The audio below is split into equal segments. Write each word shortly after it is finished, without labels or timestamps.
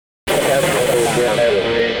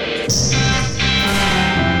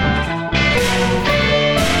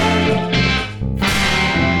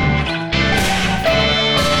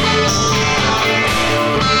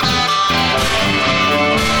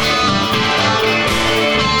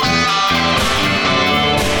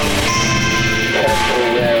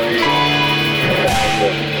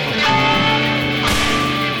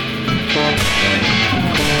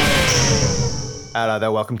Hello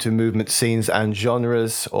there, welcome to Movement Scenes and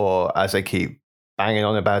Genres, or as I keep banging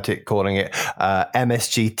on about it, calling it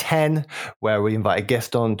MSG 10, where we invite a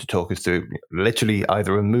guest on to talk us through literally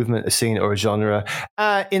either a movement, a scene, or a genre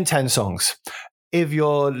in 10 songs. If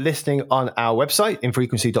you're listening on our website,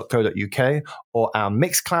 infrequency.co.uk, or our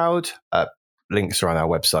Mixcloud, links are on our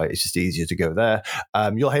website. It's just easier to go there.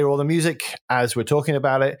 You'll hear all the music as we're talking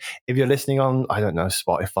about it. If you're listening on, I don't know,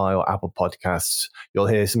 Spotify or Apple Podcasts, you'll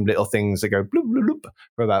hear some little things that go bloop, bloop, bloop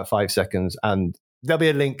for about 5 seconds. And there'll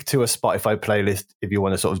be a link to a Spotify playlist if you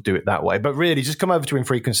want to sort of do it that way. But really, just come over to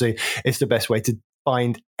Infrequency. It's the best way to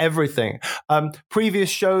find everything. Previous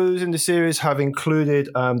shows in the series have included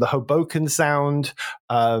the Hoboken Sound,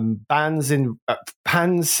 bands in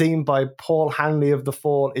Pans seen by Paul Hanley of The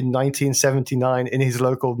Fall in 1979 in his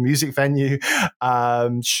local music venue.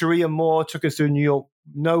 Sharia Moore took us through New York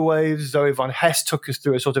No Waves. Zoe Von Hess took us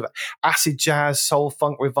through a sort of acid jazz, soul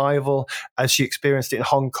funk revival as she experienced it in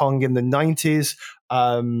Hong Kong in the 90s.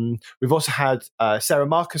 We've also had Sarah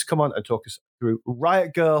Marcus come on and talk us through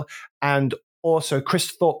Riot Girl, and also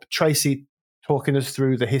Chris Thorpe Tracy talking us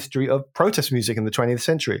through the history of protest music in the 20th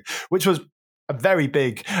century, which was a very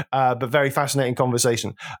big but very fascinating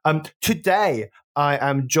conversation. Today, I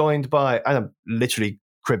am joined by, and I'm literally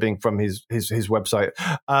cribbing from his website,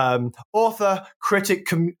 author, critic,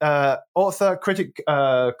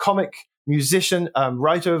 comic, musician,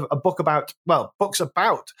 writer of a book about, well, books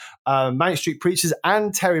about Manic Street Preachers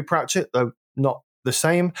and Terry Pratchett, though not the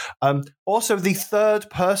same. Also, the third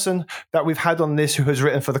person that we've had on this who has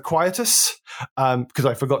written for The Quietus, because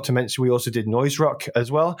I forgot to mention we also did Noise Rock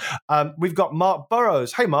as well. We've got Mark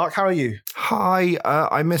Burrows. Hey, Mark, how are you? Hi,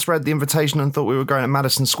 I misread the invitation and thought we were going to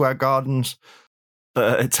Madison Square Gardens,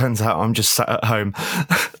 but it turns out I'm just sat at home.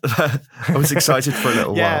 I was excited for a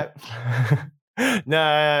little while.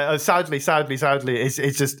 No, sadly,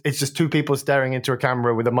 it's just two people staring into a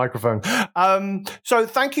camera with a microphone. So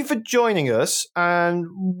thank you for joining us. And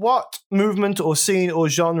what movement or scene or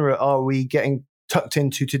genre are we getting tucked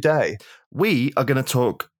into today? We are going to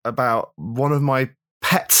talk about one of my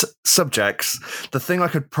pet subjects, the thing I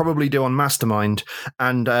could probably do on Mastermind,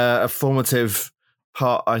 and a formative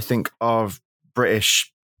part, I think, of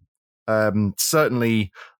British,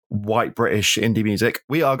 certainly white British indie music.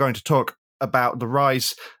 We are going to talk about the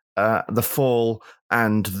rise, the fall,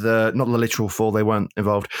 and not the literal fall, they weren't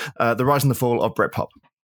involved, the rise and the fall of Britpop.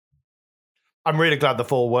 I'm really glad the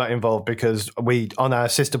Fall weren't involved, because we, on our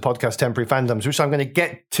sister podcast, Temporary Fandoms, which I'm going to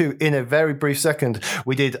get to in a very brief second,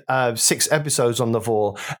 we did 6 episodes on the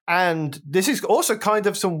Fall. And this is also kind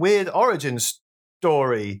of some weird origin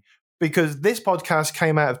story, because this podcast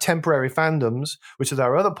came out of Temporary Fandoms, which is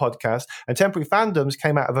our other podcast, and Temporary Fandoms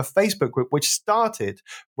came out of a Facebook group which started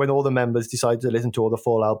when all the members decided to listen to all the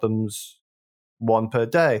Fall albums one per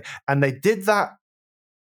day. And they did that.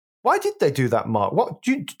 Why did they do that, Mark? What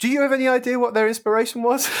do you have any idea what their inspiration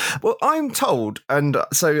was? Well, I'm told, and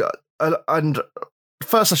so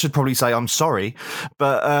first I should probably say I'm sorry,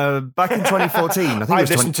 but back in 2014, I think I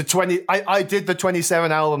listened to 20. I did the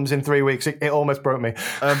 27 albums in 3 weeks. It almost broke me.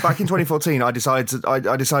 Back in 2014, I decided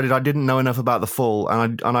I didn't know enough about The Fall,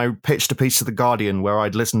 and I pitched a piece to The Guardian where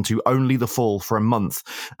I'd listen to only The Fall for a month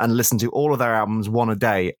and listen to all of their albums one a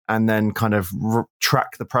day, and then kind of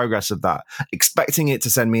track the progress of that, expecting it to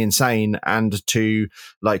send me insane and to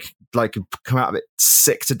like come out of it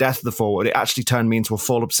sick to death of The Fall. It actually turned me into a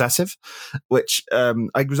Fall obsessive, which I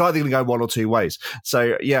was either going to go one or two ways.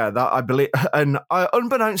 So yeah, that I believe, and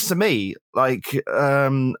unbeknownst to me, like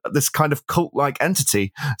this kind of cult-like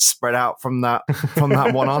entity spread out from that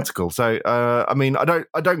one article. So I mean,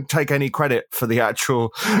 I don't take any credit for the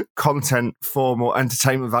actual content, form, or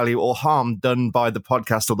entertainment value or harm done by the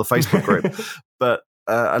podcast or the Facebook group, but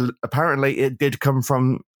apparently it did come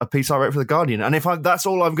from a piece I wrote for The Guardian. And if that's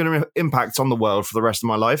all I'm going to impact on the world for the rest of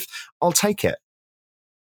my life, I'll take it.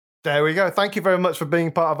 There we go. Thank you very much for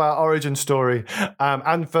being part of our origin story,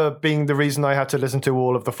 and for being the reason I had to listen to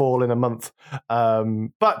all of The Fall in a month.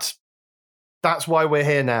 But that's why we're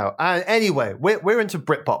here now. And anyway, we're into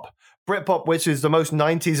Britpop. Britpop, which is the most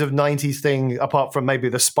 90s of 90s thing, apart from maybe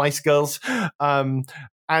the Spice Girls. And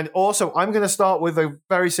also, I'm going to start with a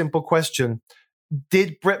very simple question.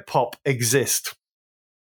 Did Britpop exist?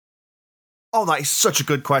 Oh, that is such a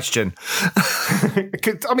good question.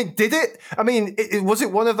 I mean, did it? I mean, was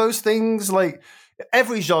it one of those things like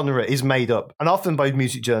every genre is made up, and often by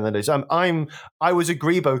music journalists? I was a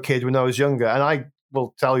Grebo kid when I was younger, and I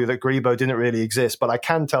will tell you that Grebo didn't really exist, but I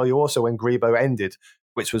can tell you also when Grebo ended,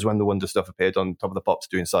 which was when the Wonder Stuff appeared on Top of the Pops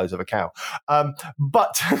doing Size of a Cow.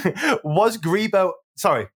 But was Grebo,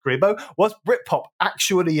 was Britpop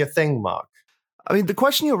actually a thing, Mark? I mean, the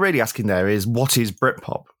question you're really asking there is, what is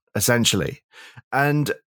Britpop, essentially?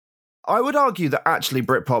 And I would argue that actually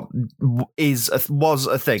Britpop was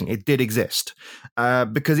a thing. It did exist.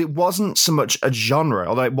 Because it wasn't so much a genre,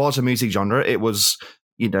 although it was a music genre. It was,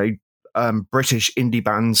 British indie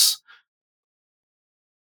bands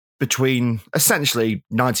between essentially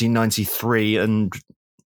 1993 and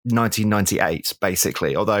 1998,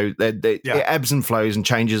 basically, although it ebbs and flows and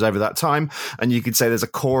changes over that time. And you could say there's a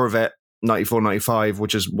core of it, 94, 95,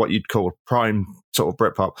 which is what you'd call prime sort of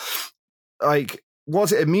Britpop. Like,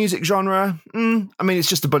 was it a music genre? I mean, it's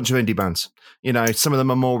just a bunch of indie bands. Some of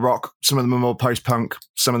them are more rock, some of them are more post-punk,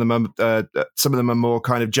 some of them are more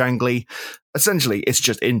kind of jangly. Essentially, it's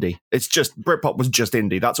just indie. It's just Britpop was just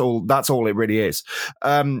indie. That's all it really is.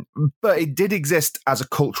 But it did exist as a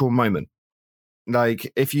cultural moment.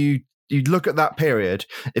 Like, if you look at that period,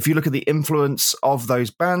 if you look at the influence of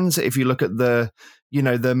those bands, if you look at the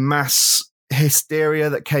mass hysteria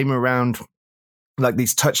that came around, like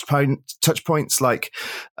these touch points, like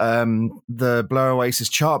the Blur Oasis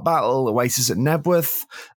chart battle, Oasis at Nebworth,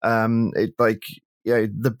 the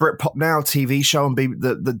Britpop Now TV show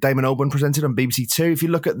that Damon Albarn presented on BBC Two. If you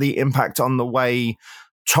look at the impact on the way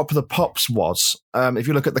Top of the Pops was, if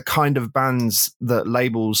you look at the kind of bands that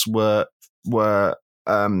labels were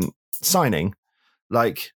signing,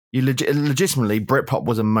 like legitimately, Britpop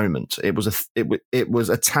was a moment. It was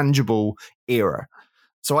a tangible era.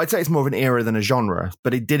 So I'd say it's more of an era than a genre,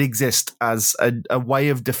 but it did exist as a way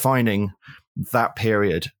of defining that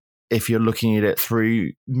period if you're looking at it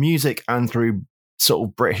through music and through sort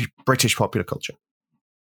of British popular culture.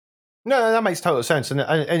 No, that makes total sense, and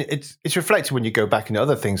it's reflected when you go back into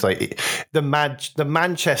other things like the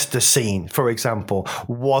Manchester scene, for example,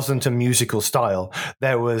 wasn't a musical style.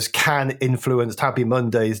 There was Can influenced Happy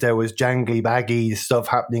Mondays. There was jangly baggy stuff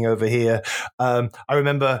happening over here. I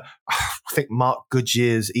remember, I think Mark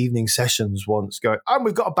Goodyear's evening sessions once going, "Oh,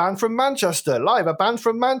 we've got a band from Manchester live, a band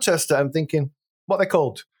from Manchester." I'm thinking, what they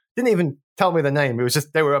called? Didn't even tell me the name. It was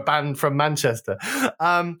just they were a band from Manchester.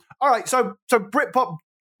 All right, so Britpop.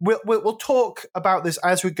 We'll talk about this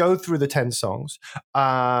as we go through the 10 songs.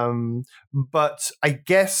 But I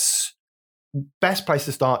guess best place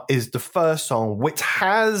to start is the first song, which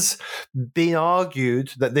has been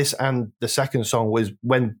argued that this and the second song was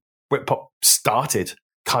when Britpop started,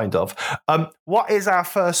 kind of. What is our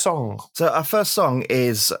first song? So our first song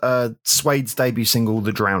is Suede's debut single,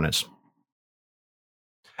 The Drowners.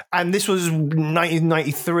 And this was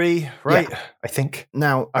 1993, right? Yeah. I think.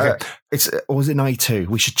 Now, or was it 92?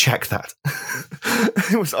 We should check that.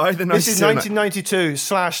 It was either 92. This is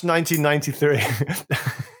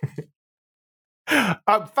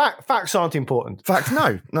 1992/1993. Facts aren't important. Facts?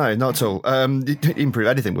 No, not at all. You can prove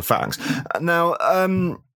anything with facts. Now,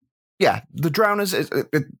 The Drowners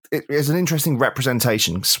is an interesting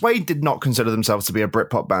representation. Suede did not consider themselves to be a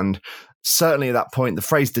Britpop band. Certainly at that point, the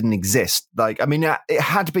phrase didn't exist. Like, I mean, it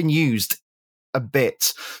had been used a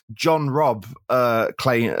bit. John Robb,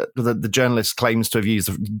 the journalist, claims to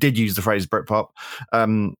have did use the phrase Britpop.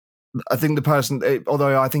 I think the person,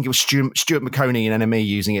 although I think it was Stuart McConey in NME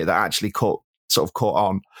using it, that actually caught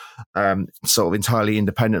on, sort of entirely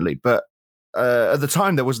independently. But at the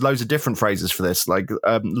time, there was loads of different phrases for this, like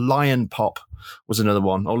lion pop was another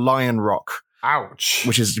one, or lion rock. Ouch.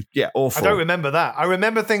 Which is, awful. I don't remember that. I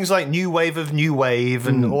remember things like New Wave of New Wave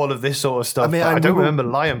and all of this sort of stuff. I mean, I don't remember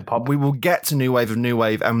Lion Pop. We will get to New Wave of New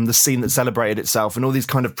Wave and the scene that celebrated itself and all these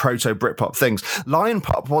kind of proto-Britpop things. Lion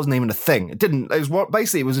Pop wasn't even a thing. It didn't.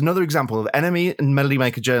 It was another example of NME and Melody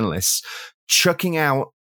Maker journalists chucking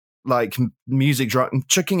out like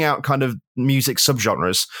chucking out kind of music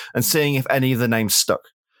subgenres and seeing if any of the names stuck,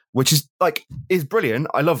 which is brilliant.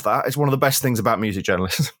 I love that. It's one of the best things about music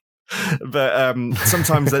journalism. But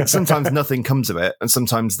sometimes nothing comes of it, and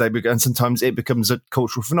sometimes it becomes a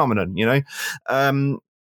cultural phenomenon.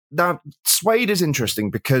 Now Suede is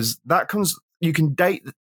interesting because you can date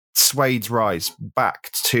Suede's rise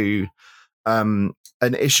back to an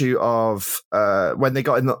issue of when they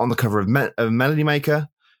got on the cover of Melody Maker,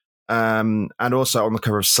 and also on the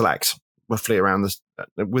cover of Select, roughly around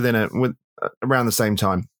around the same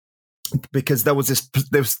time, because there was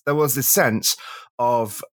this sense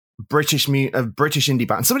of British indie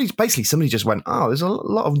bands. Somebody just went, oh, there's a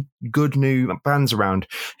lot of good new bands around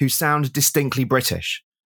who sound distinctly British.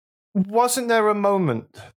 Wasn't there a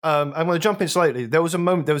moment? I'm going to jump in slightly. There was a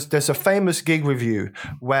moment. There's a famous gig review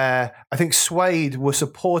where I think Suede were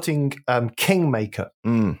supporting Kingmaker,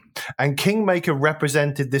 and Kingmaker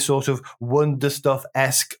represented this sort of Wonder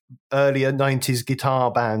Stuff-esque earlier '90s guitar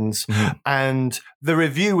bands, and the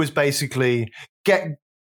review was basically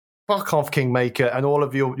fuck off, Kingmaker, and all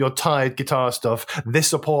of your tired guitar stuff. This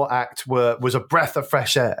support act was a breath of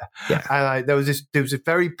fresh air. Yeah. And there was a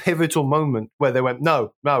very pivotal moment where they went,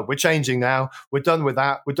 no, we're changing now. We're done with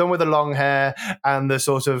that. We're done with the long hair and the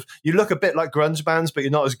sort of, you look a bit like grunge bands, but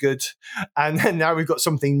you're not as good. And then now we've got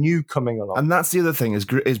something new coming along. And that's the other thing is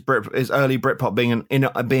early Britpop being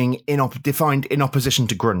defined in opposition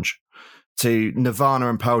to grunge, to Nirvana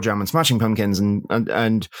and Pearl Jam and Smashing Pumpkins and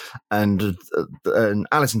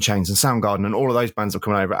Alice in Chains and Soundgarden and all of those bands that were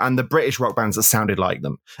coming over, and the British rock bands that sounded like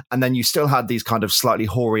them. And then you still had these kind of slightly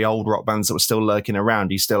hoary old rock bands that were still lurking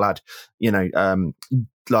around. You still had,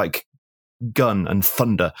 like Gun and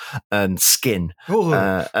Thunder and Skin, and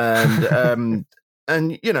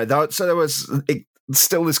so there was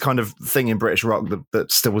still this kind of thing in British rock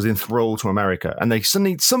that still was enthralled to America. And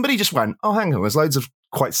somebody just went, oh, hang on, there's loads of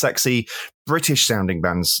quite sexy British sounding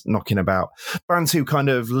bands knocking about, bands who kind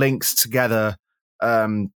of linked together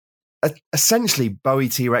essentially Bowie,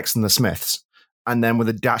 T-Rex and the Smiths, and then with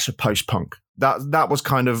a dash of post-punk. That was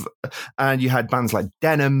kind of, and you had bands like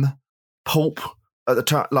Denim, Pulp at the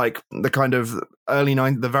time, like the kind of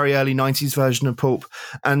the very early 90s version of Pulp,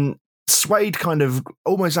 and Suede kind of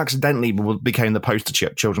almost accidentally became the poster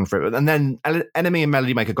children for it. And then Enemy and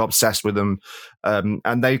Melody Maker got obsessed with them,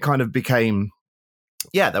 and they kind of became,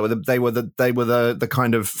 they were the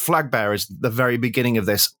kind of flag bearers at the very beginning of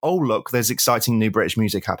this. Oh, look, there's exciting new British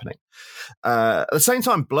music happening. At the same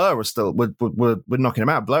time, Blur was still were knocking them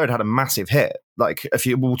out. Blur had a massive hit. Like,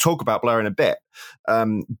 we'll talk about Blur in a bit,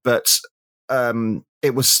 but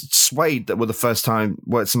it was Suede that were the first time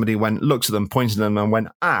where somebody looked at them, pointed at them, and went,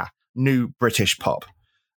 new British pop.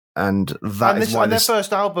 And their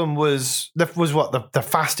first album was what the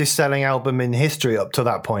fastest selling album in history up to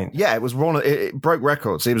that point. Yeah, it was it broke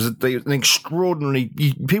records. It was an extraordinary.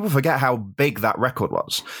 People forget how big that record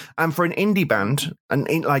was. And for an indie band, an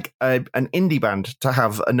indie band to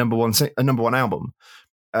have a number one album,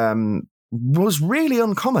 was really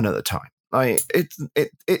uncommon at the time. Like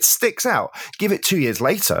it sticks out. Give it 2 years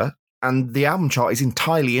later, and the album chart is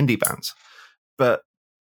entirely indie bands. But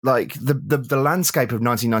like the landscape of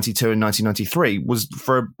 1992 and 1993 was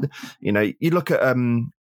for, you look at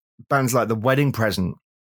bands like The Wedding Present,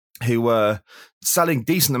 who were selling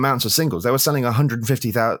decent amounts of singles. They were selling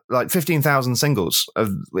 15,000 singles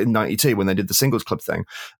in 92 when they did the Singles Club thing.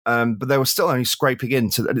 But they were still only scraping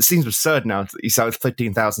into, and it seems absurd now that you sell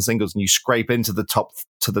 15,000 singles and you scrape into the top,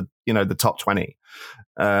 the top 20.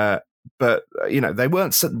 But they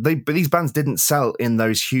weren't. But these bands didn't sell in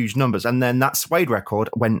those huge numbers, and then that Suede record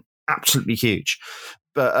went absolutely huge.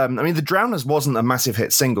 But the Drowners wasn't a massive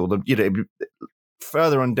hit single.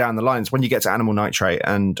 Further on down the lines, when you get to Animal Nitrate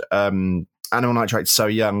and Animal Nitrate's So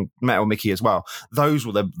Young, Metal Mickey as well, those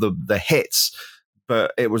were the hits.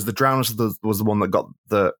 But it was the Drowners was the one that got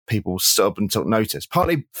the people stood up and took notice.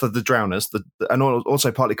 Partly for the Drowners, and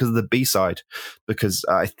also partly because of the B-side, because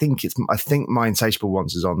I think My Insatiable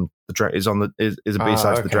Ones is a B-side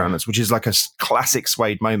to the Drowners, which is like a classic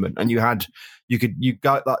Suede moment. And you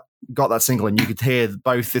got that single, and you could hear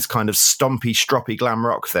both this kind of stompy, stroppy glam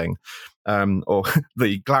rock thing, or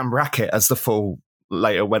the glam racket, as the full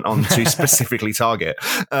later went on to specifically target,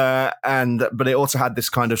 but it also had this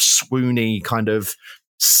kind of swoony, kind of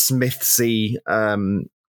Smithsy,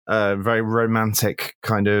 very romantic,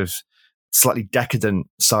 kind of slightly decadent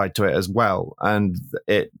side to it as well, and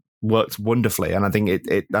it worked wonderfully. And I think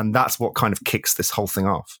and that's what kind of kicks this whole thing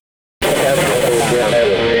off.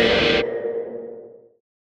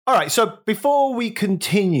 All right, so before we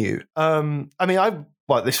continue,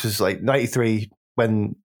 this was like 93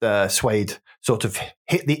 when Suede sort of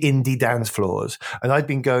hit the indie dance floors, and I'd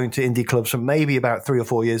been going to indie clubs for maybe about 3 or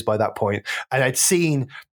 4 years by that point, and I'd seen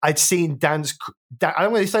dance.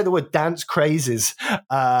 I'm going to say the word dance crazes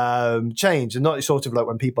change, and not sort of like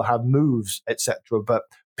when people have moves, etc., but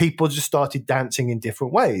people just started dancing in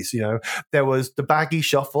different ways. There was the baggy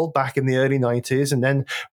shuffle back in the early 90s, and then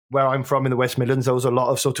where I'm from in the West Midlands, there was a lot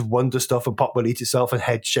of sort of Wonder Stuff and Pop Will Eat Itself and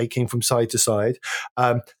head shaking from side to side.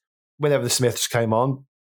 Whenever the Smiths came on,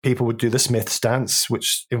 people would do the Smith stance,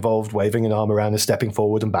 which involved waving an arm around and stepping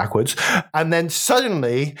forward and backwards. And then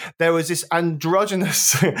suddenly there was this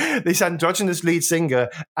androgynous lead singer,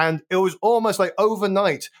 and it was almost like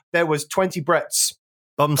overnight there was 20 Bretts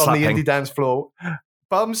Bum on slapping. the indie dance floor.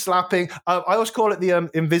 Bum slapping. I always call it the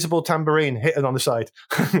invisible tambourine hitting on the side.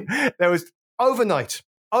 There was overnight.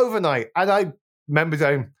 And I remember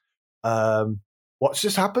going, what's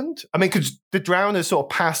just happened? I mean, because the Drowners sort of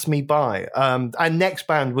passed me by. And Next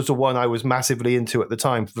Band was the one I was massively into at the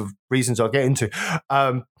time for reasons I'll get into.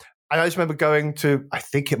 And I just remember going to, I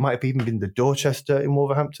think it might have even been the Dorchester in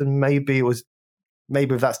Wolverhampton. Maybe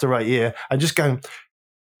that's the right year. And just going,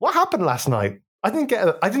 what happened last night? I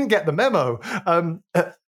didn't get the memo.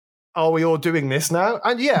 Are we all doing this now?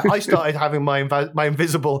 And yeah, I started having my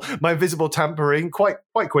invisible tambourine quite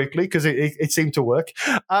quickly because it seemed to work.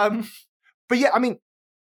 But yeah, I mean,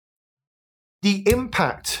 the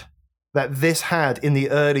impact that this had in the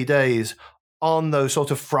early days on those sort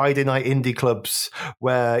of Friday night indie clubs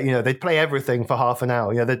where, they'd play everything for half an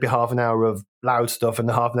hour. There'd be half an hour of loud stuff and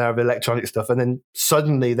half an hour of electronic stuff. And then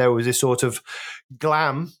suddenly there was this sort of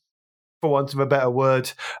glam, for want of a better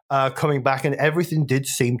word, coming back, and everything did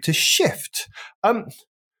seem to shift. Do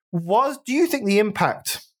you think the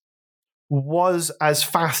impact was as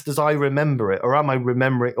fast as I remember it, or am I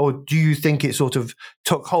remembering, or do you think it sort of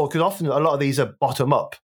took hold? Because often a lot of these are bottom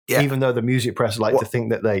up, even though the music press like to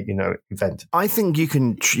think that they, invent. I think you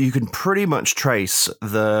can pretty much trace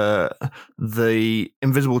the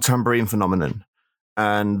invisible tambourine phenomenon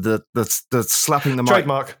and the slapping the mic.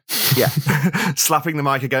 Trademark. Yeah, slapping the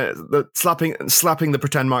mic slapping the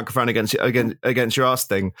pretend microphone against your ass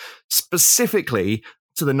thing, specifically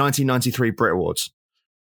to the 1993 Brit Awards,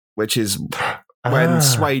 which is when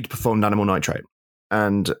Suede performed Animal Nitrate,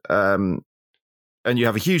 and you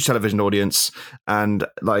have a huge television audience, and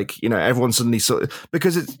everyone suddenly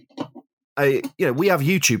because it's we have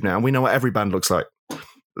YouTube now, and we know what every band looks like.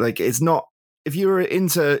 Like, it's not. If you were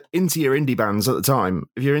into your indie bands at the time,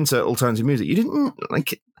 if you're into alternative music, you didn't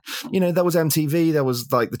there was MTV, there was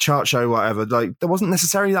the chart show, whatever. There wasn't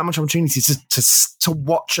necessarily that much opportunity to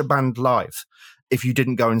watch a band live if you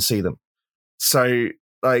didn't go and see them. So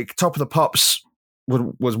Top of the Pops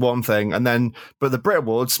was one thing, but the Brit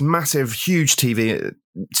Awards, massive, huge TV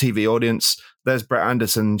audience. There's Brett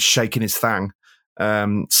Anderson shaking his thang,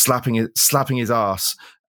 slapping his ass,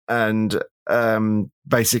 and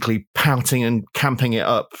basically pouting and camping it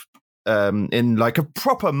up in a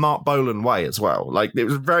proper Mark Bolan way as well. It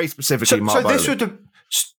was very specifically Mark Bolan.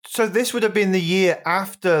 So this would have been the year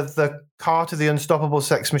after the Carter the Unstoppable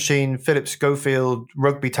Sex Machine, Philip Schofield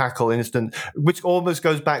rugby tackle incident, which almost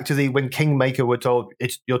goes back to when Kingmaker were told,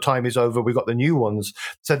 your time is over, we got the new ones.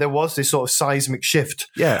 So there was this sort of seismic shift.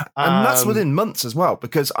 Yeah, and that's within months as well,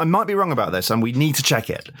 because I might be wrong about this and we need to check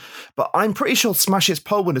it, but I'm pretty sure Smash Hits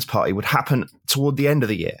Poll Winners Party would happen toward the end of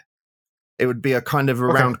the year. It would be a kind of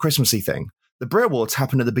around Christmassy thing. The Brit Awards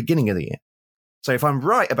happened at the beginning of the year. So if I'm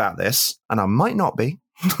right about this, and I might not be,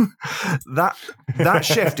 that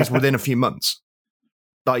shift is within a few months.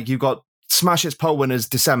 You've got Smash Hits Poll Winners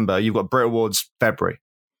December, you've got Brit Awards February,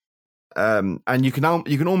 and you can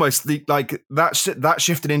almost that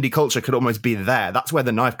shift in indie culture could almost be there. That's where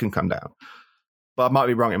the knife can come down. But I might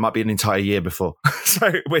be wrong. It might be an entire year before. So,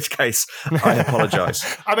 in which case, I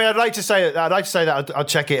apologise. I mean, I'd like to say that I'll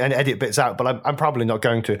check it and edit bits out, but I'm probably not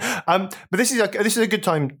going to. But this is a good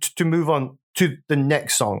time to move on to the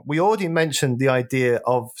next song. We already mentioned the idea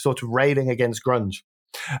of sort of railing against grunge,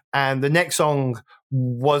 and the next song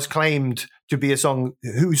was claimed to be a song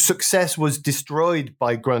whose success was destroyed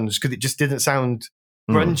by grunge because it just didn't sound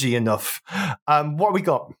grungy enough. What we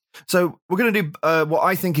got? So we're going to do what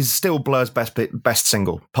I think is still Blur's best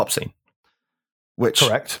single, Pop Scene. Which,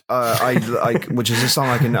 correct. Which is a song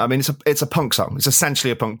I can. I mean, it's a punk song. It's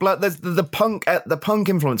essentially a punk. Blur, the punk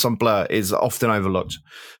influence on Blur is often overlooked,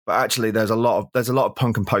 but actually there's a lot of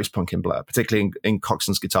punk and post punk in Blur, particularly in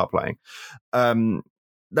Coxon's guitar playing. Pop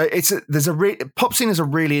Scene is a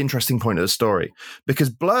really interesting point of the story because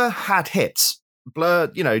Blur had hits.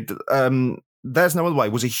 Blur, There's No Other Way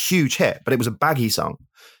was a huge hit, but it was a baggy song.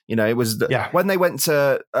 It was when they went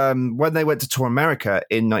to Tour America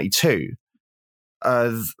in '92.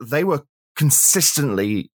 They were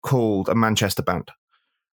consistently called a Manchester band.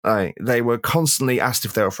 They were constantly asked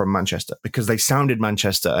if they were from Manchester because they sounded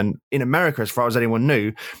Manchester. And in America, as far as anyone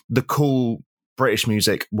knew, the cool British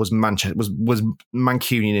music was Manchester, was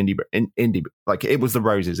Mancunian indie. It was the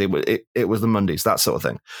Roses, it was the Mondays, that sort of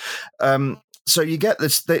thing. So you get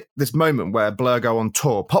this moment where Blur go on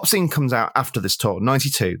tour. Pop Scene comes out after this tour,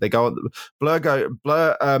 '92. They go.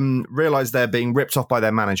 Blur realize they're being ripped off by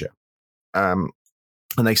their manager.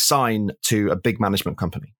 and they sign to a big management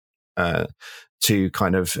company. To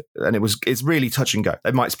kind of, and it's really touch and go.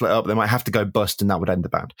 They might split up, they might have to go bust, and that would end the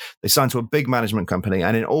band. They sign to a big management company,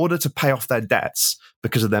 and in order to pay off their debts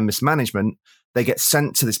because of their mismanagement, they get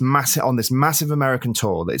sent to this massive American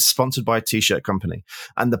tour that is sponsored by a t-shirt company.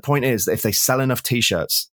 And the point is that if they sell enough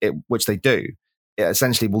t-shirts, which they do, it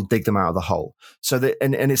essentially will dig them out of the hole. So that,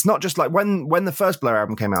 and it's not just like when the first Blur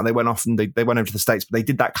album came out, they went off and they went over to the States, but they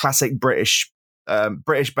did that classic British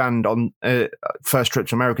band on first trip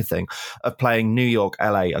to America thing of playing New York,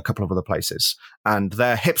 LA, a couple of other places, and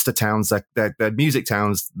they're hipster towns, they're music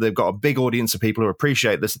towns. They've got a big audience of people who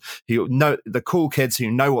appreciate this, who know the cool kids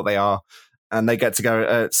who know what they are, and they get to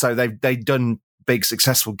go. So they've done big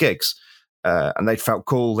successful gigs, and they felt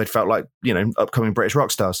cool. They felt like upcoming British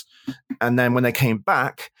rock stars. And then when they came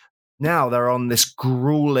back, now they're on this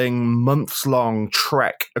grueling months-long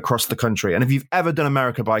trek across the country. And if you've ever done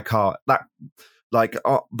America by car,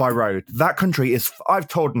 by road, that country is, I've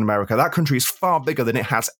toured in America, that country is far bigger than it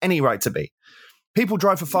has any right to be. People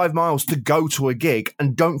drive for 5 miles to go to a gig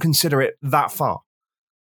and don't consider it that far.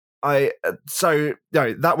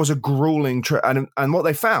 That was a grueling trip. And what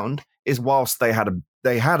they found is, whilst they had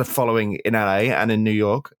a following in LA and in New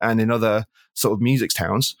York and in other sort of music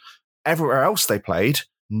towns, everywhere else they played,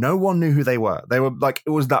 no one knew who they were. They were like,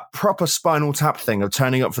 it was that proper Spinal Tap thing of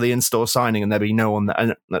turning up for the in-store signing and there'd be no one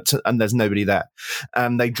there, and there's nobody there.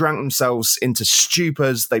 They drank themselves into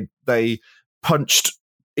stupors. They punched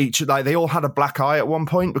they all had a black eye at one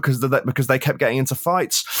point because they kept getting into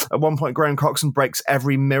fights. At one point, Graham Coxon breaks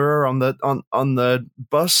every mirror on the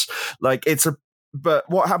bus. But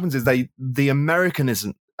what happens is the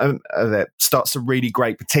Americanism of it starts to really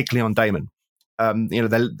grate, particularly on Damon.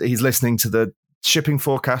 He's listening to the shipping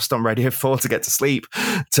forecast on Radio 4 to get to sleep,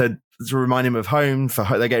 to remind him of home.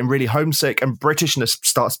 They're getting really homesick, and Britishness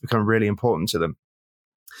starts to become really important to them.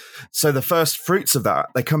 So the first fruits of that,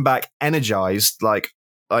 they come back energized, like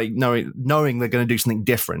knowing they're going to do something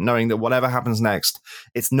different, knowing that whatever happens next,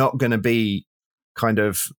 it's not going to be kind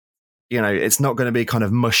of, it's not going to be kind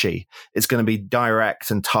of mushy. It's going to be direct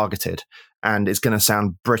and targeted, and it's going to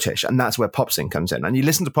sound British. And that's where Pop Scene comes in. And you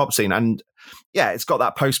listen to Pop Scene, and yeah, it's got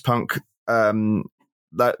that post-punk,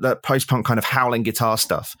 that post-punk kind of howling guitar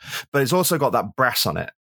stuff, but it's also got that brass on it.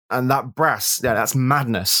 And that brass, that's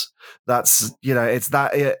madness. That's, it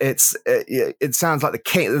sounds like the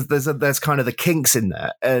king. There's kind of the Kinks in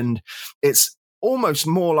there, and it's almost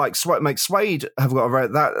more like Suede have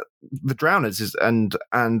got that. The Drowners and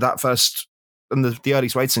that first, and the early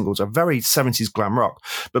Suede singles are very 70s glam rock,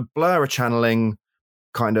 but Blur are channeling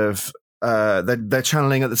kind of, they're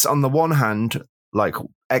channeling at this, on the one hand, like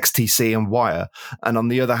XTC and Wire, and on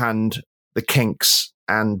the other hand, the Kinks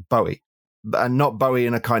and Bowie. And not Bowie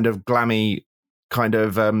in a kind of glammy, kind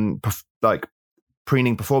of like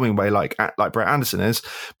preening, performing way like Brett Anderson is,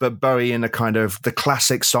 but Bowie in a kind of the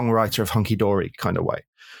classic songwriter of hunky dory kind of way.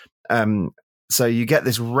 So you get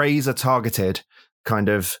this razor targeted kind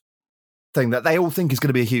of thing that they all think is going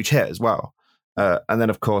to be a huge hit as well. And then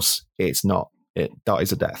of course it's not. It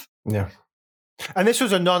dies a death. Yeah. And this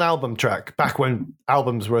was a non-album track back when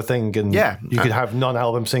albums were a thing, and you could have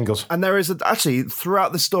non-album singles. And there is actually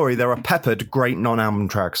throughout the story there are peppered great non-album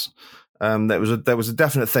tracks. There was a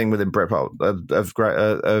definite thing within Britpop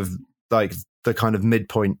of like the kind of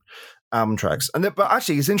midpoint album tracks. But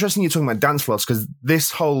actually, it's interesting you're talking about dance floors, because this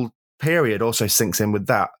whole period also sinks in with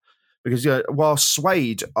that, because while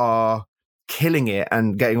Suede are killing it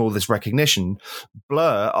and getting all this recognition,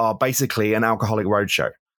 Blur are basically an alcoholic roadshow.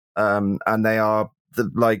 And they are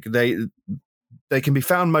they can be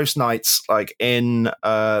found most nights, like in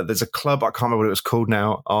there's a club, I can't remember what it was called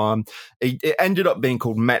now. It ended up being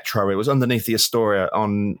called Metro. It was underneath the Astoria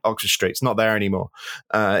on Oxford Street. It's not there anymore.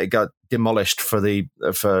 It got demolished for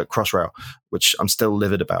Crossrail, which I'm still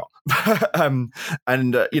livid about.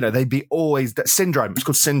 They'd be always that Syndrome. It's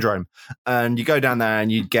called Syndrome, and you go down there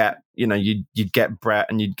and you'd get you'd get Brett,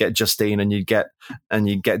 and you'd get Justine, and you'd get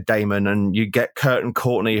Damon, and you'd get Kurt and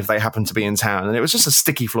Courtney if they happened to be in town. And it was just a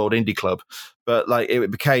sticky floored indie club, but like it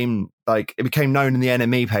became known in the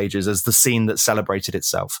NME pages as the scene that celebrated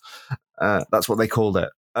itself. That's what they called it.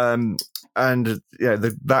 That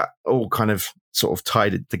all kind of sort of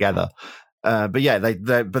tied it together. But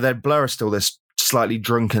their Blur are still this slightly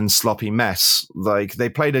drunken, sloppy mess. Like they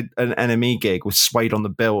played an NME gig with Suede on the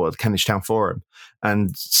bill at the Kentish Town Forum,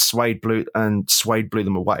 and Suede blew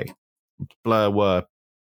them away. Blur were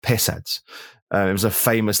pissheads. It was a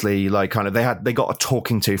famously like kind of they got a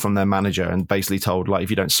talking to from their manager and basically told like, if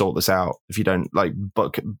you don't sort this out, if you don't like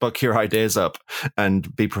book your ideas up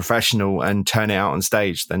and be professional and turn it out on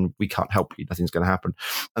stage, then we can't help you. Nothing's going to happen.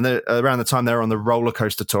 And around the time they were on the roller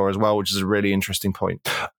coaster tour as well, which is a really interesting point.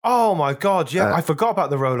 Oh my God! Yeah, I forgot about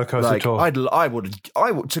the roller coaster tour. I would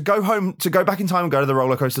to go back in time and go to the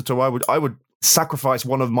roller coaster tour. I would sacrifice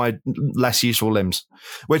one of my less useful limbs.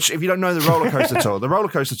 Which, if you don't know the roller coaster tour, the roller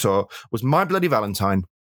coaster tour was My Bloody Valentine,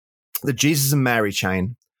 the Jesus and Mary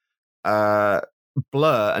Chain, Blur,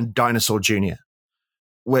 and Dinosaur Jr.,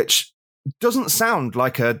 which doesn't sound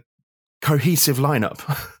like a cohesive lineup.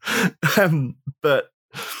 But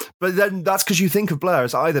then that's because you think of Blur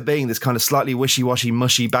as either being this kind of slightly wishy-washy,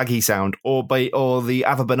 mushy, baggy sound, or the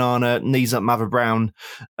Ava Banana, Knees Up, Mava Brown,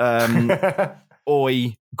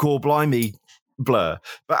 Oi, Gore Blimey Blur.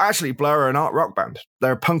 But actually, Blur are an art rock band.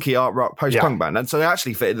 They're a punky art rock post-punk band, and so they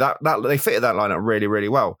actually fitted that lineup really, really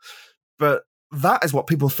well. But that is what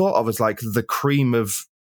people thought of as like the cream of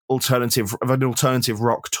an alternative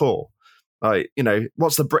rock tour. Like, you know,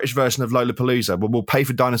 what's the British version of Lollapalooza? Well, we'll pay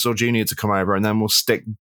for Dinosaur Jr. to come over, and then we'll stick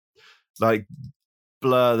like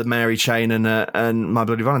Blur, the Mary Chain, and My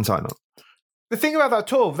Bloody Valentine on. The thing about that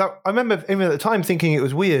tour, I remember even at the time thinking it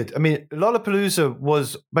was weird. I mean, Lollapalooza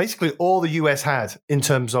was basically all the US had in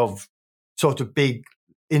terms of sort of big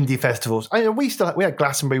indie festivals. I mean, we had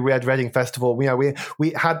Glastonbury, we had Reading Festival.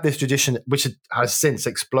 We had this tradition which has since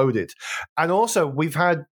exploded, and also we've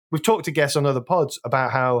talked to guests on other pods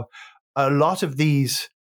about how a lot of these,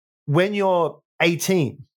 when you're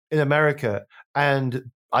 18 in America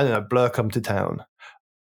and I don't know, Blur come to town,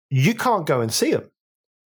 you can't go and see them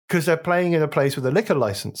because they're playing in a place with a liquor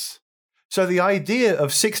license. So the idea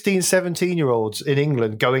of 16, 17-year-olds in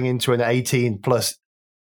England going into an 18-plus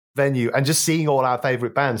venue and just seeing all our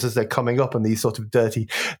favorite bands as they're coming up in these sort of dirty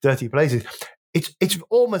places, it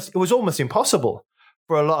was almost impossible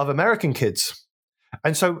for a lot of American kids.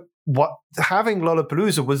 And so having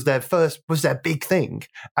Lollapalooza was their big thing.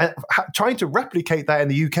 And trying to replicate that in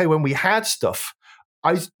the UK when we had stuff,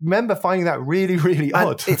 I remember finding that really, really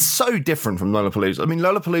odd. It's so different from Lollapalooza. I mean,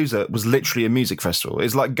 Lollapalooza was literally a music festival.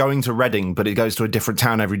 It's like going to Reading, but it goes to a different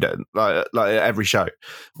town every day, like every show.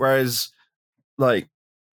 Whereas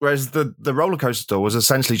the roller coaster tour was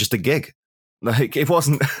essentially just a gig. Like it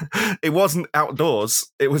wasn't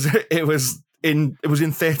outdoors. It was in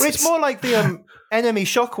theatres. But it's more like the Enemy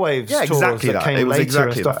Shockwaves tours that came later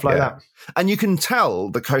and stuff like that. And you can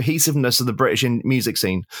tell the cohesiveness of the British music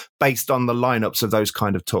scene based on the lineups of those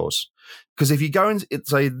kind of tours. Because if you go and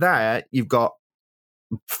say there, you've got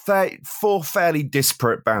four fairly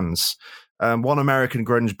disparate bands. One American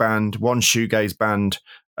grunge band, one shoegaze band,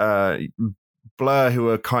 Blur, who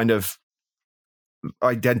are kind of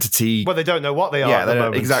identity. Well, they don't know what they are at the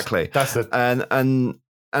moment. Exactly. That's it.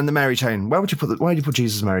 And the Mary Chain. Why would you put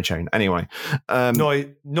Jesus and Mary Chain? Anyway.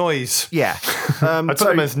 Noise. Yeah. I put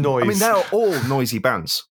them as noise. I mean, they're all noisy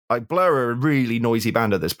bands. Like Blur are a really noisy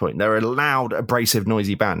band at this point. They're a loud, abrasive,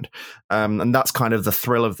 noisy band. And that's kind of the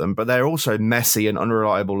thrill of them. But they're also messy and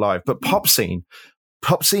unreliable live. But Pop Scene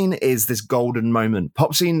is this golden moment.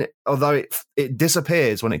 Pop Scene, although it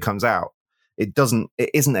disappears when it comes out, it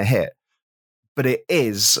isn't a hit. But it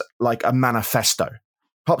is like a manifesto.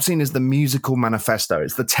 Pop Scene is the musical manifesto.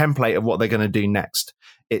 It's the template of what they're going to do next.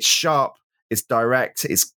 It's sharp, it's direct,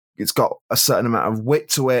 it's got a certain amount of wit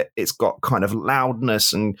to it, it's got kind of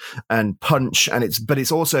loudness and punch, but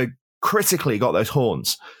it's also critically got those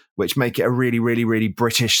horns, which make it a really, really, really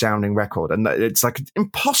British sounding record. And it's like an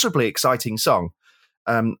impossibly exciting song.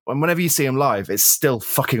 And whenever you see them live, it's still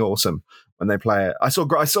fucking awesome when they play it. I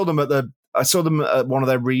saw them at one of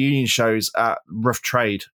their reunion shows at Rough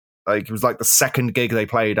Trade. Like it was like the second gig they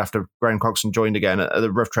played after Graham Coxon joined again at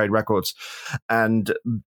the Rough Trade Records, and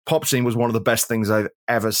Pop Scene was one of the best things I've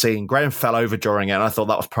ever seen. Graham fell over during it, and I thought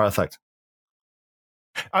that was perfect.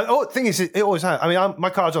 The thing is, it always had. I mean,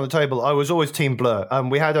 my cards on the table. I was always Team Blur.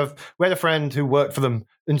 We had a friend who worked for them,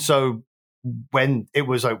 and so when it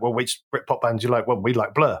was like, well, which Britpop bands you like? Well, we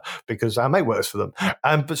like Blur because our mate works for them.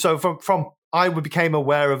 But so from I became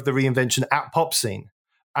aware of the reinvention at Pop Scene,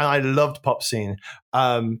 and I loved Pop Scene.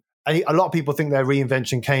 And a lot of people think their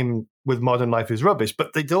reinvention came with Modern Life is Rubbish,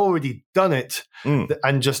 but they'd already done it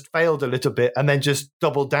and just failed a little bit, and then just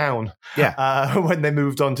doubled down. When they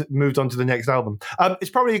moved on to the next album.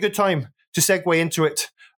 It's probably a good time to segue into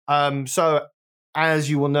it. So,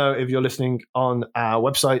 as you will know, if you're listening on our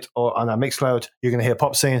website or on our Mixcloud, you're going to hear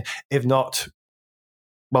Pop Scene. If not,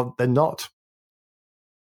 well, then not.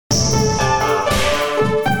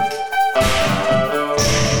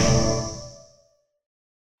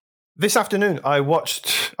 This afternoon, I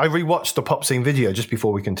I rewatched the Pop Scene video just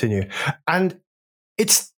before we continue, and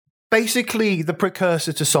it's basically the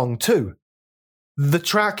precursor to Song 2. The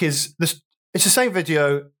track is this. It's the same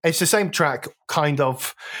video. It's the same track, kind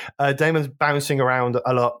of. Damon's bouncing around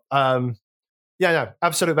a lot. Yeah, no,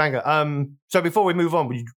 absolute banger. So before we move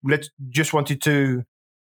on, let's just wanted to.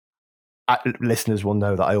 Listeners will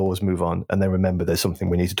know that I always move on, and they remember there's something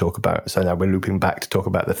we need to talk about. So now we're looping back to talk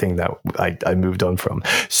about the thing that I moved on from.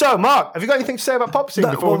 So, Mark, have you got anything to say about Pop Scene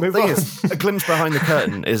before we move on? A glimpse behind the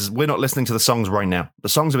curtain is we're not listening to the songs right now. The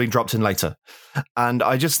songs are being dropped in later. And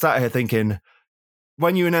I just sat here thinking,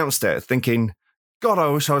 when you announced it, thinking, God, I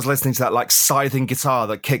wish I was listening to that like scything guitar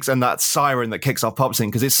that kicks and that siren that kicks off Pop Scene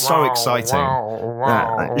because it's so exciting.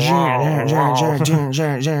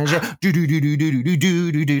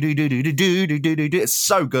 It's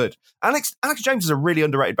so good. Alex James is a really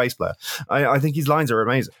underrated bass player. I think his lines are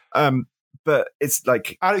amazing. But it's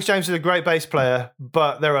like Alex James is a great bass player,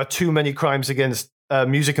 but there are too many crimes against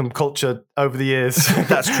music and culture over the years.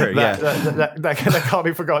 That's true. that can't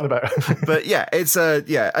be forgotten about. But yeah, it's and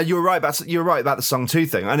you're right about the Song 2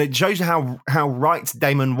 thing, and it shows you how right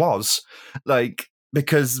Damon was. Like,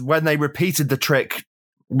 because when they repeated the trick,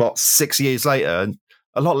 6 years later,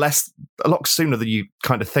 a lot sooner than you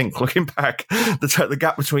kind of think. Looking back, the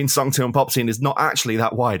gap between Song 2 and Pop Scene is not actually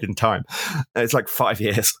that wide in time. It's like 5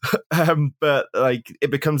 years, but like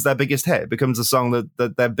it becomes their biggest hit. It becomes a song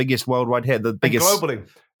that their biggest worldwide hit, the biggest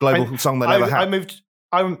global song they ever had.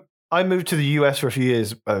 I moved to the US for a few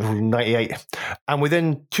years, in '98, and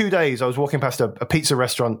within 2 days, I was walking past a pizza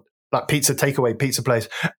restaurant, like pizza takeaway pizza place,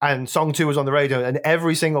 and Song 2 was on the radio, and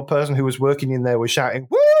every single person who was working in there was shouting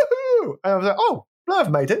 "Woohoo!" And I was like, "Oh,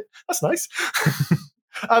 I've made it. That's nice."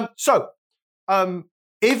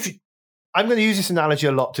 If I'm going to use this analogy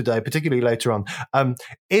a lot today, particularly later on,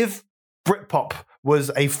 if Britpop was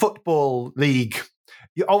a football league,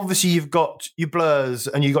 obviously you've got your Blurs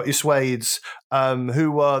and you've got your Suedes,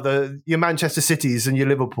 who are your Manchester Cities and your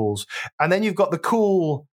Liverpools, and then you've got the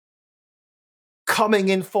cool coming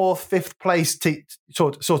in 4th, 5th place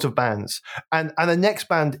sort of bands, and the next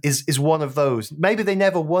band is one of those. Maybe they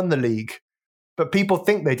never won the league, but people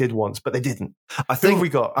think they did once, but they didn't. I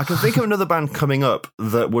can think of another band coming up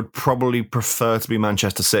that would probably prefer to be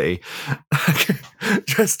Manchester City.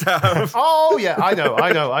 Just oh yeah, I know.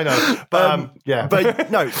 But yeah, but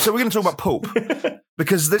no. So we're going to talk about Pulp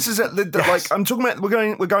because this is like I'm talking about.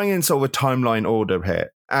 We're going in sort of a timeline order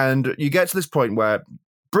here, and you get to this point where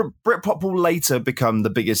Britpop will later become the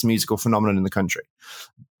biggest musical phenomenon in the country.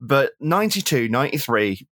 But 92,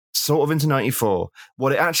 93, sort of into 94,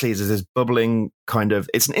 what it actually is this bubbling kind of,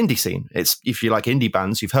 it's an indie scene. It's, if you like indie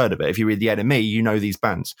bands, you've heard of it. If you read The Enemy, you know these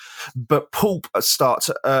bands. But Pulp start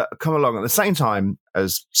to come along at the same time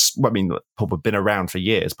as, Pulp have been around for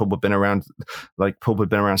years. Pulp have been around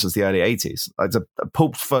since the early 80s.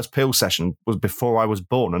 Pulp's first Peel session was before I was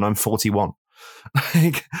born, and I'm 41.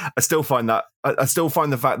 I still find the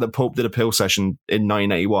fact that Pulp did a Peel session in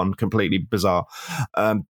 1981 completely bizarre.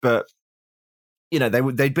 But you know,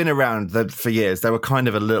 they'd been around for years. They were kind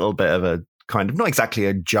of a little bit of a kind of, not exactly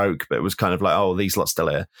a joke, but it was kind of like, oh, these lot's still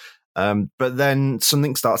here. But then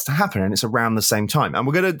something starts to happen, and it's around the same time. And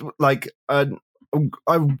we're going to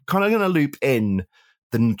I'm kind of going to loop in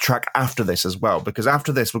the track after this as well, because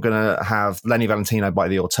after this we're going to have Lenny Valentino by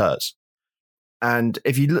the Auteurs. And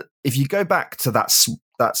if you go back to that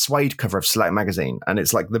Suede cover of Select Magazine, and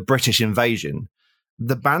it's like the British invasion,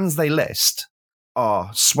 the bands they list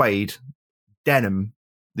are Suede, Denim,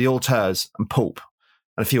 the Auteurs, and Pulp,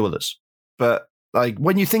 and a few others. But like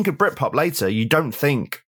when you think of Britpop later, you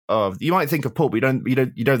might think of Pulp, but you don't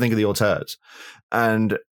think of the Auteurs.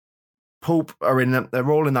 And Pulp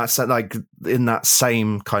they're all in that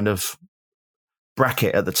same kind of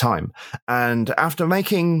bracket at the time. And after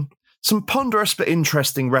making some ponderous but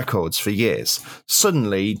interesting records for years,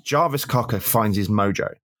 suddenly Jarvis Cocker finds his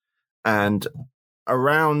mojo. And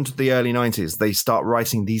around the early 90s, they start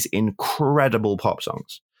writing these incredible pop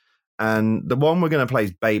songs. And the one we're going to play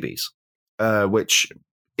is Babies, which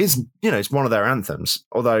is, it's one of their anthems.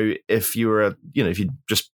 Although if you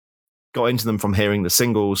just got into them from hearing the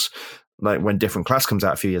singles, like when Different Class comes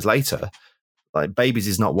out a few years later, like Babies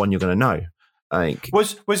is not one you're going to know. Like,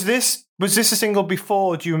 was this a single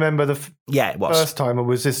before? Do you remember it was first time, or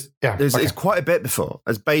was this? Yeah, it's quite a bit before.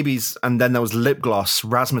 As Babies, and then there was Lip Gloss,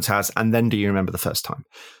 Razzmatazz, and then Do You Remember the First Time?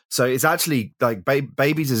 So it's actually like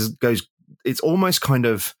Babies it's almost kind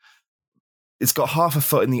of, it's got half a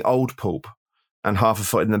foot in the old Pulp and half a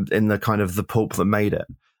foot in the kind of the Pulp that made it,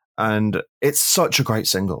 and it's such a great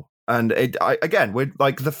single. And we're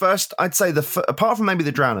like the first, I'd say apart from maybe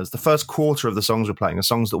the Drowners, the first quarter of the songs we're playing are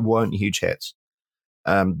songs that weren't huge hits.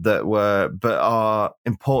 but are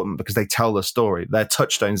important because they tell the story. They're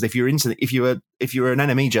touchstones. If you're an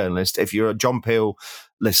NME journalist, if you're a John Peel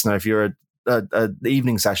listener, if you're a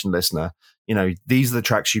evening session listener, these are the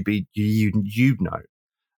tracks you'd know.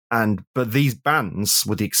 But these bands,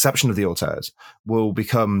 with the exception of the Auteurs, will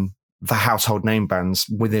become the household name bands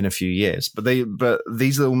within a few years. But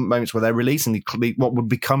these are the moments where they're releasing what would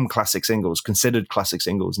become classic singles, considered classic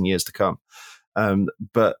singles in years to come.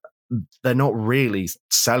 But they're not really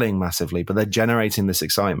selling massively, but they're generating this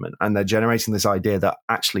excitement, and they're generating this idea that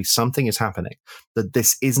actually something is happening, that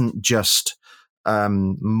this isn't just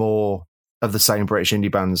more of the same British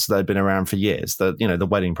indie bands that have been around for years. The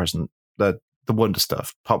Wedding Present, the Wonder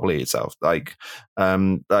Stuff, Poppily itself, like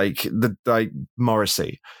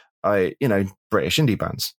Morrissey, British indie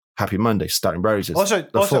bands. Happy Monday, Stone Roses. Also,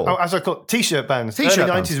 as I call t-shirt bands. T-shirt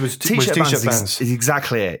Early bands. 90s was t-shirt bands. Is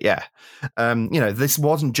exactly it, yeah. This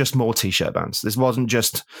wasn't just more t-shirt bands. This wasn't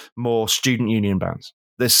just more student union bands.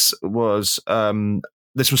 This was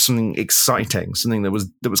something exciting, something that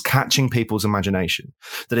was catching people's imagination.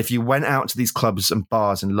 That if you went out to these clubs and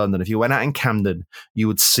bars in London, if you went out in Camden, you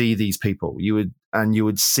would see these people. You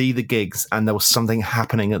would see the gigs, and there was something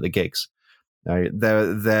happening at the gigs.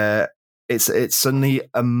 It's suddenly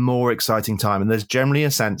a more exciting time, and there's generally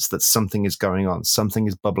a sense that something is going on, something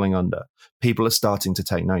is bubbling under. People are starting to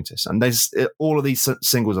take notice, and all of these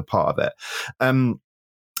singles are part of it.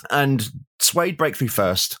 And Suede break through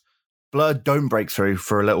first. Blur don't break through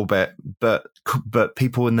for a little bit, but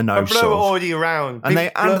people in the know. Blur were already around, and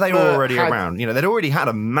they were already around. They'd already had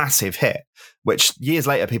a massive hit, which years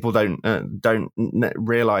later people don't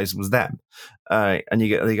realize was them. And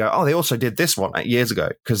they go, oh, they also did this one years ago,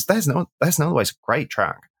 because there's no other way. It's a great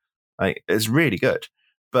track. It's really good.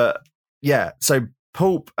 But yeah, so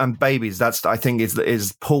Pulp and Babies, I think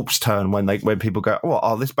is Pulp's turn when people go,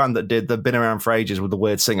 this band they've been around for ages with the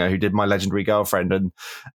weird singer who did My Legendary Girlfriend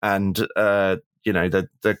they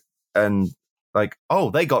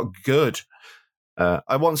got good.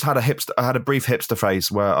 I once had a brief hipster phase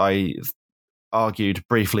where I argued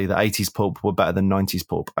briefly that 80s Pulp were better than 90s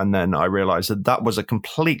Pulp, and then I realized that was a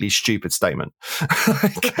completely stupid statement.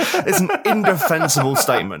 It's an indefensible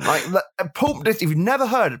statement. Pulp, if you've never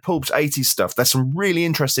heard Pulp's 80s stuff, there's some really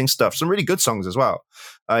interesting stuff, some really good songs as well.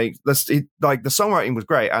 The songwriting was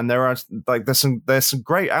great, and there's some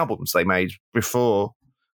great albums they made before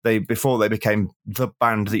they became the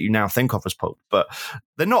band that you now think of as Pulp, but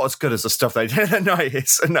they're not as good as the stuff they did in the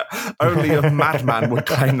 90s, and only a madman would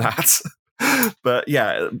claim that. But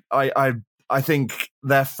yeah, I think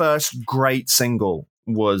their first great single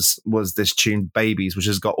was this tune Babies, which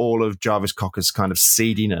has got all of Jarvis Cocker's kind of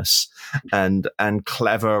seediness and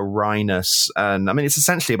clever wryness. And I mean, it's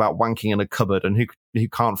essentially about wanking in a cupboard, and who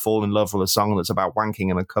can't fall in love with a song that's about wanking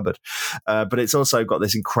in a cupboard. But it's also got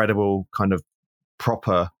this incredible kind of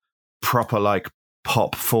proper like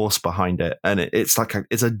pop force behind it, and it's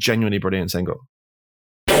a genuinely brilliant single.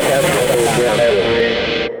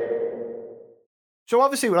 So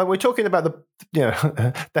obviously, we're talking about the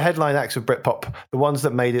headline acts of Britpop, the ones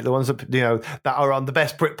that made it, the ones that that are on the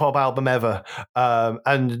best Britpop album ever,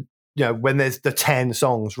 and when there's the 10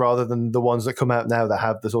 songs rather than the ones that come out now that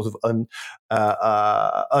have the sort of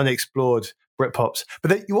unexplored Britpops.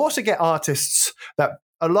 But then you also get artists that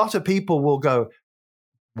a lot of people will go,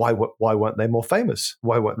 why weren't they more famous?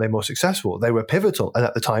 Why weren't they more successful? They were pivotal, and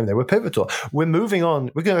at the time they were pivotal. We're moving on.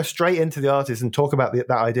 We're going to go straight into the artists and talk about that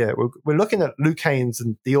idea. We're looking at Luke Haines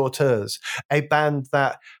and the Auteurs, a band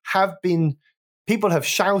that people have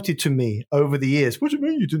shouted to me over the years, what do you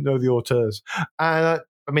mean you didn't know the Auteurs? And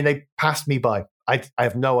they passed me by. I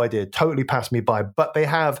have no idea, totally passed me by, but they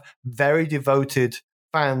have very devoted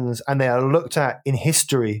fans, and they are looked at in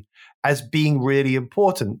history as being really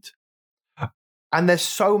important. And there's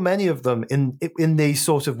so many of them in these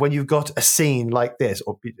sort of, when you've got a scene like this,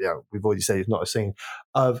 or we've already said it's not a scene,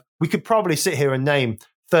 we could probably sit here and name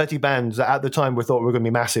 30 bands that at the time we thought were going to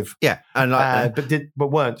be massive. Yeah, and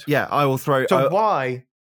but weren't. Yeah, I will throw. So why?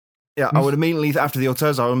 Yeah, I would immediately, after the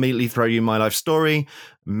Auteurs, I will immediately throw you My Life Story,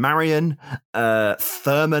 Marion,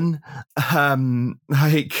 Thurman, right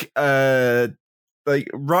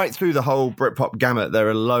through the whole Britpop gamut. There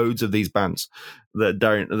are loads of these bands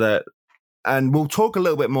that. And we'll talk a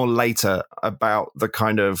little bit more later about the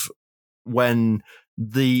kind of when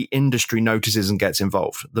the industry notices and gets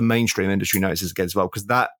involved, the mainstream industry notices and gets involved, because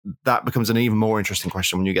that becomes an even more interesting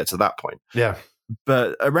question when you get to that point. Yeah.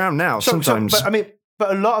 But around now, sometimes... But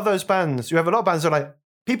a lot of those bands, you have a lot of bands that are like,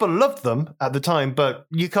 people loved them at the time, but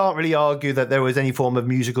you can't really argue that there was any form of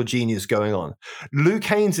musical genius going on. Luke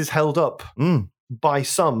Haines is held up by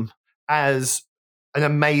some as an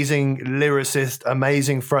amazing lyricist,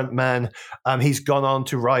 amazing frontman. He's gone on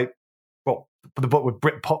to write the book with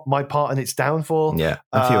Britpop, My Part in Its Downfall. Yeah,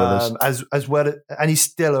 a few others. As well, and he's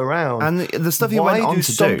still around. And the stuff he went on to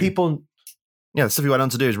some people... Yeah, the stuff he went on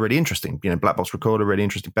to do is really interesting. Black Box Recorder, really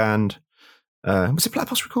interesting band. Was it Black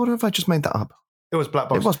Box Recorder? Have I just made that up? It was Black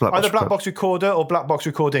Box. It was Black Box. Either Black Box Recorder or Black Box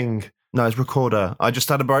Recording. No, it's Recorder. I just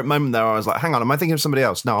had a bright moment there. I was like, "Hang on, am I thinking of somebody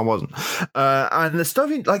else?" No, I wasn't. And the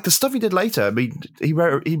stuff he did later. I mean, he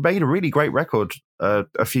made a really great record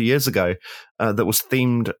a few years ago that was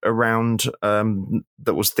themed around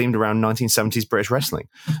 1970s British wrestling.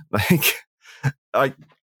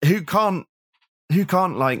 Who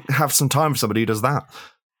can't like have some time for somebody who does that?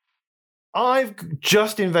 I've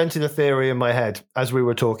just invented a theory in my head as we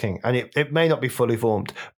were talking, and it may not be fully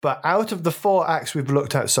formed, but out of the 4 acts we've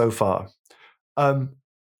looked at so far,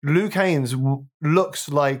 Luke Haines looks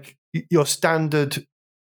like your standard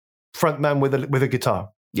frontman with a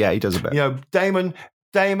guitar. Yeah, he does a bit.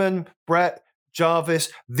 Damon, Brett,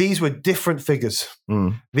 Jarvis, these were different figures.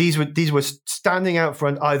 These were standing out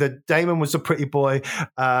front. Either Damon was the pretty boy,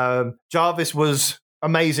 Jarvis was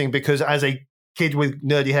amazing because as a kid with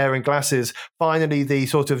nerdy hair and glasses, finally the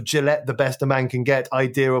sort of Gillette, the best a man can get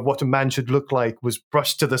idea of what a man should look like was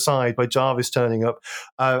brushed to the side by Jarvis turning up,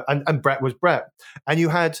 and Brett was Brett. And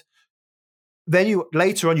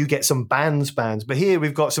later on you get some bands, but here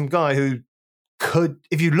we've got some guy who could,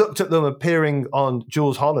 if you looked at them appearing on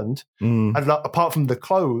Jools Holland, and apart from the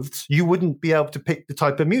clothes, you wouldn't be able to pick the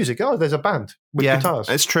type of music. Oh, there's a band with guitars.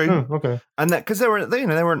 It's true. Okay, and that because they were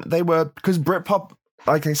because Britpop.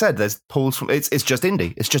 Like I said, there's pulls from it's just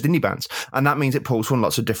indie. It's just indie bands, and that means it pulls from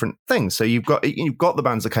lots of different things. So you've got the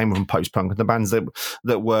bands that came from post punk, and the bands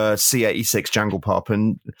that were C86, Jangle Pop,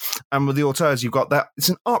 and with the Auteurs, you've got that. It's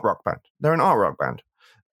an art rock band. They're an art rock band,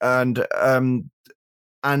 and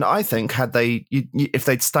I think if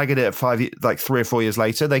they'd staggered it at 3 or 4 years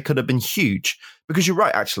later, they could have been huge. Because you're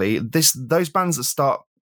right, actually, those bands that start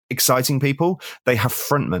exciting people, they have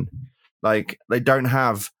frontmen. Like they don't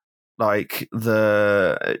have.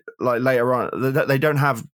 Later on, they don't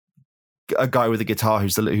have a guy with a guitar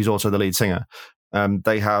who's also the lead singer.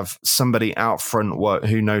 They have somebody out front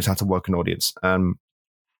who knows how to work an audience, and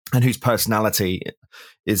whose personality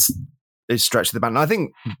is stretched to the band. And I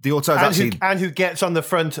think the Auteurs who gets on the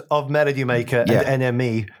front of Melody Maker and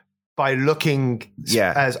NME by looking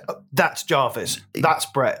as that's Jarvis, that's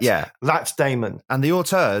Brett, that's Damon, and the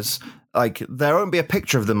Auteurs. There won't be a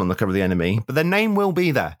picture of them on the cover of the NME, but their name will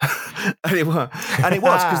be there, and it was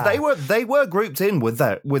because they were grouped in with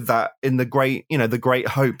that in the great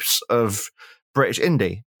hopes of British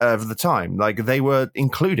indie of the time. Like they were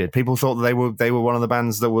included. People thought that they were one of the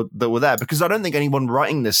bands that were there, because I don't think anyone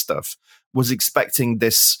writing this stuff was expecting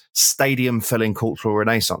this stadium filling cultural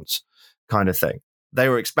renaissance kind of thing. They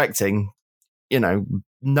were expecting, no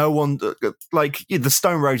one the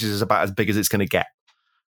Stone Roses is about as big as it's going to get.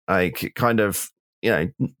 Like kind of, a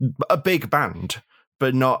big band,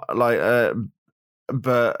 but not a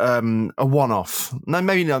one-off. No,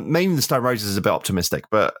 maybe not. Maybe the Stone Roses is a bit optimistic,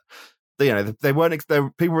 but they weren't.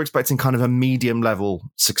 People were expecting kind of a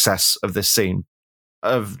medium-level success of this scene.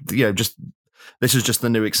 This is just the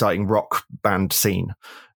new exciting rock band scene.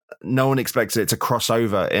 No one expected it to cross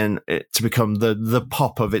over in it to become the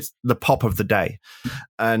pop of the day,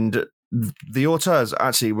 and. The Auteurs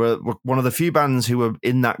actually were one of the few bands who were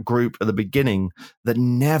in that group at the beginning that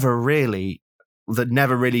never really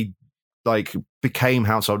became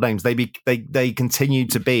household names. They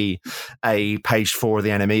continued to be a page 4 of the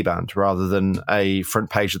NME band rather than a front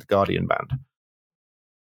page of the Guardian band.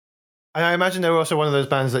 And I imagine they were also one of those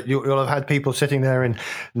bands that you'll have had people sitting there in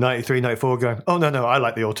 93, 94 going, "Oh no, I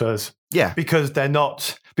like the Auteurs." Yeah, because they're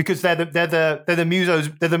the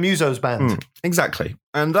Musos band. Exactly,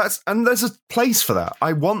 and there's a place for that.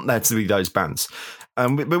 I want there to be those bands.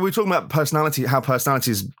 But we're talking about personality, how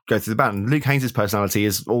personalities go through the band. Luke Haines' personality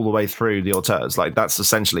is all the way through the Auteurs. Like that's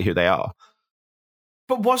essentially who they are.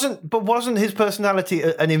 But wasn't his personality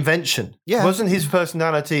an invention? Yeah, wasn't his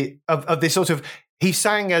personality of this sort of. He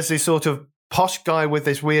sang as this sort of posh guy with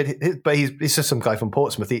this weird, but he's just some guy from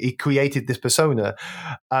Portsmouth. He created this persona.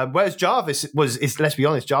 Whereas Jarvis let's be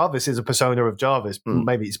honest, Jarvis is a persona of Jarvis.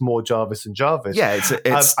 Maybe it's more Jarvis than Jarvis. Yeah, it's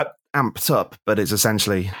amped up, but it's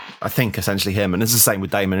essentially him. And it's the same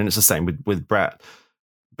with Damon, and it's the same with Brett.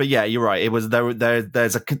 But yeah, you're right. It was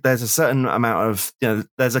there's a certain amount of,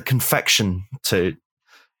 there's a confection to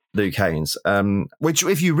Luke Haines, which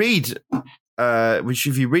if you read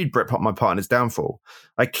Britpop, My Part in Its Downfall,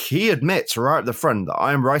 like he admits right at the front that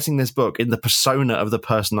I am writing this book in the persona of the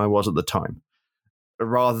person I was at the time.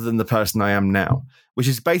 rather than the person I am now, which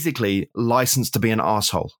is basically licensed to be an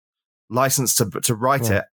arsehole, licensed to write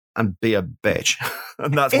it and be a bitch.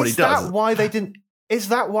 And that's what he does. Is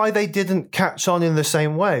that why they didn't catch on in the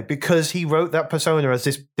same way? Because he wrote that persona as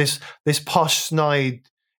this posh, snide.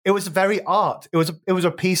 It was very art. It was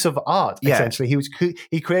a piece of art, essentially.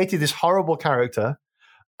 He created this horrible character,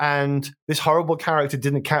 and this horrible character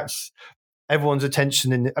didn't catch everyone's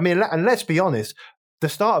attention. And let's be honest, the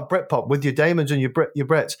start of Britpop with your Damons and your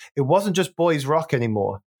Brits, it wasn't just boys rock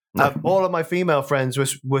anymore. No. All of my female friends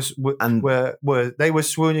were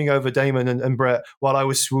swooning over Damon and Brett, while I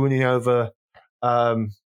was swooning over.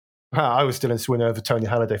 I was still in swooning over Tony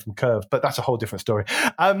Halliday from Curve, but that's a whole different story.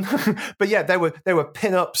 But yeah, they were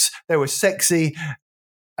pin-ups, they were sexy,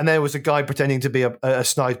 and there was a guy pretending to be a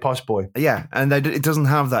snide posh boy. Yeah, and it doesn't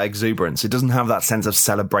have that exuberance. It doesn't have that sense of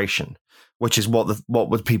celebration, which is what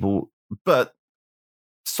was people. But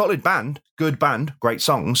solid band, good band, great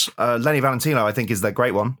songs. Lenny Valentino, I think, is the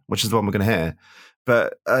great one, which is the one we're going to hear.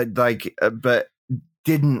 But but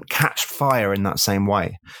didn't catch fire in that same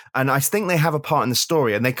way. And I think they have a part in the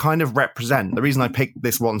story, and they kind of represent the reason I picked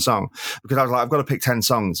this one song, because I was like, I've got to pick 10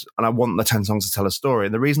 songs and I want the 10 songs to tell a story.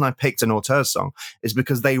 And the reason I picked an auteur song is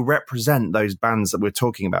because they represent those bands that we're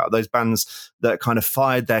talking about, those bands that kind of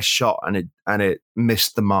fired their shot and it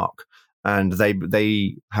missed the mark. And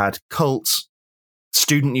they had cult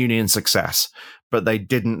student union success, but they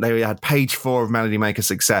had page 4 of Melody Maker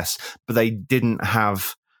success, but they didn't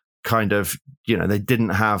have they didn't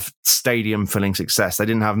have stadium filling success. They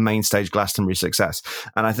didn't have main stage Glastonbury success.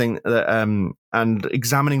 And I think that, and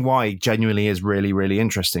examining why genuinely is really, really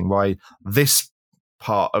interesting. Why this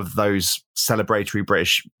part of those celebratory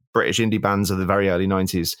British indie bands of the very early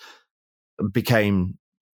 90s became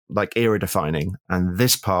like era defining. And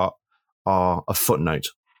this part are a footnote.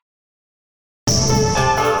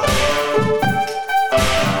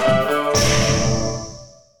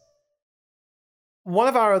 One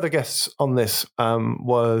of our other guests on this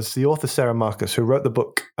was the author Sarah Marcus, who wrote the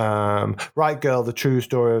book Right Girl, The True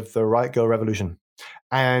Story of the Right Girl Revolution.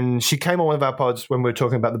 And she came on one of our pods when we were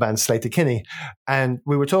talking about the band Sleater-Kinney. And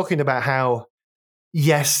we were talking about how,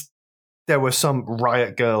 yes, there were some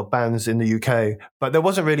riot girl bands in the UK, but there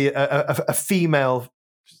wasn't really a female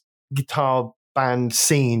guitar band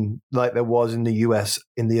scene like there was in the US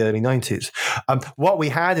in the early 90s. What we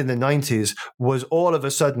had in the 90s was all of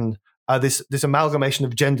a sudden this amalgamation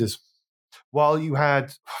of genders. While you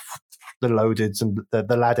had the Loadeds and the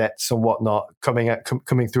Ladettes and whatnot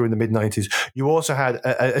coming through in the mid 90s, you also had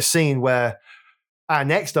a scene where our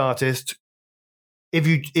next artist, if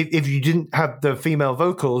you didn't have the female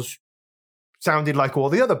vocals, sounded like all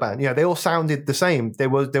the other bands. They all sounded the same. There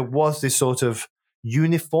was this sort of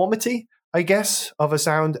uniformity, I guess, of a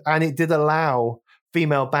sound, and it did allow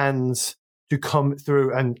female bands to come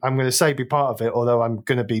through. And I'm going to say be part of it, although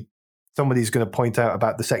somebody's going to point out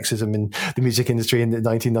about the sexism in the music industry in the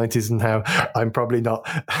 1990s and how I'm probably not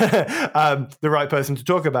the right person to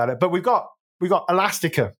talk about it. But we got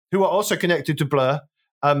Elastica, who are also connected to Blur,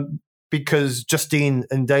 because Justine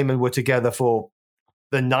and Damon were together for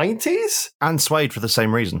the 90s, and Suede for the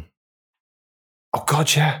same reason. Oh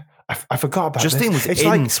God, yeah, I forgot about Justine this. was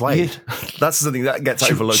in Suede. That's something that gets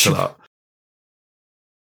overlooked a lot.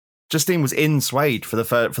 Justine was in Suede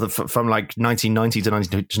from like 1990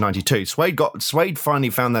 to 92. Suede finally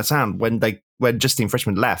found their sound when Justine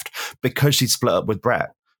Frischmann left, because she'd split up with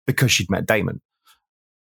Brett, because she'd met Damon,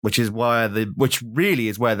 which really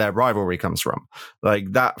is where their rivalry comes from.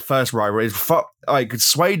 Like that first rivalry is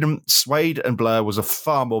Suede and Blur was a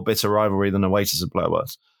far more bitter rivalry than Oasis and Blur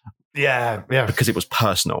was. Yeah, because it was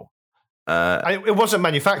personal. It wasn't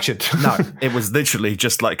manufactured. No, it was literally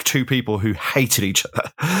just like two people who hated each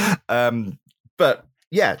other. But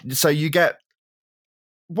yeah, so you get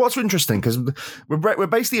what's interesting, because we're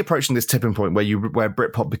basically approaching this tipping point where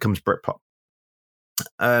Britpop becomes Britpop.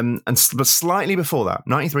 But slightly before that,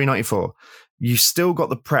 93, 94, you still got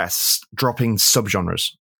the press dropping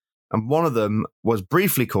subgenres, and one of them was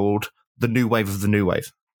briefly called the New Wave of the New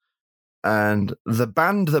Wave. And the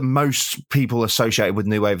band that most people associated with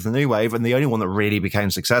New Wave of the New Wave, and the only one that really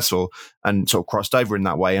became successful and sort of crossed over in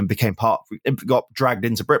that way and got dragged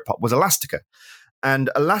into Britpop, was Elastica.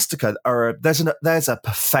 And Elastica there's a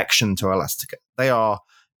perfection to Elastica. They are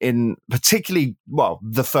in particularly,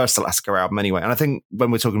 the first Elastica album anyway. And I think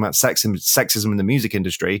when we're talking about sexism in the music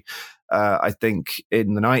industry, I think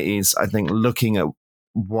in the 90s, I think looking at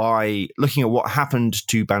what happened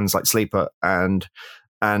to bands like Sleeper and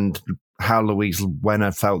how Louise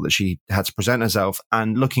Wenner felt that she had to present herself,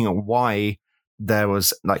 and looking at why there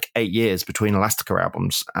was like 8 years between Elastica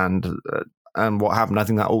albums and what happened. I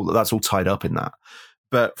think that's all tied up in that.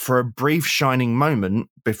 but for a brief shining moment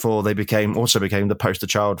before they also became the poster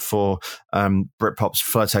child for Britpop's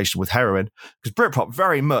flirtation with heroin, because Britpop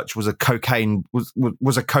very much was a cocaine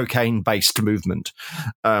based movement,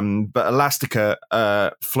 but Elastica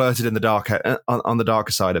flirted in the darker on the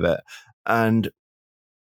darker side of it,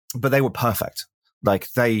 but they were perfect. Like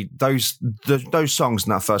those songs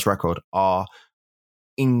in that first record are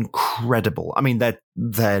incredible. I mean,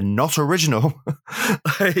 they're not original.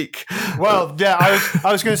 Like, well, yeah,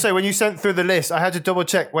 I was going to say, when you sent through the list, I had to double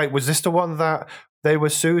check. Wait, was this the one that they were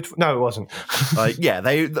sued for? No, it wasn't. Like, yeah,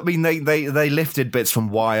 they lifted bits from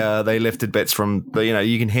Wire. They lifted bits from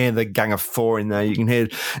you can hear the Gang of Four in there. You can hear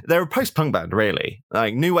they're a post-punk band, really.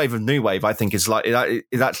 Like new wave of new wave, I think is actually.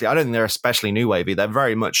 I don't think they're especially new wavy. They're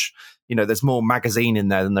very much. There's more Magazine in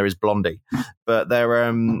there than there is Blondie, but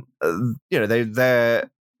they're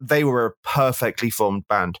they were a perfectly formed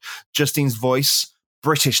band. Justine's voice,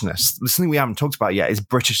 Britishness. The thing we haven't talked about yet is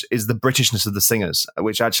the Britishness of the singers,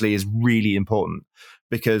 which actually is really important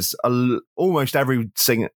because almost every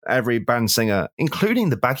band singer, including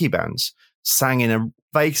the baggy bands, sang in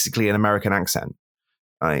basically an American accent.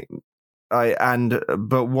 But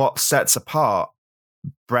what sets apart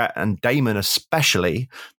Brett and Damon especially,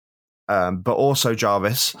 but also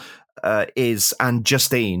Jarvis and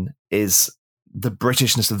Justine is the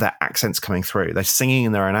Britishness of their accents coming through. They're singing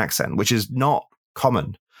in their own accent, which is not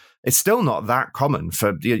common. It's still not that common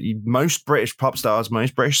for most British pop stars.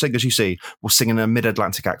 Most British singers you see will sing in a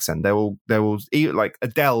mid-Atlantic accent. They will like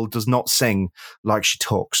Adele does not sing like she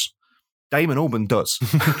talks. Damon Albarn does.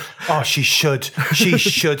 Oh, she should. She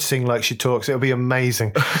should sing like she talks. It'll be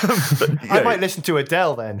amazing. I might listen to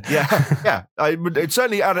Adele then. Yeah. It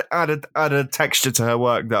certainly add a texture to her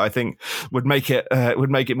work that I think would make it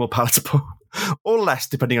more palatable, or less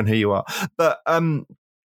depending on who you are. But and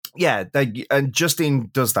Justine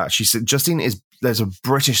does that. She said there's a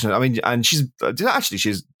British. I mean, and she's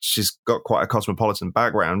got quite a cosmopolitan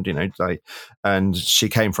background, and she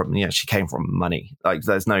came from money. Like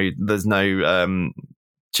there's no there's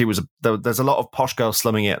a lot of posh girl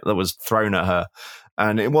slumming it that was thrown at her,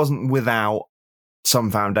 and it wasn't without some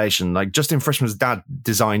foundation. Like Justin Frischman's dad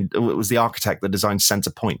was the architect that designed Center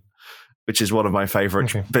Point, which is one of my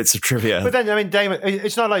favorite bits of trivia. But then, I mean, Damon.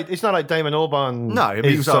 It's not like Damon Albarn. No,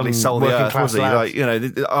 he was hardly sold the earth, was he? Like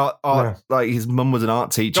like his mum was an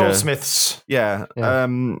art teacher. Goldsmiths. Yeah. I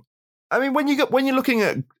mean, when you're looking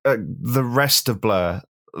at the rest of Blur,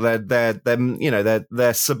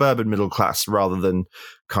 they're suburban middle class rather than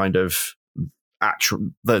kind of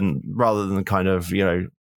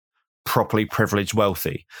properly privileged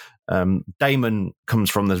wealthy. Damon comes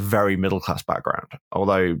from this very middle class background,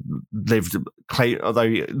 although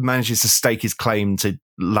he manages to stake his claim to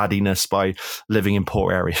laddiness by living in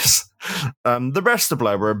poor areas. The rest of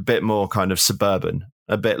Blur were a bit more kind of suburban,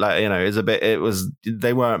 a bit like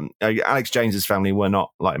they weren't. Alex James's family were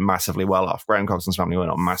not like massively well off. Graham Coxon's family were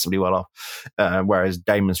not massively well off, whereas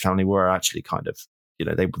Damon's family were actually kind of.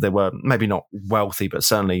 They were maybe not wealthy, but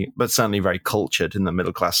certainly very cultured in the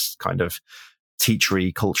middle class kind of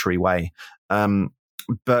teachery, culture-y way.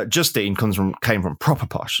 But Justine came from proper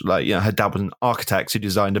posh. Like, her dad was an architect who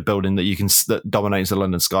designed a building that dominates the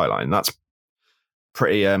London skyline. That's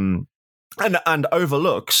pretty and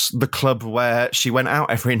overlooks the club where she went out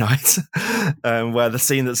every night, where the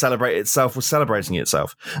scene that celebrated itself was celebrating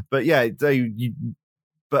itself. But yeah,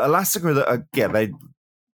 but Elastica,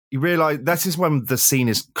 you realize this is when the scene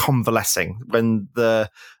is convalescing, when the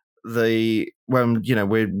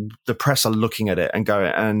press are looking at it and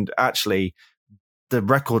going, and actually the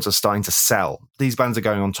records are starting to sell. These bands are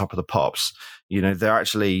going on top of the pops. They're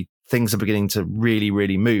actually, things are beginning to really,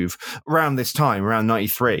 really move. Around this time, around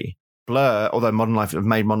 93, Blur, although Modern Life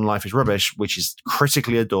is Rubbish, which is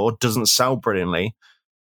critically adored, doesn't sell brilliantly,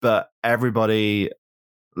 but everybody,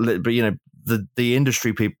 the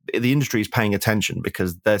industry is paying attention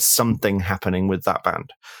because there's something happening with that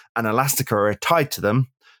band, and Elastica are tied to them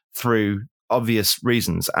through obvious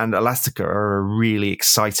reasons. And Elastica are a really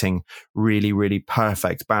exciting, really, really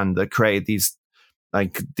perfect band that created these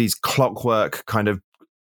clockwork kind of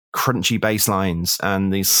crunchy bass lines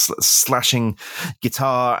and these slashing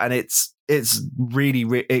guitar, and it's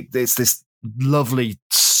really it's this lovely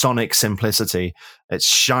sonic simplicity. It's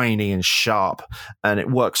shiny and sharp, and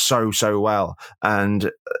it works so well.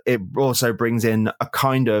 And it also brings in a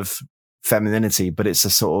kind of femininity, but it's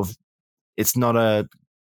it's not a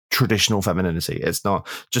traditional femininity. It's not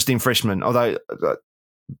Justine Frischman, although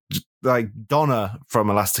like Donna from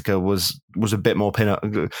Elastica was a bit more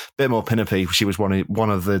pin-uppy. She was one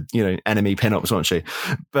of the enemy pin-ups, wasn't she?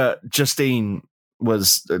 But Justine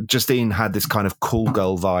Justine had this kind of cool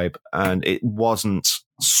girl vibe, and it wasn't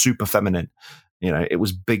super feminine. You know, it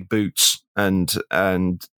was big boots and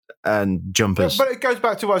jumpers. But it goes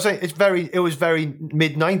back to what I was saying. It was very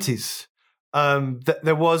mid-90s.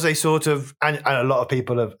 There was a sort of, and a lot of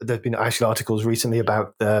people there's been actually articles recently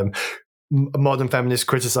about modern feminists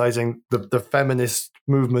criticizing the feminist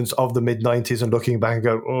movements of the mid-90s and looking back and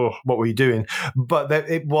go, oh, what were you doing? But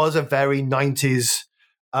it was a very 90s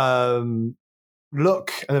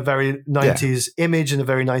look and a very 90s image and a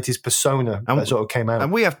very 90s persona that sort of came out.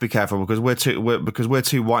 And we have to be careful because we're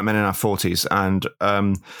two white men in our 40s, and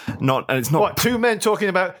it's not what, two men talking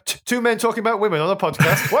about women on a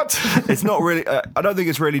podcast. What? It's not really. I don't think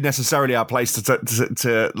it's really necessarily our place to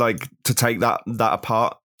take that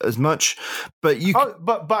apart as much. But you.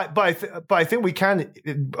 But I think we can.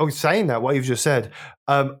 Saying that, what you've just said,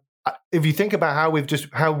 if you think about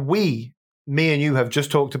me and you have just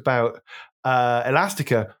talked about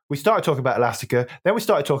Elastica. We started talking about Elastica, then we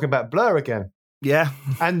started talking about Blur again. Yeah.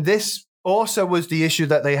 And this also was the issue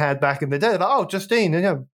that they had back in the day. Like, oh, Justine,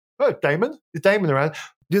 Damon. Is Damon around?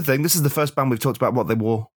 The other thing, this is the first band we've talked about what they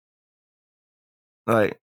wore.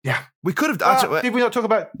 Like, yeah. We could have actually. Did we not talk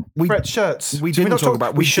about Brett's shirts? We didn't talk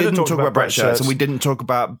about Brett's shirts, and we didn't talk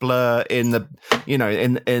about Blur in the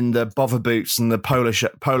in the bother boots and the polo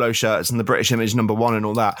shirts and the British Image #1 and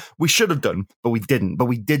all that. We should have done, but we didn't. But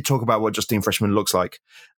we did talk about what Justine Frischmann looks like,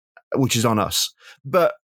 which is on us.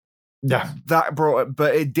 But yeah,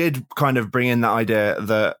 but it did kind of bring in that idea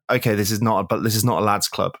that okay, this is not a lads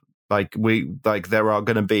club. There are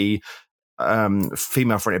going to be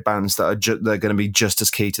female fronted bands that are they're going to be just as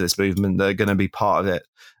key to this movement. They're going to be part of it,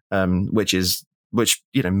 which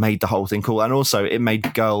made the whole thing cool, and also it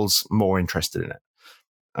made girls more interested in it.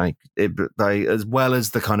 As well as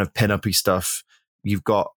the kind of pin-uppy stuff, you've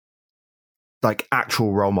got like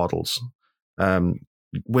actual role models,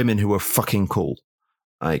 women who are fucking cool,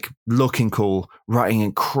 like looking cool, writing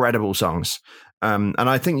incredible songs, and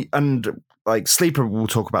I think like Sleeper we'll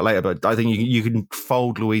talk about later, but I think you can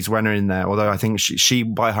fold Louise Renner in there, although I think she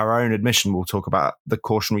by her own admission will talk about the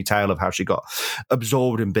cautionary tale of how she got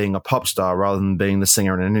absorbed in being a pop star rather than being the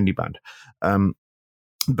singer in an indie band.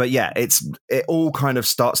 But yeah, it all kind of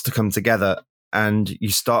starts to come together, and you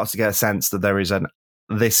start to get a sense that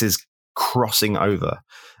this is crossing over.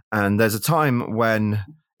 And there's a time in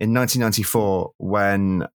 1994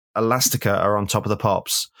 when Elastica are on Top of the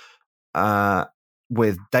Pops,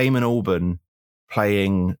 with Damon Albarn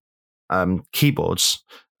playing keyboards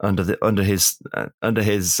under his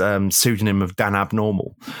pseudonym of Dan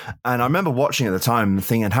Abnormal. And I remember watching at the time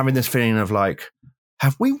and having this feeling of like,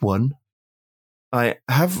 have we won? Is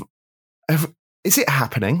it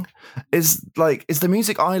happening? Is the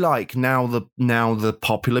music I like now the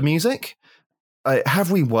popular music?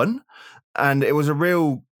 Have we won? And it was a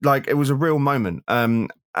real moment.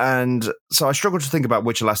 And so I struggled to think about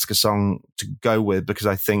which Elastica song to go with, because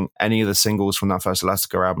I think any of the singles from that first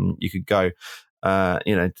Elastica album you could go. I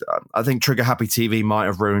think Trigger Happy TV might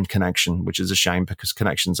have ruined Connection, which is a shame because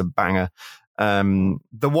Connection's a banger.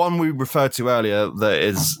 The one we referred to earlier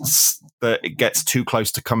that it gets too close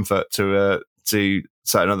to comfort to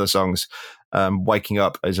certain other songs. Waking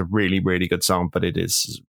Up is a really, really good song, but it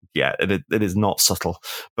is not subtle.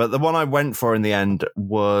 But the one I went for in the end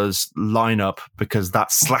was Line Up, because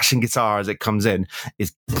that slashing guitar as it comes in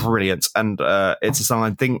is brilliant. And it's a song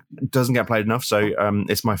I think doesn't get played enough. So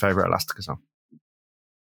it's my favorite Elastica song.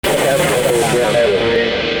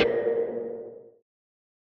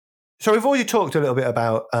 So we've already talked a little bit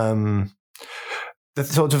about the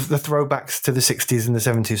sort of the throwbacks to the 60s and the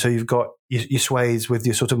 70s. So you've got your sways with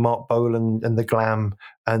your sort of Mark Bolan and the glam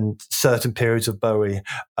and certain periods of Bowie.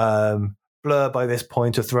 Blur by this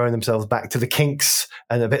point are throwing themselves back to the Kinks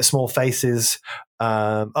and a bit Small Faces.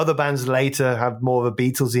 Other bands later have more of a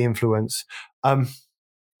Beatlesy influence.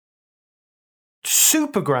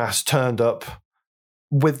 Supergrass turned up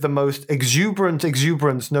with the most exuberant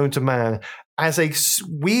exuberance known to man as a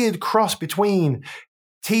weird cross between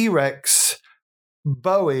T-Rex,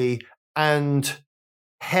 Bowie, and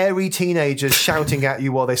hairy teenagers shouting at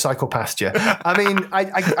you while they cycle past you. I mean,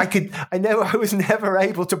 I was never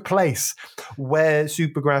able to place where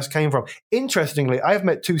Supergrass came from. Interestingly, I've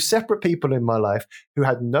met two separate people in my life who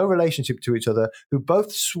had no relationship to each other, who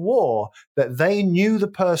both swore that they knew the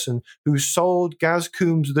person who sold Gaz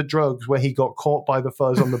Coombs the drugs where he got caught by the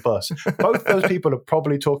fuzz on the bus. Both those people are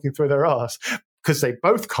probably talking through their arse, because they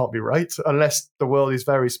both can't be right unless the world is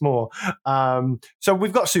very small. So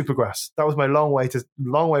we've got Supergrass. That was my long way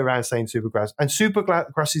around saying Supergrass. And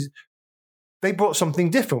Supergrass they brought something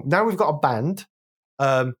different. Now we've got a band,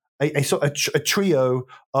 a trio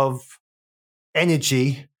of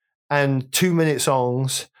energy and 2-minute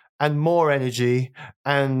songs and more energy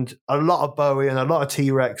and a lot of Bowie and a lot of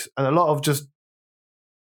T-Rex and a lot of just.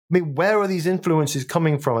 I mean, where are these influences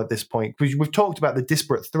coming from at this point? We've talked about the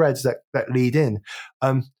disparate threads that lead in.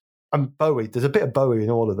 And Bowie, there's a bit of Bowie in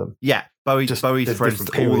all of them. Yeah, Bowie threads all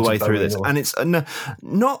the way through this. And it's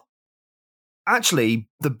not... Actually,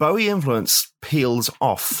 the Bowie influence peels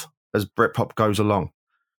off as Britpop goes along.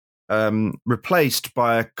 Replaced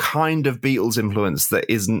by a kind of Beatles influence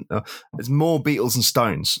that isn't... it's more Beatles and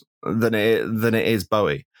Stones than it is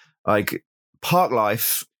Bowie. Like,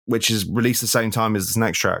 Parklife, which is released the same time as this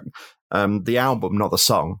next track, the album, not the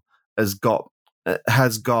song, has got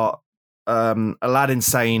Aladdin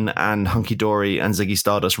Sane and Hunky Dory and Ziggy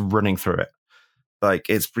Stardust running through it. Like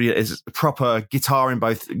it's proper guitar in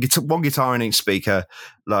one guitar in each speaker.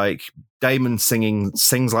 Like Damon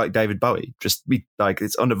sings like David Bowie. Just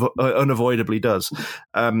it's unavoidably does.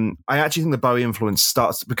 I actually think the Bowie influence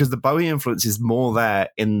starts because the Bowie influence is more there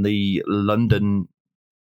in the London.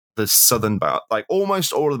 The southern band, like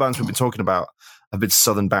almost all of the bands we've been talking about have been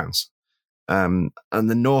southern bands, and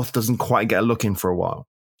the north doesn't quite get a look in for a while,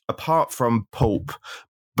 apart from Pulp.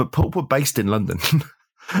 But Pulp were based in London.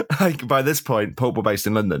 Like by this point, Pulp were based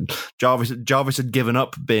in London. Jarvis had given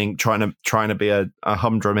up trying to be a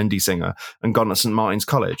humdrum indie singer and gone to St Martin's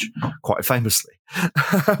College, quite famously.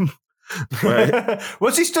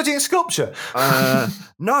 Was he studying sculpture?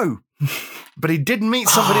 No, but he did meet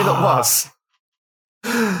somebody that was.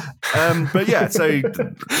 But yeah, so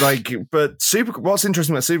what's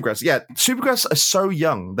interesting about Supergrass? Yeah, Supergrass are so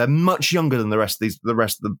young; they're much younger than the rest of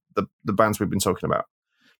the bands we've been talking about.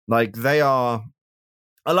 Like they are.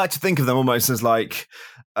 I like to think of them almost as like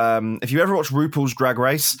if you ever watch RuPaul's Drag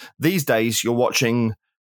Race. These days, you're watching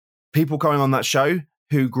people going on that show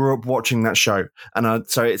who grew up watching that show, and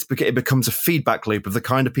so it becomes a feedback loop of the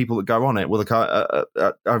kind of people that go on it. Well,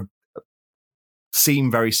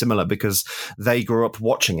 seem very similar because they grew up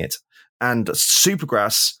watching it. And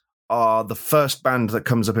Supergrass are the first band that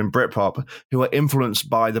comes up in Britpop who are influenced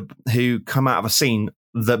by who come out of a scene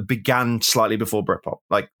that began slightly before Britpop.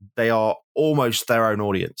 Like they are almost their own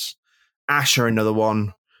audience. Ash are another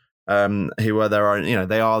one who are their own,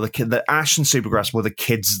 they are the Ash and Supergrass were the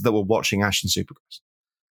kids that were watching Ash and Supergrass.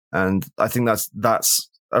 And I think that's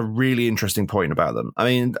a really interesting point about them. I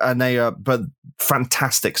mean, and they are, but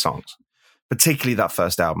fantastic songs. Particularly that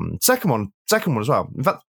first album. Second one as well. In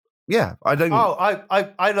fact, yeah, I don't. Oh,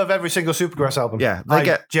 I love every single Supergrass album. Yeah,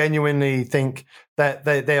 I genuinely think that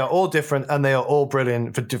they are all different and they are all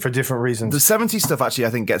brilliant for different reasons. The 70s stuff actually, I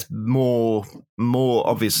think, gets more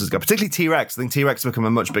obvious as it goes. Particularly T-Rex. I think T-Rex become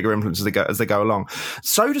a much bigger influence as they go along.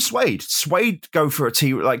 So does Suede. Suede go for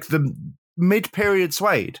like the mid-period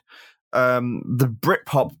Suede. The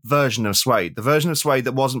Britpop version of Suede, the version of Suede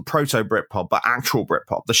that wasn't proto Britpop but actual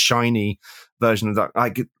Britpop, the shiny version of that.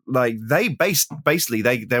 Like they basically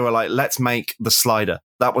they were like, let's make the slider.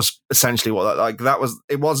 That was essentially what that was.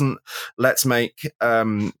 It wasn't let's make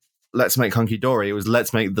Hunky Dory. It was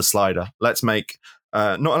let's make the slider. Let's make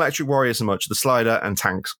not Electric Warrior so much, the slider and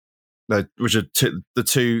Tanks, which are the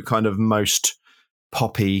two kind of most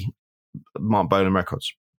poppy Mark Bolan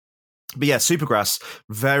records. But yeah, Supergrass,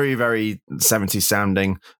 very, very 70s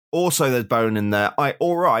sounding. Also, there's Bolan in there.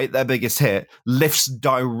 All Right, their biggest hit, lifts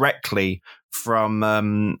directly from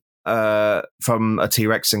a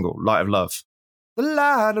T-Rex single, Light of Love. The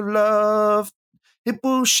light of love, it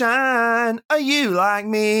will shine. Are you like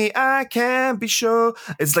me? I can't be sure.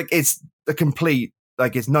 It's like, it's a complete,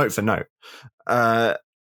 like it's note for note. But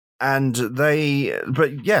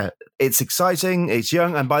yeah, it's exciting, it's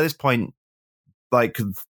young, and by this point, like,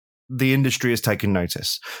 the industry has taken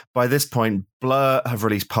notice. By this point, Blur have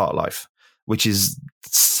released Parklife, which is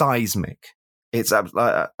seismic. It's I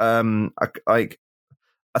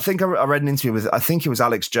think I read an interview with, I think it was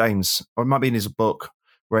Alex James, or it might be in his book,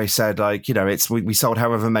 where he said, like, we sold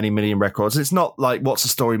however many million records. It's not like What's the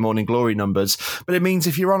Story, Morning Glory numbers, but it means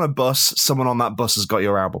if you're on a bus, someone on that bus has got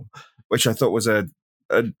your album, which I thought was a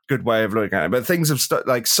good way of looking at it. But things have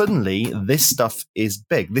like suddenly this stuff is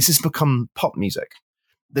big. This has become pop music.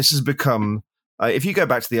 This has become, if you go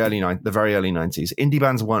back to the very early 90s, indie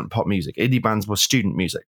bands weren't pop music. Indie bands were student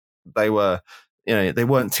music. They were, they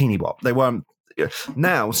weren't teeny bop. They weren't.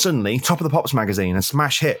 Now suddenly, Top of the Pops magazine and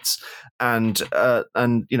smash hits, and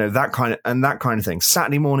that kind of thing.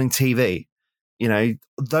 Saturday morning TV.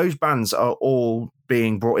 Those bands are all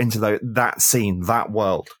being brought into that scene, that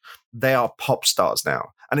world. They are pop stars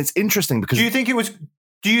now, and it's interesting because. Do you think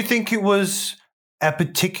it was a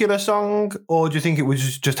particular song, or do you think it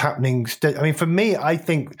was just happening? I mean, for me, I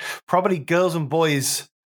think probably Girls and Boys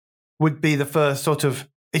would be the first sort of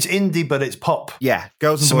It's indie, but it's pop. Yeah,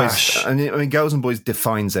 Girls and Smash. Boys. I mean, Girls and Boys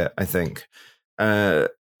defines it, I think. And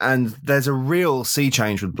there's a real sea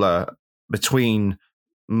change with Blur between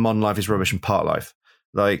Modern Life is Rubbish and Part Life.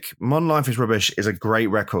 Like, Modern Life is Rubbish is a great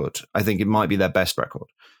record. I think it might be their best record.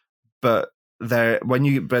 But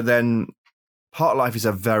then Part Life is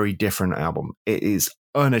a very different album. It is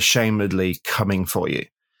unashamedly coming for you.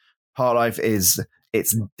 Part Life it's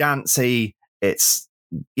dancey. It's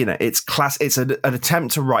it's an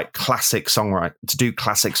attempt to write classic songwriting, to do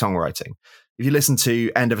classic songwriting. If you listen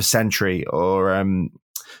to End of a Century or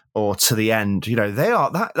To the End,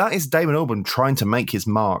 that is Damon Albarn trying to make his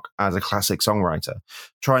mark as a classic songwriter,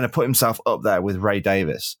 trying to put himself up there with Ray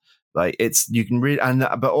Davies. Like, you can read,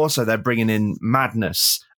 but also they're bringing in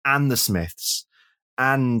Madness and the Smiths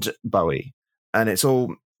and Bowie, and it's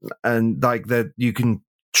all, and like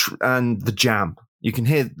and the Jam. You can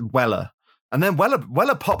hear Weller. And then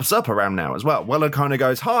Weller pops up around now as well. Weller kind of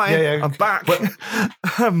goes, "Hi, I'm back.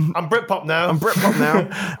 I'm Britpop now.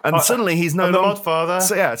 And suddenly he's no longer longer the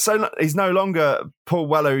Modfather. So he's no longer Paul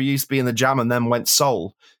Weller, who used to be in the Jam and then went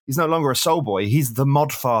soul. He's no longer a soul boy. He's the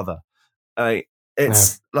Modfather.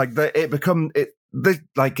 It's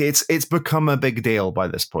become a big deal by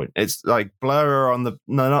this point. It's like Blur are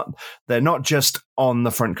they're not just on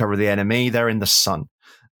the front cover of the NME. They're in the Sun,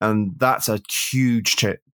 and that's a huge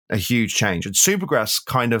change. And Supergrass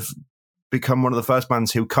kind of become one of the first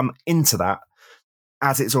bands who come into that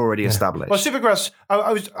as it's already established. Well, Supergrass,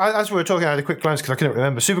 I was, as we were talking, I had a quick glance because I couldn't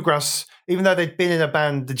remember. Supergrass, even though they'd been in a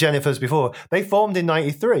band, the Jennifers, before, they formed in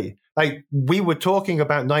 93. Like, we were talking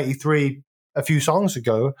about 93 a few songs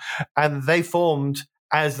ago, and they formed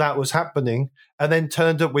as that was happening, and then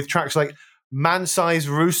turned up with tracks like Man-Sized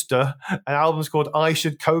Rooster, an album's called I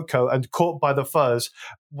Should Coco, and Caught by the Fuzz,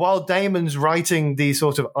 while Damon's writing these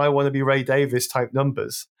sort of I Want to Be Ray Davies type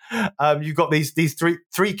numbers. You've got these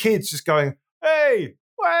three kids just going, "Hey,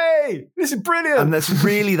 this is brilliant." And there's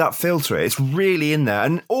really that feel to it. It's really in there.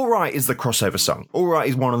 And All Right is the crossover song. All Right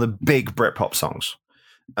is one of the big Britpop songs.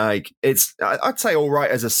 Like, I'd say All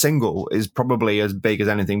Right as a single is probably as big as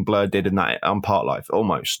anything Blur did in that on Part Life,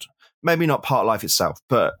 almost. Maybe not Part Life itself,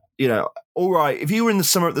 but All Right. If you were in the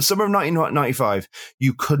summer of 1995,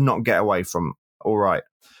 you could not get away from All Right.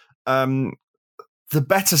 The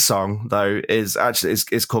better song though is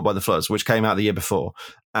Caught by the Fuzz, which came out the year before,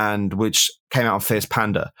 and which came out on Fierce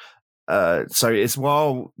Panda. So it's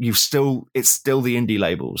it's still the indie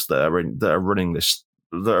labels that are running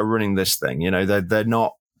this thing. They're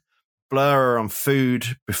not. Blur are on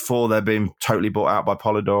Food before they're being totally bought out by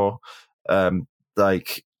Polydor.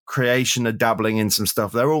 Like, Creation are dabbling in some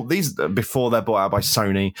stuff. They're all these before they're bought out by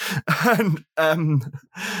Sony. And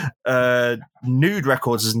Nude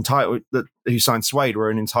Records is who signed Suede, were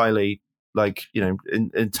an entirely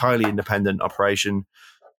entirely independent operation.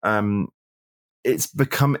 It's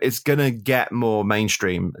going to get more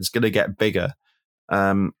mainstream. It's going to get bigger.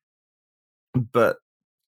 But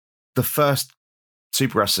the first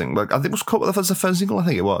Supergrass thing, I think it was Caught by the Fuzz, the first single. I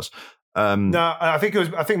think it was. No, I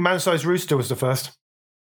think Man-Sized Rooster was the first.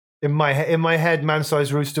 In my head,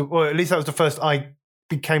 Man-Sized Rooster, or at least that was the first I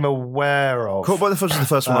became aware of. Caught by the Fuzz was the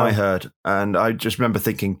first one I heard, and I just remember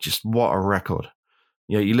thinking, just what a record.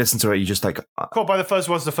 You listen to it, you just like... Caught by the Fuzz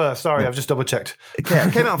was the first. Sorry, I've just double-checked.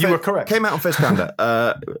 Came out you were correct. Came out on Fierce Panda,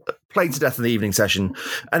 played to death in the evening session,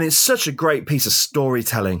 and it's such a great piece of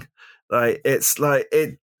storytelling.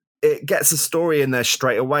 It gets a story in there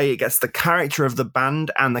straight away. It gets the character of the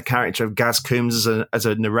band and the character of Gaz Coombs as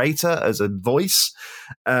a narrator, as a voice,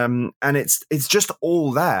 and it's just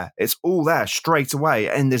all there. It's all there straight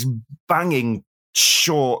away in this banging,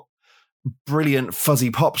 short, brilliant,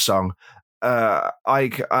 fuzzy pop song. I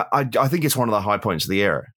think it's one of the high points of the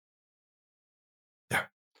era.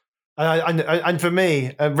 And for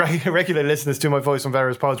me, regular listeners to my voice on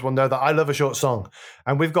various pods will know that I love a short song.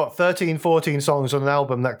 And we've got 13, 14 songs on an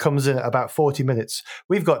album that comes in at about 40 minutes.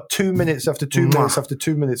 We've got 2 minutes after 2 minutes after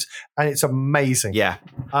 2 minutes, and it's amazing. Yeah.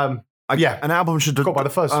 An album should... Caught by the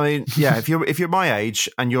Fuzz. I mean, yeah, if you're my age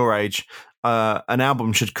and your age, an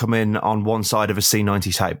album should come in on one side of a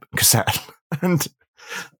C90 tape cassette. And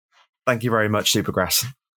thank you very much, Supergrass.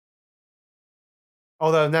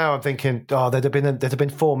 Although now I'm thinking, there'd have been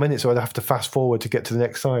 4 minutes, or I'd have to fast forward to get to the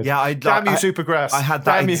next side. Yeah, damn you, Supergrass! I had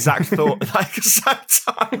that exact thought, like exact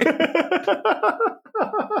time.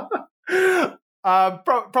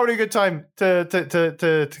 Probably a good time to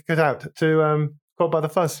cut out to Caught by the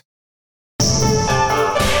Fuzz.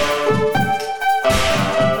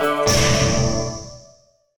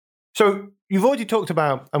 So you've already talked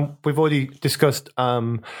about, and we've already discussed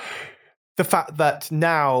the fact that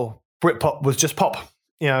now Britpop was just pop.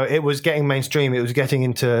 it was getting mainstream. It was getting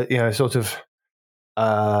into, sort of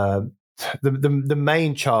the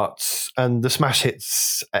main charts and the smash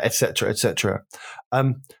hits, etc., etc.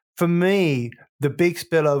 For me, the big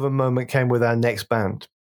spillover moment came with our next band.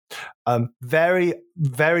 Very,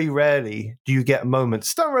 very rarely do you get moments.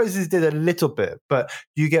 Stone Roses did a little bit, but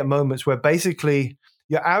you get moments where basically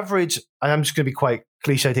your average, and I'm just going to be quite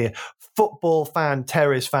cliched here, football fan,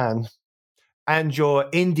 terrorist fan, and your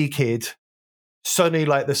indie kid suddenly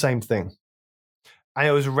like the same thing. And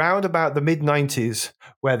it was round about the mid-90s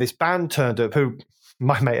where this band turned up, who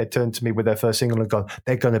my mate had turned to me with their first single and gone,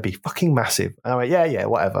 they're going to be fucking massive. And I went, yeah,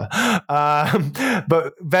 whatever.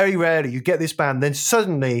 But very rarely you get this band, then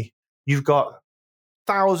suddenly you've got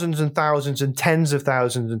thousands and thousands and tens of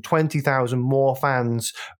thousands and 20,000 more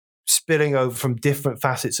fans spilling over from different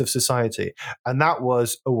facets of society. And that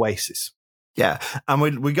was Oasis. Yeah, and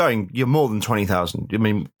we're going, you're more than 20,000. I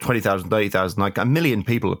mean, 20,000, 30,000, like 1 million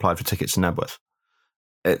people applied for tickets to Nebworth.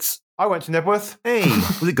 I went to Nebworth. Hey,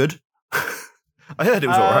 was it good? I heard it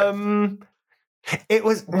was all right. It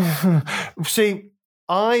was, see,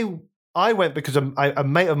 I went because a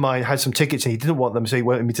mate of mine had some tickets and he didn't want them, so he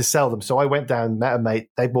wanted me to sell them. So I went down, met a mate,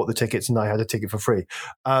 they bought the tickets and I had a ticket for free.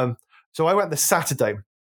 So I went the Saturday.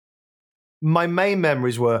 My main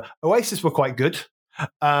memories were Oasis were quite good.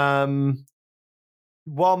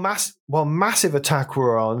 While Massive Attack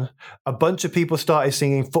were on, a bunch of people started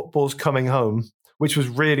singing "Football's Coming Home," which was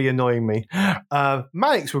really annoying me.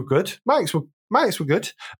 Manics were good. Manics were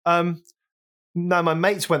good. Now my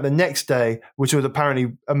mates went the next day, which was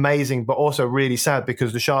apparently amazing, but also really sad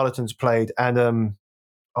because the Charlatans played, and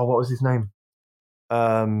what was his name?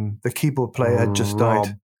 The keyboard player had just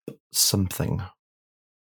died. Something.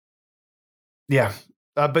 Yeah.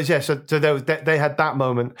 But yeah, so they had that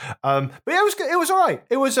moment. But yeah, it was all right.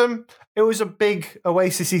 It was a big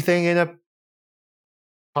Oasis-y thing in a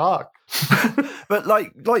park. But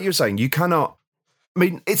like you were saying, you cannot. I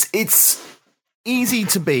mean, it's easy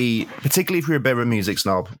to be, particularly if you're a bit of a music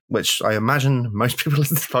snob, which I imagine most people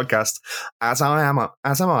listen to this podcast, as I am, are.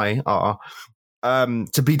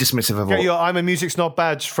 To be dismissive of all. I'm a music snob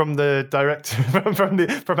badge from the direct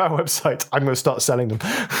from our website. I'm going to start selling them.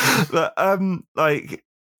 But like,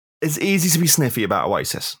 it's easy to be sniffy about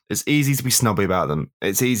Oasis. It's easy to be snobby about them.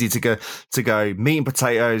 It's easy to go meat and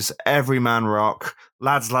potatoes, every man rock,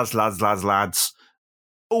 lads, all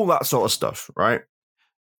that sort of stuff, right?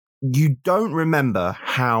 You don't remember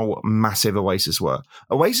how massive Oasis were.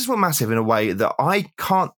 Oasis were massive in a way that I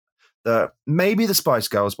can't. Maybe the Spice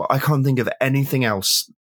Girls, but I can't think of anything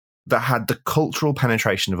else that had the cultural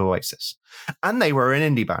penetration of Oasis. And they were an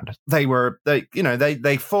indie band. They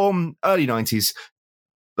formed early 90s.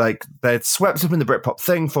 Like, they'd swept up in the Britpop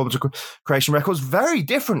thing, formed Creation Records, very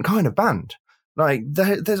different kind of band. Like,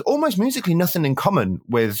 there's almost musically nothing in common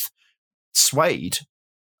with Suede.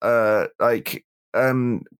 Oasis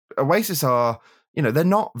are, they're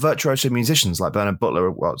not virtuoso musicians like Bernard Butler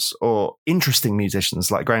was, or interesting musicians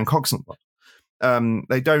like Graham Coxon was.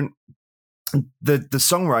 They don't. The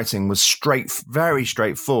songwriting was very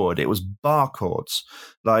straightforward. It was bar chords.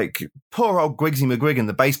 Like, poor old Gwigsy McGuigan,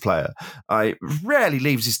 the bass player, rarely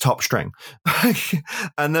leaves his top string.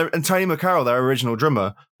 and Tony McCarroll, their original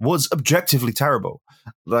drummer, was objectively terrible.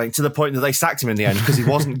 Like, to the point that they sacked him in the end because he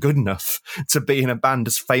wasn't good enough to be in a band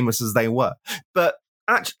as famous as they were. But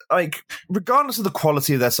regardless of the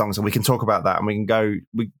quality of their songs, and we can talk about that, and we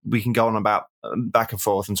can go on about back and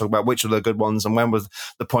forth and talk about which are the good ones and when was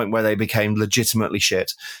the point where they became legitimately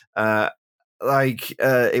shit.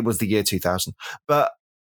 It was the year 2000, but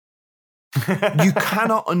you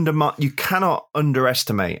cannot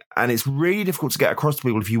underestimate, and it's really difficult to get across to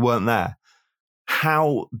people if you weren't there,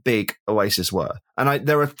 how big Oasis were. And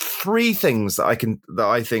there are three things that I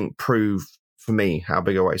think prove for me how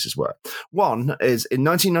big Oasis were. One is in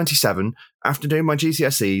 1997, after doing my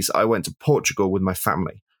GCSEs, I went to Portugal with my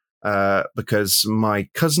family because my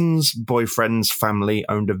cousin's boyfriend's family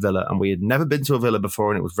owned a villa, and we had never been to a villa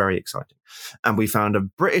before, and it was very exciting. And we found a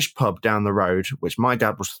British pub down the road, which my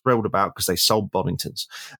dad was thrilled about because they sold Boddingtons.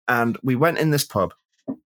 And we went in this pub,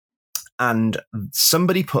 and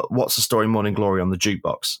somebody put What's the Story Morning Glory on the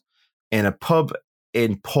jukebox in a pub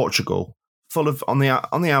in Portugal, full of on the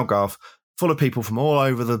Algarve, full of people from all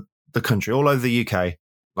over the country, all over the UK.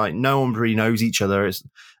 Like, no one really knows each other.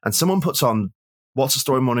 And someone puts on What's the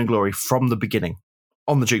Story Morning Glory from the beginning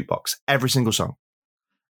on the jukebox, every single song.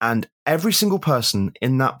 And every single person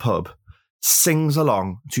in that pub sings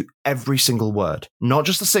along to every single word. Not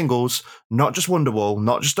just the singles, not just Wonderwall,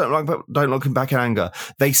 not just Don't Look Back in Anger.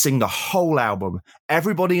 They sing the whole album.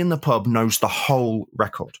 Everybody in the pub knows the whole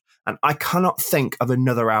record. And I cannot think of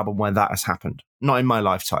another album where that has happened. Not in my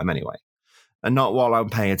lifetime, anyway. And not while I'm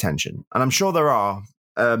paying attention. And I'm sure there are.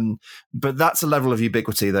 But that's a level of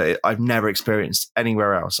ubiquity that I've never experienced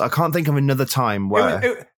anywhere else. I can't think of another time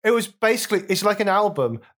where... It was basically... It's like an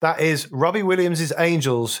album that is Robbie Williams'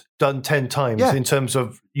 Angels done 10 times in terms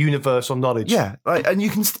of universal knowledge. Yeah. And you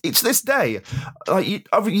can... It's this day.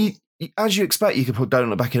 As you expect, you could put Don't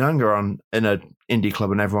Look Back in Anger on in an indie club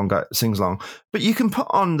and everyone sings along. But you can put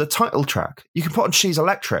on the title track. You can put on She's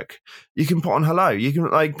Electric. You can put on Hello. You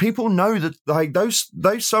can people know that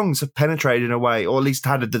those songs have penetrated in a way, or at least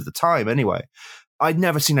had it at the time anyway. I'd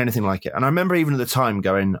never seen anything like it. And I remember even at the time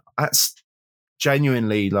going, that's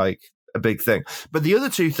genuinely a big thing. But the other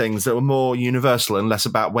two things that were more universal and less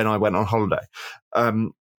about when I went on holiday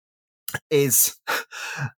is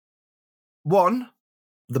one,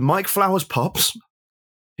 the Mike Flowers Pops,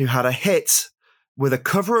 who had a hit with a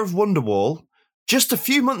cover of Wonderwall just a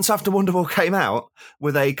few months after Wonderwall came out,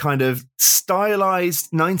 with a kind of stylized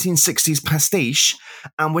 1960s pastiche,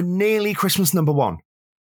 and were nearly Christmas #1,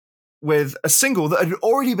 with a single that had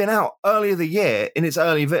already been out earlier the year in its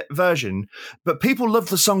early version, but people loved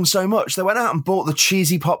the song so much they went out and bought the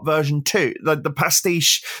cheesy pop version too, the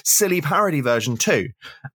pastiche silly parody version too.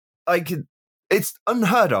 It's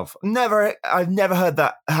unheard of. I've never heard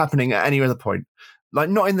that happening at any other point.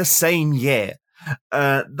 Not in the same year.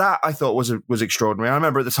 That I thought was extraordinary. I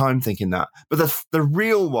remember at the time thinking that. But the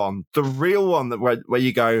real one that where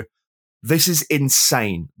you go, this is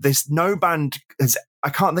insane. No band has. I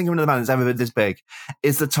can't think of another band that's ever been this big.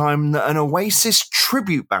 Is the time that an Oasis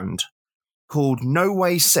tribute band called No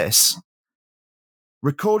Way Sis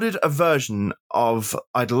recorded a version of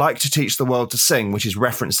I'd Like to Teach the World to Sing, which is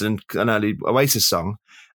referenced in an early Oasis song,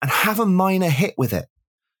 and have a minor hit with it.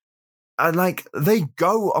 And they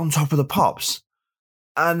go on Top of the Pops,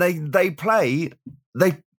 and they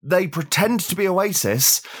pretend to be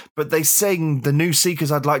Oasis, but they sing the New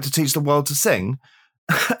Seekers' I'd Like to Teach the World to Sing,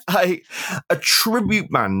 a tribute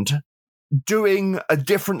band doing a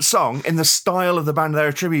different song in the style of the band they're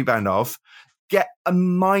a tribute band of, get a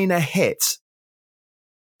minor hit.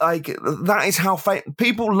 That is how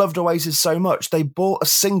people loved Oasis so much. They bought a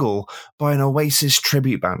single by an Oasis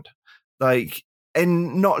tribute band,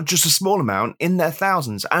 in not just a small amount, in their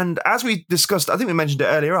thousands. And as we discussed, I think we mentioned it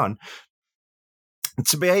earlier on,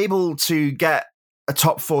 to be able to get a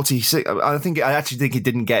top 40, I actually think it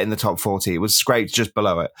didn't get in the top 40. It was scraped just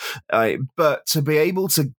below it. But to be able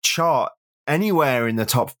to chart anywhere in the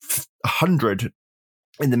top 100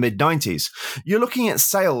 in the mid-90s, you're looking at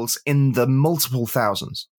sales in the multiple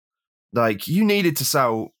thousands. You needed to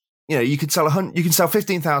sell, you can sell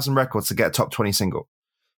 15,000 records to get a top 20 single.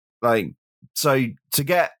 So to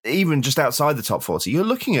get even just outside the top 40, you're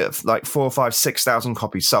looking at 4,000, 5,000, 6,000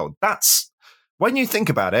 copies sold. That's, when you think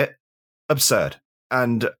about it, absurd.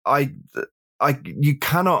 And you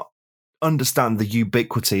cannot understand the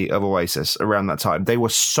ubiquity of Oasis around that time. They were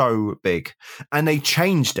so big, and they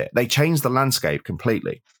changed it. They changed the landscape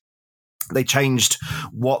completely. They changed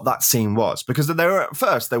what that scene was, because at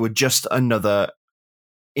first they were just another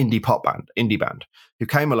indie band who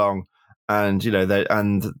came along, and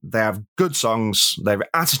they have good songs. They have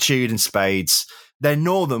attitude in spades. They're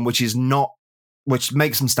northern, which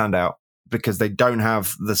makes them stand out, because they don't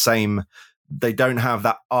have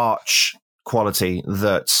that arch quality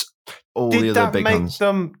that all the other big ones.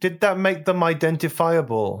 Did that make them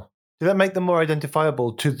identifiable? Did that make them more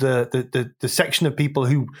identifiable to the section of people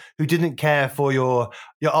who didn't care for your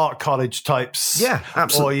art college types? Yeah,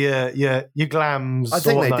 absolutely. Or your glams. I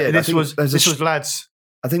think they did. This was lads.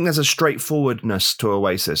 I think there's a straightforwardness to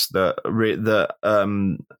Oasis that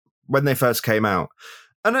when they first came out,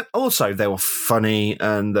 and also they were funny,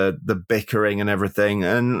 and the bickering and everything,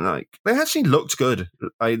 and they actually looked good.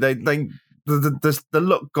 The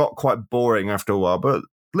look got quite boring after a while, but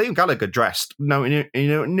Liam Gallagher dressed. No, he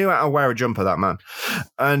knew how to wear a jumper, that man.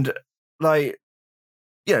 And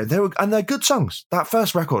they're good songs. That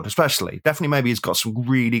first record, especially, definitely, maybe he's got some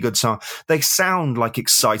really good songs. They sound like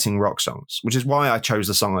exciting rock songs, which is why I chose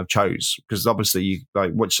the song I've chose. Because obviously,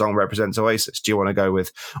 which song represents Oasis? Do you want to go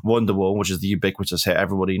with Wonderwall, which is the ubiquitous hit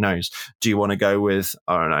everybody knows? Do you want to go with,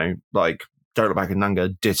 I don't know, Don't Look Back in Anger,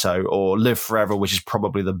 ditto, or Live Forever, which is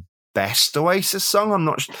probably the best Oasis song? I'm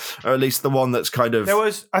not, or at least the one that's kind of. There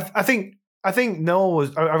was, I think Noel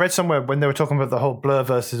was. I read somewhere when they were talking about the whole Blur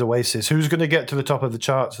versus Oasis, who's going to get to the top of the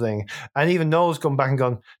charts thing, and even Noel's gone back and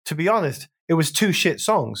gone, to be honest, it was two shit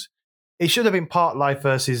songs. It should have been Part Life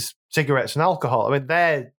versus Cigarettes and Alcohol. I mean,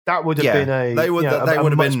 that would have been they would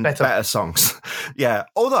have been better songs. Yeah,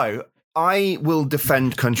 although I will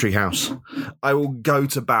defend Country House. I will go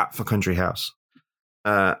to bat for Country House.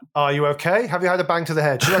 Are you okay? Have you had a bang to the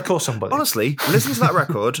head? Should I call somebody? Honestly, listen to that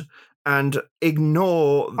record and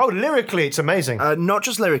ignore. Oh, lyrically, it's amazing. Not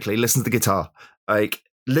just lyrically. Listen to the guitar. Like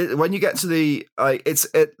when you get to the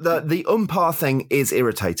the umpar thing is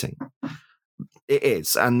irritating. It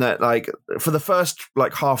is, and that like for the first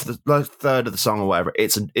like half the third of the song or whatever,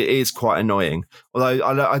 it is quite annoying. Although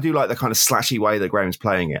I do like the kind of slashy way that Graham's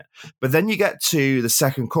playing it. But then you get to the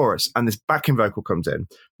second chorus, and this backing vocal comes in,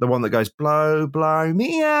 the one that goes "Blow, blow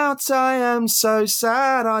me out, I am so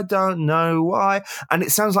sad, I don't know why," and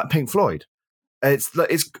it sounds like Pink Floyd. It's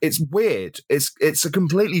weird. It's a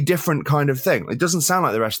completely different kind of thing. It doesn't sound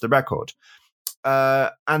like the rest of the record.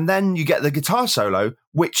 And then you get the guitar solo,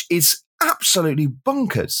 which is absolutely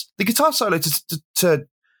bonkers. The guitar solo to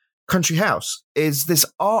Country House is this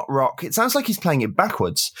art rock. It sounds like he's playing it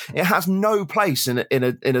backwards. It has no place in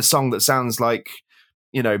a song that sounds like,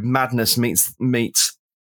 madness meets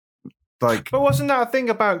like. But wasn't that a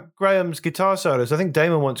thing about Graham's guitar solos? I think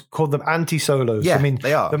Damon once called them anti-solos. Yeah, I mean,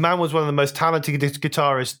 they are. The man was one of the most talented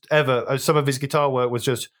guitarists ever. Some of his guitar work was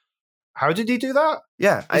just. How did he do that?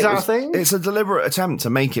 Yeah. Is that a thing? It's a deliberate attempt to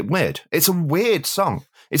make it weird. It's a weird song.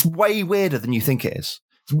 It's way weirder than you think it is.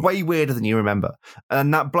 It's way weirder than you remember.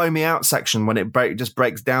 And that Blow Me Out section, when it just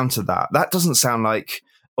breaks down to that doesn't sound like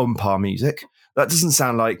umpar music. That doesn't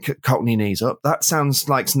sound like Cockney Knees Up. That sounds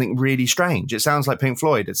like something really strange. It sounds like Pink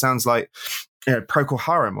Floyd. It sounds like Procol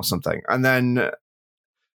Harum or something.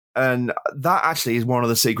 And that actually is one of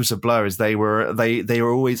the secrets of Blur, is they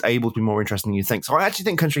were always able to be more interesting than you think. So I actually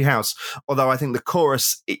think Country House, although I think the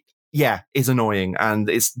chorus, is annoying, and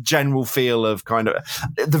its general feel of kind of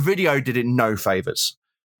the video did it no favors.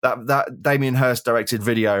 That Damien Hirst directed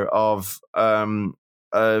video of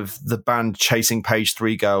the band chasing Page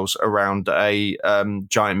 3 girls around a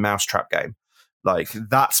giant mousetrap game, like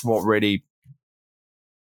that's what really.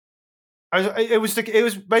 It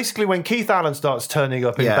was basically when Keith Allen starts turning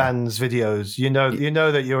up in bands' videos. You know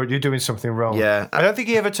that you're doing something wrong. Yeah, I don't think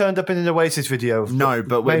he ever turned up in an Oasis video. No,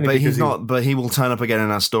 but he's not. But he will turn up again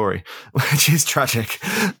in our story, which is tragic.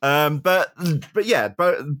 But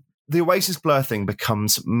the Oasis Blur thing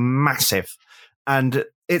becomes massive, and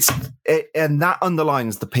and that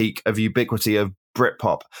underlines the peak of ubiquity of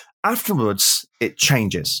Britpop. Afterwards, it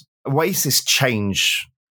changes. Oasis change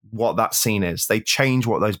what that scene is. They change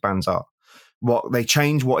what those bands are. They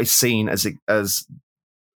change what is seen as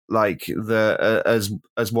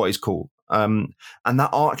what is cool. And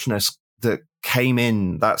that archness that came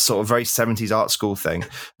in, that sort of very 70s art school thing,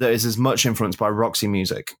 that is as much influenced by Roxy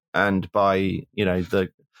music and by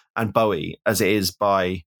and Bowie as it is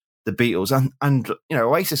by the Beatles. And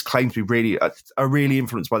Oasis claim to be really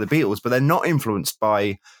influenced by the Beatles, but they're not influenced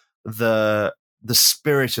by the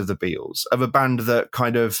spirit of the Beatles, of a band that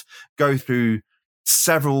kind of go through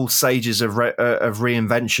several stages of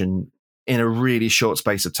reinvention in a really short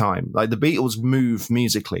space of time. Like the Beatles move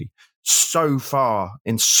musically so far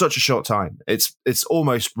in such a short time. It's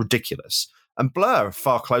almost ridiculous. And Blur are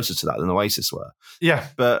far closer to that than Oasis were. Yeah.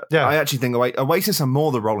 But I actually think Oasis are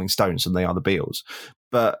more the Rolling Stones than they are the Beatles.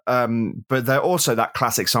 But they're also that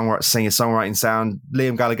classic singer-songwriting sound.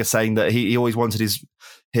 Liam Gallagher saying that he always wanted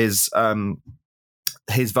his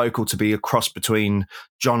vocal to be a cross between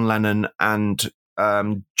John Lennon and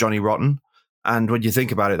Johnny Rotten. And when you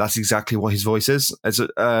think about it, that's exactly what his voice is.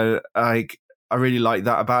 I really like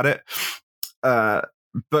that about it. But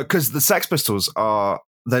because the Sex Pistols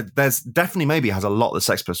there's definitely maybe has a lot of the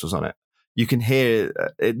Sex Pistols on it. You can hear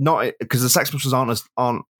it, not because the Sex Pistols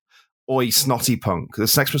aren't oi snotty punk. The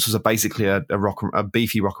Sex Pistols are basically a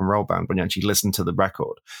beefy rock and roll band when you actually listen to the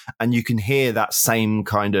record, and you can hear that same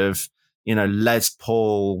kind of Les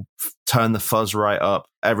Paul, turn the fuzz right up.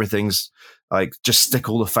 Everything's like just stick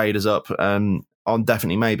all the faders up on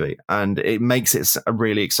Definitely Maybe, and it makes it a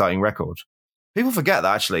really exciting record. People forget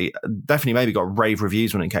that actually Definitely Maybe got rave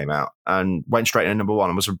reviews when it came out and went straight into number one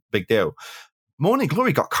and was a big deal. Morning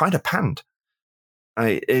Glory got kind of panned.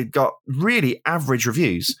 It got really average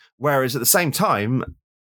reviews, whereas at the same time,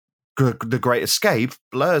 The Great Escape,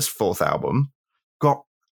 Blur's fourth album, got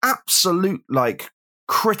absolute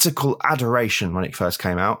critical adoration when it first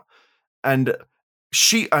came out, and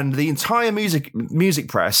the entire music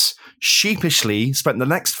press sheepishly spent the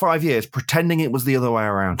next 5 years pretending it was the other way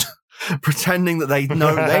around. Pretending that they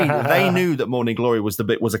knew that Morning Glory was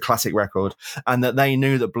a classic record, and that they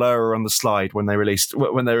knew that Blur were on the slide when they released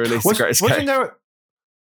The Great Escape.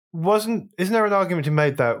 Isn't there an argument to be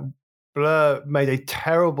made that Blur made a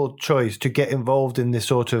terrible choice to get involved in this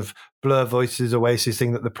sort of Blur Voices Oasis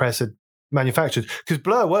thing that the press had manufactured? Because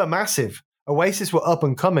Blur were massive. Oasis were up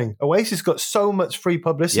and coming. Oasis got so much free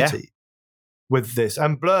publicity. with this.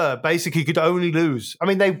 And Blur basically could only lose. I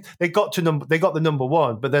mean, they got the number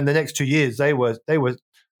one, but then the next 2 years they had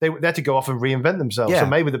to go off and reinvent themselves. Yeah. So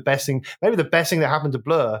maybe the best thing that happened to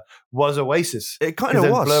Blur was Oasis. It kind of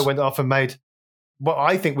was. Blur went off and made what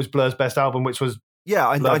I think was Blur's best album, which was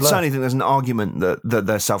I Blur. certainly think there's an argument that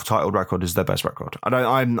their self-titled record is their best record.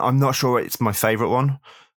 I'm not sure it's my favorite one,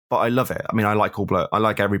 but I love it. I mean, I like all Blur. I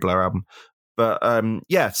like every Blur album. But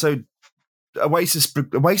so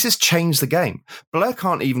Oasis changed the game. Blur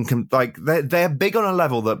can't even they're big on a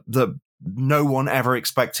level that no one ever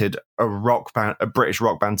expected a British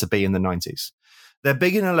rock band to be in the 90s. They're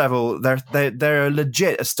big in a level. They're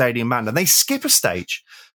a stadium band, and they skip a stage.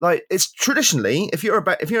 Like, it's traditionally, if you're an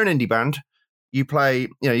indie band, you play,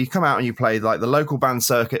 you come out and you play like the local band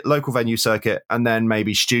circuit, local venue circuit, and then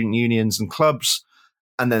maybe student unions and clubs,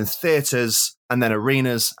 and then theatres, and then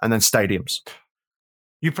arenas, and then stadiums.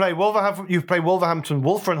 You play Wolverhampton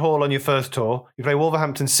Wolfram Hall on your first tour. You play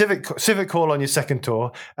Wolverhampton Civic Hall on your second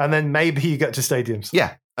tour, and then maybe you get to stadiums.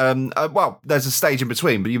 Yeah. Well, there's a stage in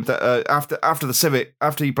between, but after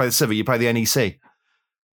you play the Civic, you play the NEC.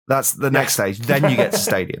 That's the next stage. Then you get to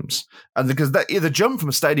stadiums, and because the jump from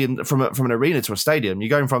a stadium from an arena to a stadium, you're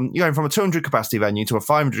going from a 200 capacity venue to a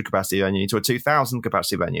 500 capacity venue to a 2,000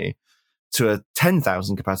 capacity venue to a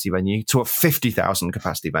 10,000 capacity venue to a 50,000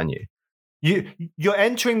 capacity venue. You're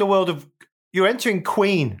entering the world of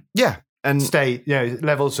Queen. Yeah, and state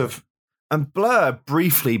levels of. And Blur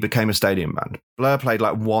briefly became a stadium band. Blur played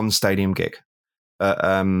like one stadium gig.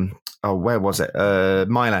 Where was it?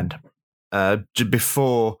 Mile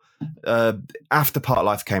before after Part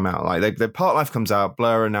Life came out. Like the Part Life comes out,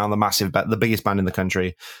 Blur are now the biggest band in the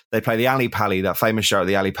country. They play the Ali Pali, that famous show at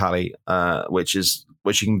the Ali Pali, which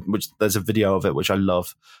there's a video of it which I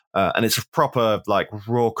love, and it's a proper like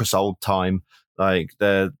raucous old time. Like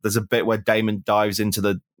there's a bit where Damon dives into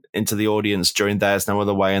the audience during There's No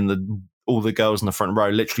Other Way, and all the girls in the front row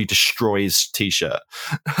literally destroy his t-shirt.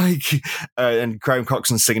 And Graham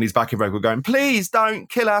Coxon's singing his backing vocal going, "Please don't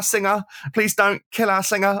kill our singer. Please don't kill our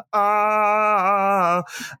singer."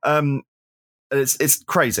 It's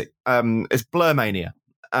crazy. It's Blur Mania.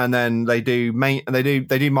 And then they do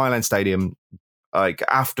Milan Stadium, like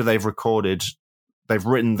after they've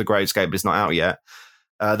written The Great Escape, but it's not out yet.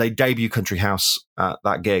 They debut Country House at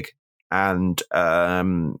that gig, and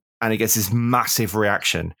it gets this massive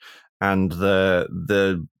reaction. And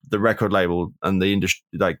the record label and the industry,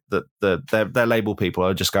 like their label people,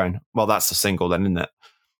 are just going, "Well, that's the single, then, isn't it?"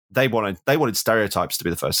 They wanted Stereotypes to be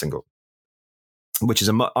the first single, which is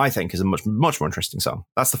I think is a much more interesting song.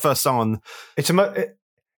 That's the first song on. It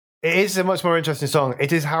is a much more interesting song.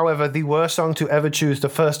 It is, however, the worst song to ever choose the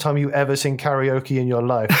first time you ever sing karaoke in your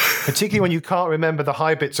life, particularly when you can't remember the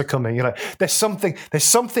high bits are coming. You're like, there's something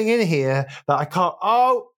in here that I can't.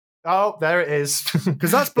 Oh, there it is.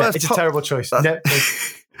 Because that's Blur's. It's a terrible choice.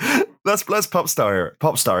 That's Blur's pop star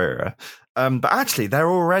era. But actually, they're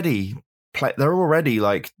already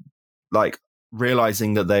like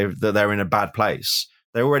realizing that they're in a bad place.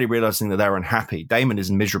 They're already realizing that they're unhappy. Damon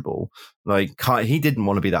is miserable. Like, he didn't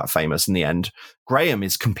want to be that famous in the end. Graham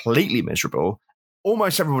is completely miserable.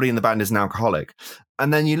 Almost everybody in the band is an alcoholic.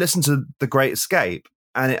 And then you listen to The Great Escape,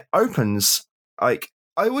 and it opens like.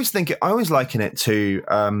 I always liken it to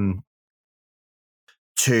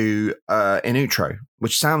In Utero,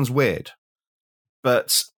 which sounds weird,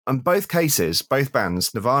 but in both cases, both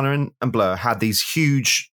bands, Nirvana and Blur, had these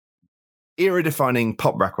huge, era-defining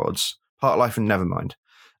pop records, Part Life and Nevermind,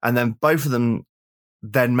 and then both of them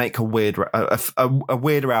then make a weirder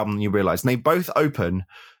album than you realise. And they both open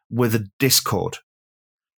with a discord.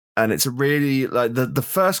 And it's really like the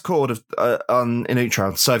first chord of on In Utero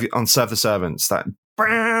on Serve the Servants, that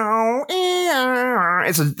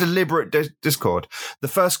it's a deliberate discord. The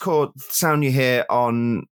first chord sound you hear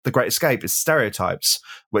on The Great Escape is Stereotypes,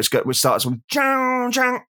 which starts with jang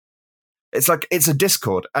jang. It's like it's a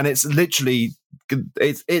discord, and it's literally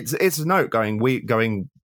it's a note going.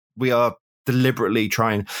 We are deliberately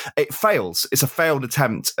trying. It fails. It's a failed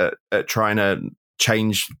attempt at trying to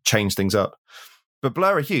change things up. But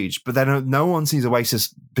Blur are huge, but then no one sees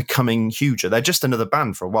Oasis becoming huger. They're just another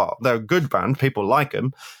band for a while. They're a good band. People like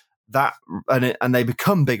them. And they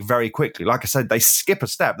become big very quickly. Like I said, they skip a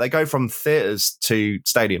step. They go from theaters to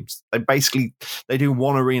stadiums. They do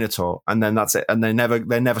one arena tour, and then that's it. And they're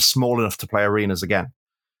never small enough to play arenas again.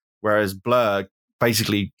 Whereas Blur,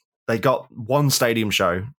 basically, they got one stadium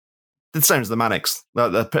show. The same as the Manics.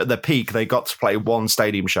 At the peak, they got to play one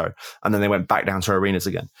stadium show, and then they went back down to arenas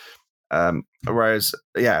again. Whereas,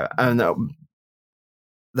 yeah, and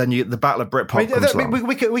then the Battle of Britpop comes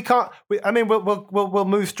along. We can't. We'll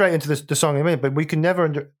move straight into the song in a minute, but we can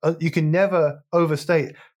never. You can never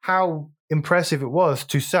overstate how impressive it was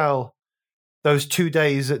to sell those 2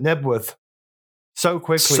 days at Nebworth so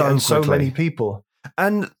quickly so many people.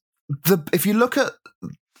 And if you look at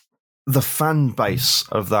the fan base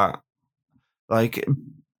of that, like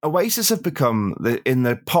Oasis have become, in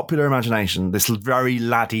the popular imagination, this very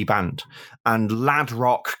laddie band, and lad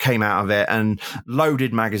rock came out of it, and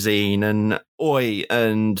Loaded magazine, and Oi,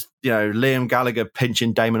 and Liam Gallagher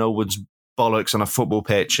pinching Damon Albarn's bollocks on a football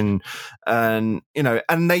pitch, and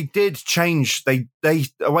they did change. They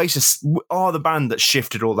Oasis are the band that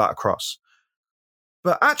shifted all that across,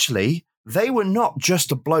 but actually they were not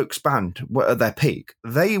just a blokes band at their peak.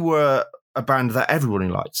 They were a band that everybody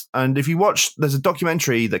likes. And if you watch, there's a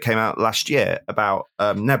documentary that came out last year about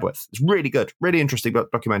Nebworth. It's really good, really interesting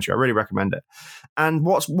documentary. I really recommend it. And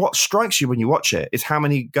what strikes you when you watch it is how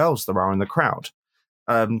many girls there are in the crowd,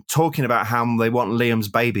 talking about how they want Liam's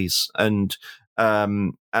babies, and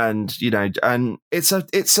it's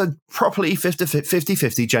a properly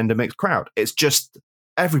 50-50 gender mixed crowd. It's just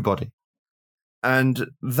everybody. And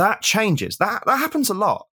that changes. That happens a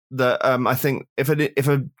lot. That I think if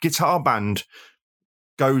a guitar band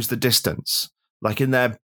goes the distance, like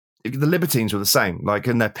the Libertines were the same, like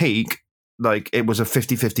in their peak, like it was a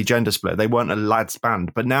 50-50 gender split. They weren't a lads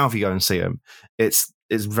band, but now if you go and see them, it's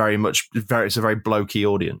a very blokey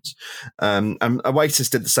audience. And Oasis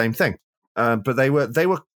did the same thing, but they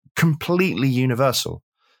were completely universal,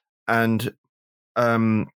 and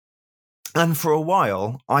for a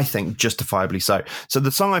while, I think justifiably so. So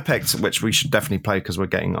the song I picked, which we should definitely play because we're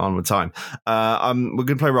getting on with time, we're going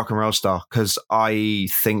to play Rock and Roll Star because I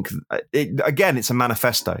think, it's a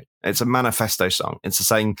manifesto. It's a manifesto song. It's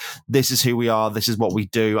saying, this is who we are, this is what we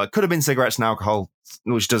do. It could have been Cigarettes and Alcohol,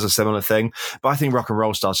 which does a similar thing, but I think Rock and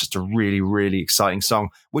Roll Star is just a really, really exciting song,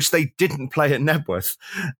 which they didn't play at Nebworth.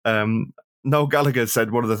 Noel Gallagher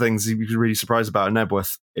said one of the things he was really surprised about at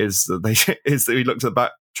Nebworth is that he looked at the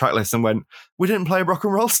back track list and went, we didn't play Rock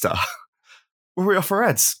and Roll Star. Were we off our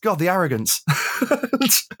heads? God, the arrogance.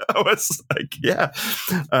 I was like, yeah.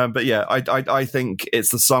 But yeah, I think it's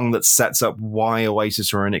the song that sets up why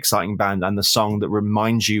Oasis are an exciting band, and the song that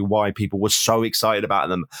reminds you why people were so excited about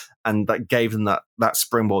them, and that gave them that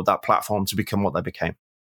springboard, that platform to become what they became.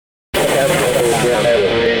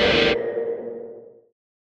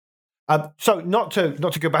 So not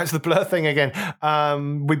to go back to the Blur thing again,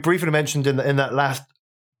 we briefly mentioned in that last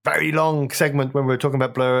very long segment when we were talking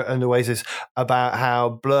about Blur and Oasis about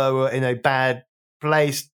how Blur were in a bad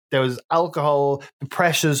place. There was alcohol, the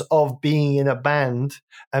pressures of being in a band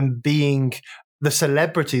and being the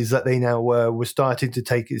celebrities that they now were starting to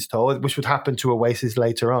take its toll, which would happen to Oasis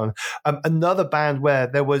later on. Another band where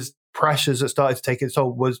there was pressures that started to take its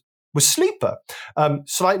toll was Sleeper.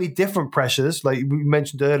 Slightly different pressures, like we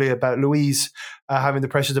mentioned earlier about Louise having the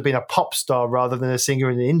pressures of being a pop star rather than a singer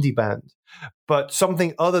in an indie band. But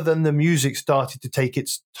something other than the music started to take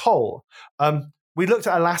its toll. We looked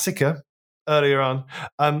at Elastica earlier on,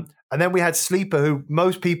 and then we had Sleeper, who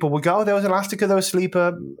most people would go, oh, there was Elastica, there was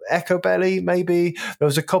Sleeper, Echo Belly, maybe. There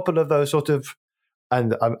was a couple of those sort of,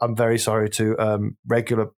 and I'm very sorry to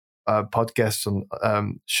regular podcasts on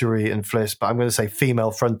Cherie and Fliss, but I'm going to say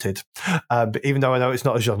female-fronted, even though I know it's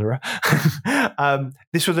not a genre.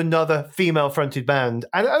 This was another female-fronted band,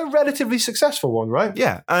 and a relatively successful one, right?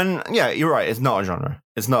 Yeah, and yeah, you're right. It's not a genre.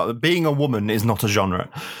 It's not. Being a woman is not a genre.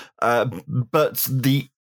 But the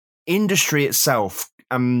industry itself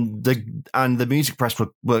and the music press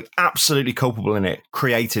were absolutely culpable in it.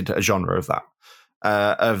 Created a genre of that.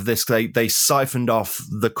 Of this, they siphoned off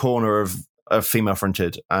the corner of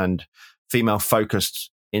female-fronted and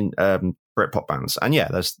female-focused in Britpop bands, and yeah,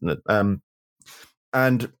 there's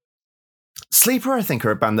and Sleeper. I think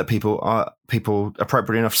are a band that people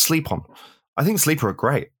appropriately enough sleep on. I think Sleeper are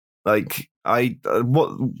great. Like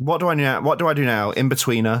what do I do now? What do I do now? In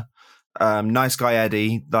Betweener, Nice Guy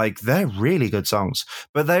Eddie, like they're really good songs,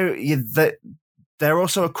 but they're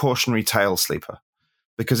also a cautionary tale. Sleeper,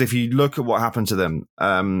 because if you look at what happened to them.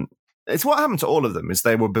 It's what happened to all of them is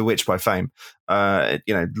they were bewitched by fame.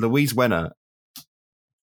 Louise Wenner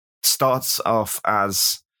starts off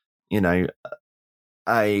as, a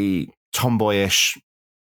tomboyish,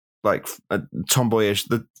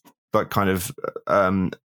 the kind of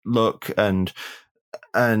look and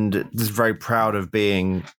is very proud of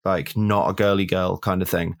being like not a girly girl kind of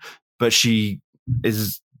thing. But she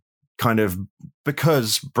is kind of,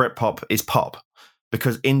 because Britpop is pop,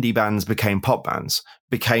 because indie bands became pop bands,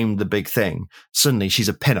 became the big thing. Suddenly she's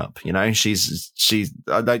a pinup, she's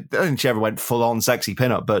I don't think she ever went full on sexy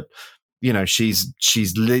pinup, but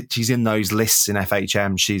she's in those lists in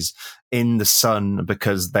FHM. She's in the Sun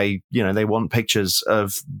because they want pictures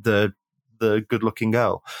of the good looking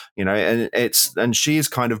girl, and she is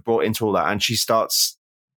kind of brought into all that, and she starts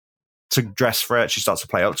to dress for it. She starts to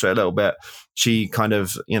play up to it a little bit. She kind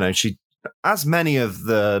of, she, as many of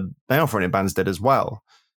the male fronted bands did as well,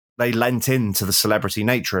 they lent into the celebrity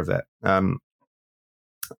nature of it.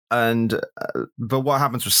 But what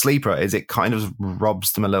happens with Sleeper is it kind of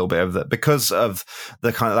robs them a little bit of that, because of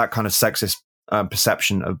that kind of sexist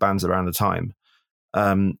perception of bands around the time.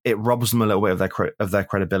 It robs them a little bit of their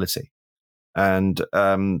credibility, and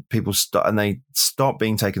people stop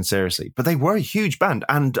being taken seriously. But they were a huge band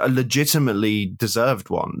and a legitimately deserved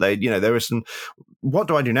one. There was some. What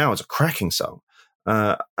Do I Do Now is a cracking song.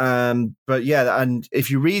 But yeah, and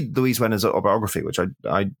if you read Louise Wenner's autobiography, which her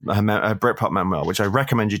Britpop memoir, which I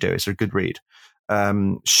recommend you do, it's a good read.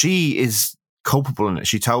 She is culpable in it.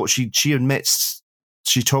 She admits,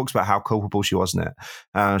 she talks about how culpable she was in it.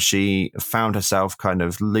 She found herself kind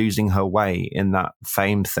of losing her way in that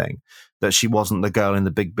fame thing, that she wasn't the girl in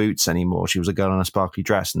the big boots anymore. She was a girl in a sparkly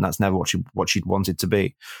dress, and that's never what she'd wanted to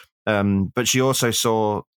be. But she also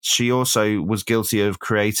was guilty of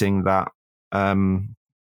creating that kind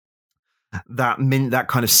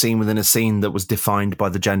of scene within a scene that was defined by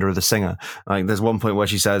the gender of the singer. Like, there's one point where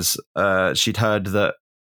she says she'd heard that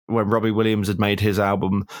when Robbie Williams had made his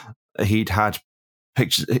album, he'd had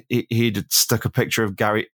pictures. He'd stuck a picture of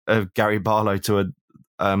Gary Barlow to a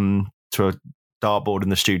dartboard in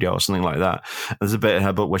the studio or something like that. There's a bit in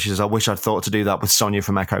her book where she says, "I wish I'd thought to do that with Sonia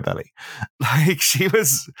from Echo Belly." Like, she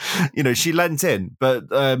was, she lent in, but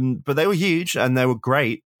they were huge and they were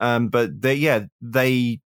great. But they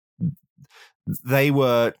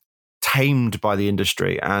were tamed by the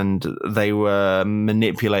industry, and they were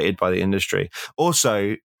manipulated by the industry.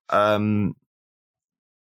 Also, the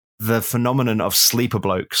phenomenon of sleeper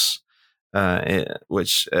blokes,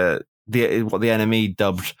 which what the NME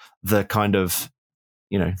dubbed the kind of,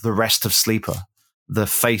 the rest of Sleeper, the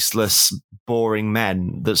faceless, boring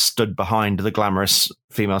men that stood behind the glamorous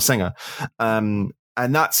female singer. And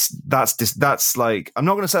that's like, I'm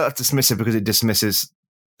not going to say that's dismissive, because it dismisses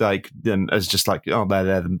like them as just like, oh,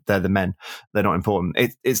 they're the men, they're not important.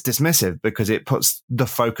 It's dismissive because it puts the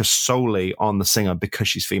focus solely on the singer because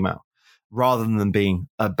she's female, rather than them being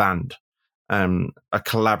a band, a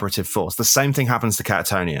collaborative force. The same thing happens to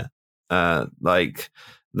Catatonia.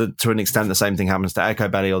 To an extent, the same thing happens to Echo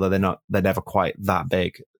Belly, although they're never quite that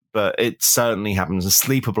big. But it certainly happens. And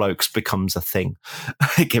Sleeper Blokes becomes a thing.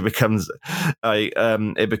 Like, it becomes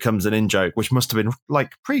an in-joke, which must have been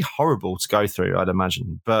like pretty horrible to go through, I'd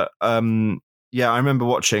imagine. But yeah, I remember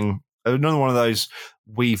watching another one of those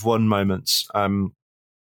 "we've won" moments.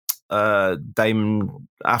 Damon,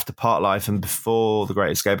 after Part Life and before The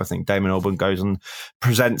Great Escape, I think Damon Albarn goes and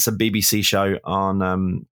presents a BBC show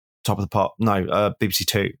on Top of the Pop, BBC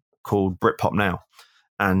Two, called Britpop Now,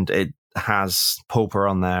 and it has Pulper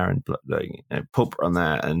on there, and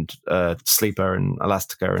Sleeper and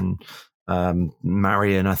Elastica and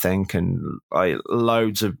Marion, I think, and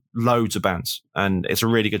loads of bands, and it's a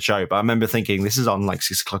really good show. But I remember thinking, this is on like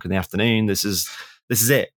 6 o'clock in the afternoon. This is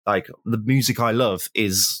it. Like, the music I love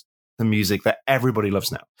is the music that everybody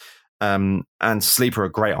loves now, and Sleeper are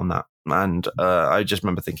great on that. And I just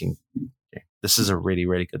remember thinking, this is a really,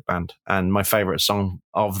 really good band. And my favorite song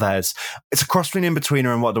of theirs, it's a cross between In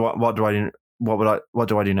Betweener and What Do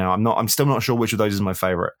I Do Now. I'm still not sure which of those is my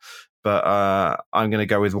favorite, but I'm going to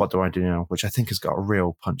go with What Do I Do Now, which I think has got a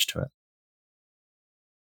real punch to it.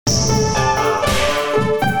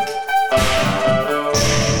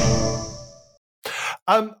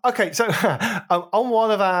 Okay, so on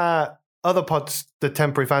one of our other pods, the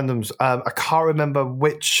Temporary Fandoms, I can't remember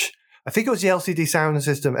which. I think it was the LCD Sound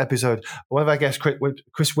System episode. One of our guests,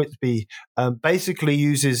 Chris Whitby, basically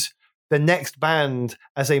uses the next band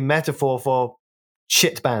as a metaphor for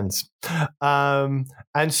shit bands. And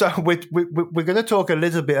so we're going to talk a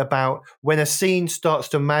little bit about when a scene starts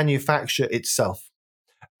to manufacture itself,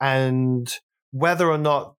 and whether or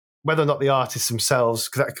not the artists themselves,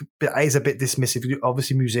 because that is a bit dismissive.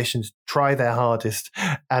 Obviously, musicians try their hardest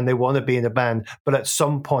and they want to be in a band, but at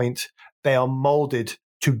some point they are molded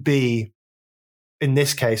to be, in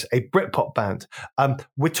this case, a Britpop band.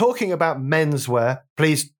 We're talking about menswear.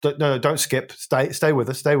 Please, don't skip. Stay with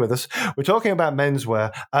us. We're talking about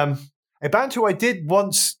menswear. A band who I did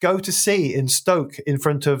once go to see in Stoke in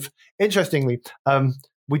front of, interestingly,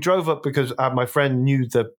 we drove up because my friend knew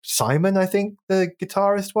the Simon, I think the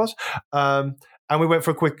guitarist was, and we went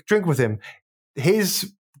for a quick drink with him.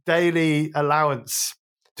 His daily allowance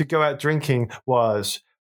to go out drinking was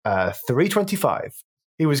 $3.25.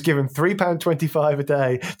 he was given £3.25 a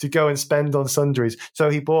day to go and spend on sundries.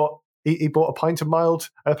 So he bought a pint of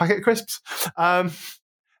mild and a packet of crisps.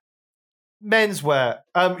 Menswear.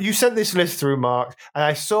 You sent this list through, Mark, and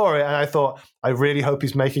I saw it and I thought, I really hope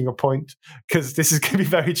he's making a point because this is going to be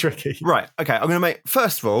very tricky. Right. Okay. I'm going to make,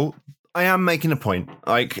 first of all, I am making a point.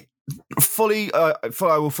 Like,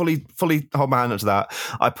 I will fully hold my hand up to that.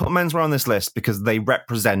 I put menswear on this list because they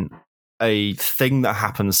represent a thing that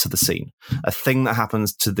happens to the scene, a thing that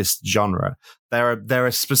happens to this genre. They're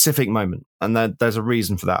a specific moment, and there's a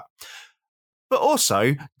reason for that. But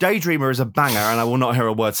also, Daydreamer is a banger, and I will not hear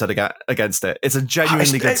a word said against it. It's a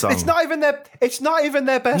genuinely good song. It's not even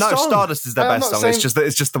their best song. No, Stardust is their best song. Saying...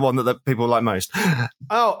 It's just the one that people like most.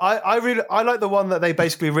 Oh, I like the one that they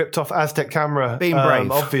basically ripped off Aztec Camera. Being Brave.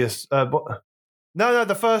 Obvious. No,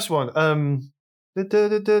 the first one.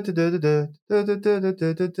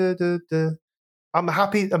 I'm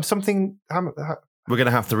happy. I'm something. We're going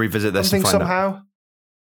to have to revisit this and find somehow. Out.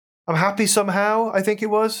 I'm happy somehow. I think it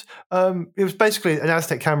was. It was basically an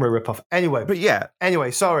Aztec Camera ripoff. Anyway, but yeah.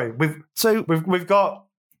 Anyway, sorry. We've got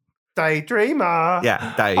Daydreamer.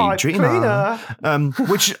 Yeah, Daydreamer.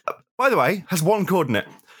 Which, by the way, has one chord in it.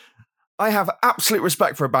 I have absolute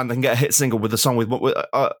respect for a band that can get a hit single with a song with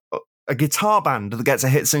a guitar band that gets a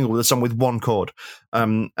hit single with a song with one chord,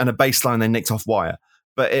 and a bass line they nicked off Wire.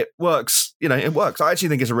 But it works. It works. I actually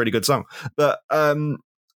think it's a really good song. But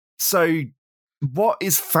so. What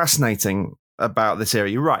is fascinating about this era?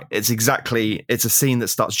 You're right. It's a scene that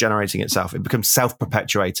starts generating itself. It becomes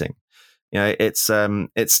self-perpetuating. It's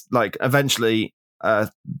like eventually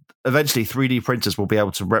 3D printers will be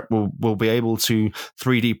able to will be able to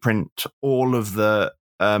 3D print all of the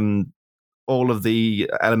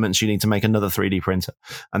elements you need to make another 3D printer,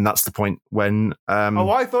 and that's the point when.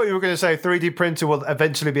 I thought you were going to say 3D printer will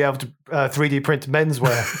eventually be able to 3D print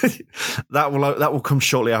menswear. that will come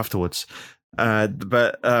shortly afterwards.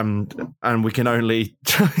 And we can only,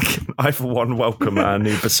 I for one, welcome our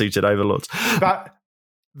new besooted overlords. That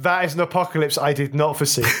is an apocalypse I did not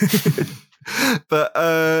foresee. But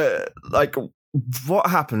like, what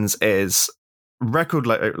happens is record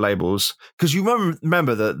labels, because you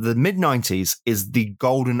remember that the mid-90s is the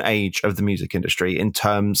golden age of the music industry in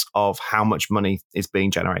terms of how much money is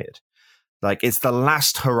being generated. Like, it's the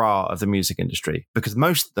last hurrah of the music industry because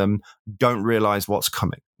most of them don't realize what's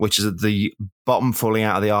coming, which is the bottom falling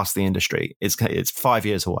out of the arse of the industry. It's 5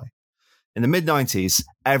 years away. In the mid-90s,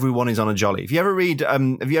 everyone is on a jolly. Have you ever read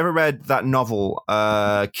that novel,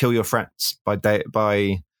 Kill Your Friends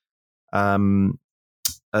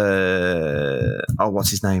what's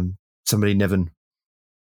his name? Somebody Niven.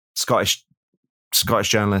 Scottish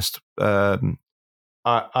journalist.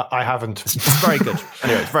 I haven't. It's very good.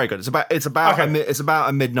 Anyway, it's very good. It's about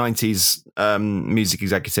a mid-90s music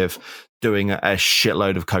executive doing a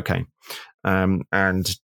shitload of cocaine,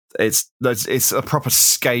 and it's a proper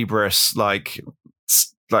scabrous, like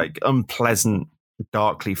unpleasant,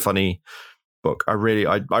 darkly funny book. I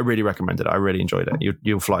really recommend it. I really enjoyed it.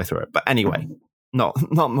 You'll fly through it. But anyway,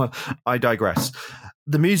 I digress.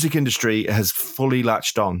 The music industry has fully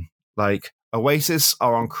latched on. Like, Oasis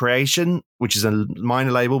are on Creation, which is a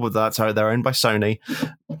minor label, but that's how they're owned by Sony.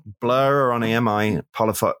 Blur are on EMI,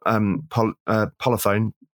 Parlophone. Are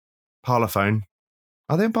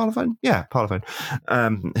they on Parlophone? Yeah,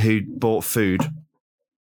 Parlophone. Who bought Food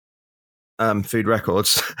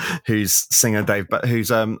Records, whose owner Dave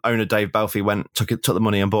Belfi took the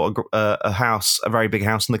money and bought a house, a very big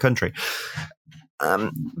house in the country.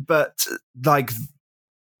 But like,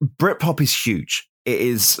 Britpop is huge. It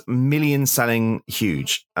is million selling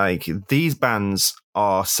huge. Like, these bands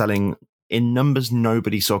are selling in numbers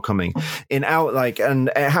nobody saw coming. And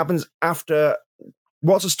it happens after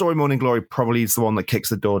What's a Story, Morning Glory probably is the one that kicks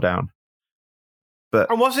the door down. But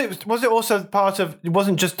and was it also part of? It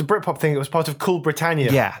wasn't just the Britpop thing. It was part of Cool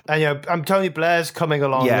Britannia. Yeah, and Tony Blair's coming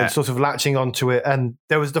along and sort of latching onto it. And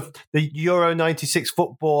there was the Euro '96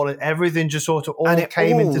 football, and everything just sort of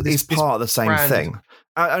came into this. It's part of the same brand. Thing.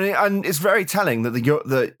 And it's very telling that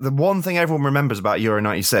the one thing everyone remembers about Euro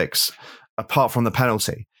 '96, apart from the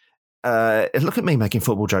penalty, look at me making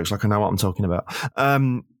football jokes like I know what I'm talking about.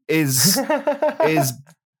 Is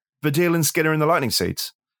Baddiel and Skinner in the Lightning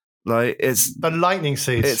Seeds? Like, it's the Lightning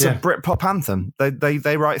Seeds. It's a Britpop anthem.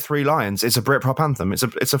 They write 3 lines. It's a Britpop anthem.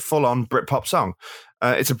 It's a full on Britpop song.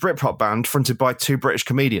 It's a Britpop band fronted by 2 British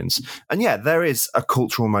comedians. And yeah, there is a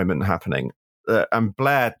cultural moment happening. And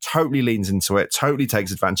Blair totally leans into it, totally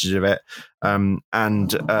takes advantage of it, and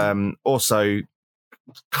also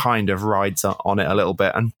kind of rides on it a little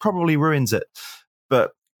bit and probably ruins it.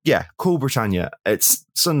 But yeah, Cool Britannia. It's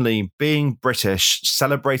suddenly being British,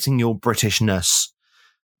 celebrating your Britishness,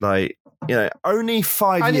 Like, only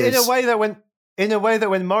 5 and years. in a way that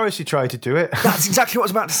when Morrissey tried to do it, That's exactly what I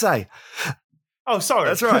was about to say. Oh, sorry.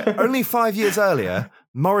 That's right. Only 5 years earlier,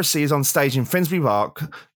 Morrissey is on stage in Finsbury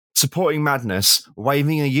Park, supporting Madness,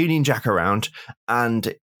 waving a Union Jack around,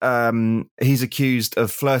 and he's accused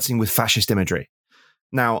of flirting with fascist imagery.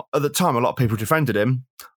 Now, at the time, a lot of people defended him.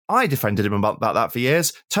 I defended him about that for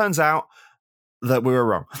years. Turns out that we were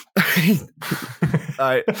wrong.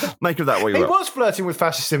 Make of that what you will. He was flirting with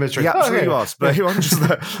fascist imagery. He absolutely was, but he wasn't just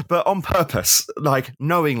there, but on purpose,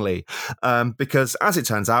 knowingly, because as it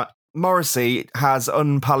turns out, Morrissey has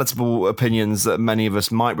unpalatable opinions that many of us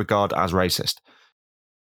might regard as racist.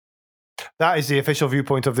 That is the official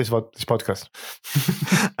viewpoint of this podcast.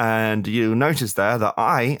 And you'll notice there that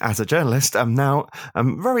I, as a journalist, am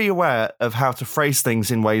very aware of how to phrase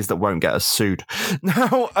things in ways that won't get us sued.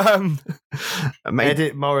 Now,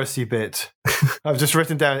 edit Morrissey bit. I've just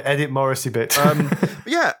written down edit Morrissey bit.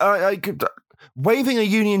 Waving a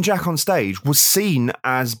Union Jack on stage was seen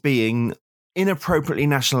as being inappropriately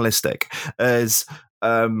nationalistic, as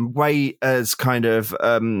kind of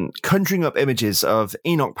conjuring up images of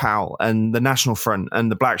Enoch Powell and the National Front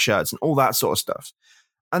and the black shirts and all that sort of stuff.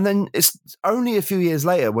 And then it's only a few years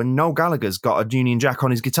later when Noel Gallagher's got a Union Jack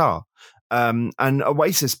on his guitar. And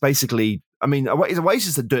Oasis basically, it's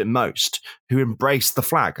Oasis that do it most, who embrace the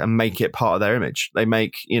flag and make it part of their image. They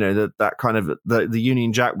make, that kind of the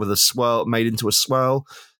Union Jack with a swirl made into a swirl.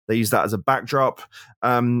 They use that as a backdrop.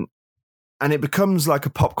 And it becomes like a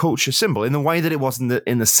pop culture symbol in the way that it was in the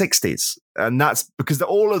 60s. And that's because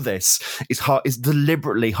all of this is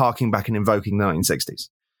deliberately harking back and invoking the 1960s.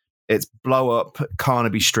 It's Blow Up,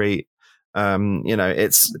 Carnaby Street.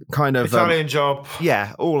 It's kind of Italian Job.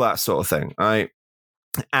 Yeah, all that sort of thing. Right?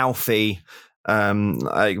 Alfie,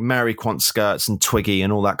 Mary Quant skirts and Twiggy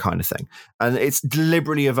and all that kind of thing. And it's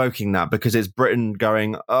deliberately evoking that because it's Britain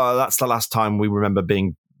going, oh, that's the last time we remember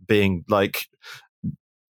being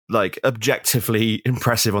objectively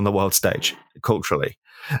impressive on the world stage culturally,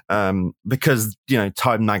 because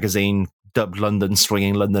Time magazine dubbed London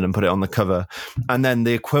Swinging London and put it on the cover, and then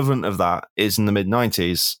the equivalent of that is in the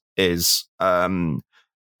mid-90s is Liam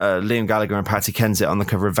Gallagher and Patty Kensit on the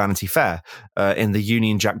cover of Vanity Fair in the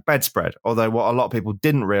Union Jack bedspread. Although what a lot of people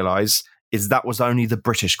didn't realise is that was only the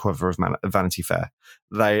British cover of Vanity Fair.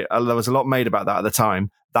 There was a lot made about that at the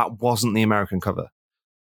time. That wasn't the American cover.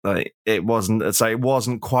 It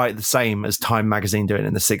wasn't quite the same as Time magazine doing it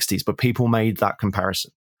in the 60s, but people made that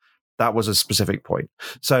comparison. That was a specific point.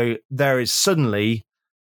 So there is suddenly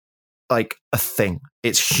a thing.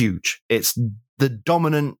 It's huge. It's the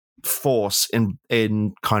dominant force in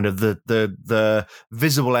kind of the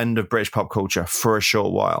visible end of British pop culture for a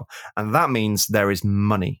short while. And that means there is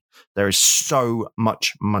money. There is so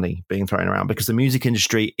much money being thrown around because the music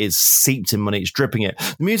industry is seeped in money. It's dripping it.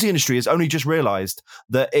 The music industry has only just realized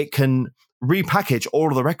that it can repackage all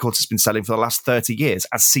of the records it's been selling for the last 30 years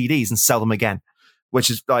as CDs and sell them again, which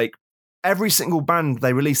is every single band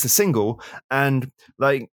they release a single, and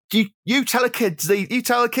you tell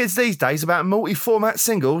the kids these days about multi-format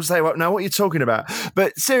singles, they won't know what you're talking about.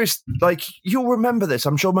 But seriously, you'll remember this.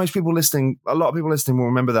 I'm sure a lot of people listening will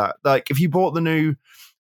remember that. If you bought the new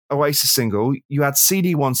Oasis single, you had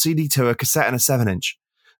CD1, CD2, a cassette, and a 7-inch.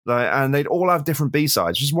 And they'd all have different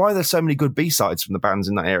B-sides, which is why there's so many good B-sides from the bands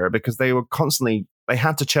in that era, because they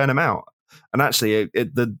had to churn them out. And actually,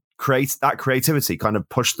 that creativity kind of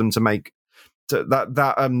pushed them to make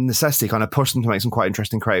necessity kind of pushed them to make some quite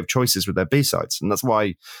interesting creative choices with their B-sides. And that's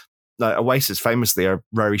why Oasis famously are a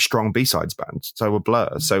very strong B-sides band. So were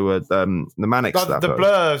Blur. So were the Manics. The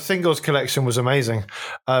Blur singles collection was amazing.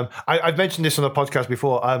 I've mentioned this on the podcast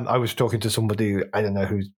before. I was talking to somebody, I don't know,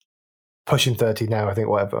 who's pushing 30 now, I think,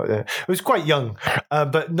 whatever. It was quite young,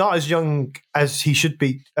 but not as young as he should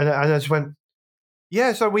be. And I just went,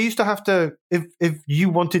 yeah, so we used to have to, if you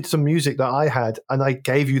wanted some music that I had and I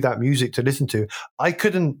gave you that music to listen to, I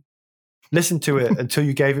couldn't listen to it until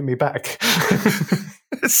you gave it me back.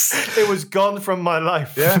 It was gone from my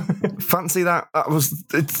life. Yeah, fancy that.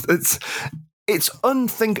 It's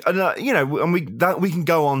unthinkable, and we can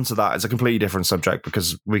go on to that as a completely different subject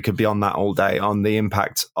because we could be on that all day on the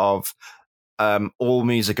impact of all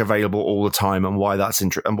music available all the time and why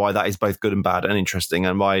and why that is both good and bad and interesting,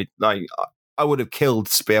 and why I would have killed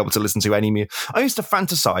to be able to listen to any music. I used to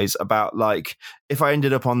fantasize about if I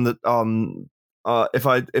ended up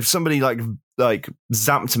if somebody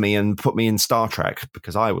zapped me and put me in Star Trek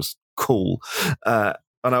because I was cool. And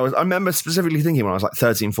I remember specifically thinking when I was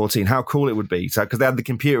 13, 14, how cool it would be. So, because they had the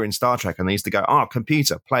computer in Star Trek and they used to go,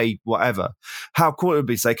 computer, play whatever. How cool it would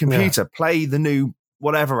be to say, computer, play the new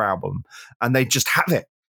whatever album. And they'd just have it.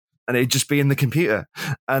 and it'd just be in the computer.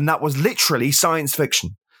 And that was literally science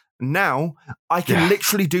fiction. Now I can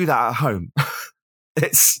literally do that at home.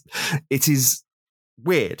 It is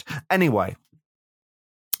weird. Anyway,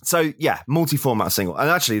 so yeah, multi-format single. And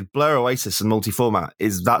actually Blur Oasis and multi-format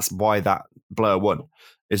that's why that Blur won,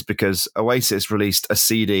 is because Oasis released a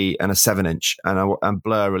CD and a 7-inch and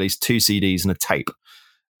Blur released 2 CDs and a tape.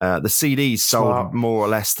 The CDs sold more or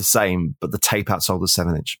less the same, but the tape outsold the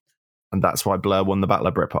 7-inch. And that's why Blur won the Battle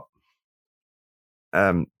of Britpop.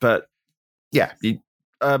 But yeah,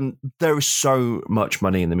 there is so much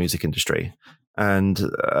money in the music industry, and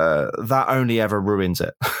that only ever ruins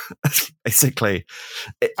it. Basically,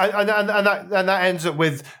 and that ends up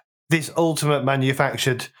with this ultimate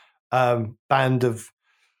manufactured band of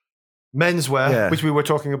menswear, which we were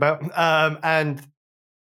talking about, and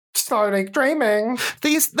slowly dreaming.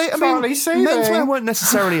 Menswear weren't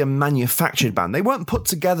necessarily a manufactured band. They weren't put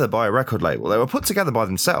together by a record label. They were put together by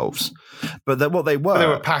themselves. But they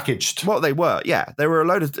were packaged. What they were, yeah, they were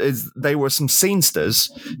they were some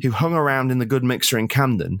scenesters who hung around in the Good Mixer in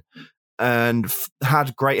Camden and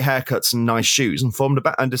had great haircuts and nice shoes and formed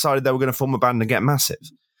and decided they were going to form a band and get massive.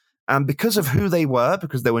 And because of who they were,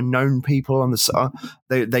 because they were known people on the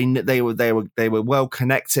they were well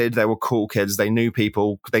connected. They were cool kids. They knew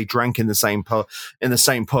people. They drank in the same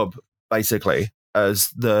pub, basically,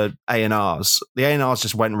 as the A&Rs. The A&Rs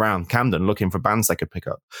just went around Camden looking for bands they could pick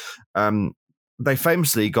up. They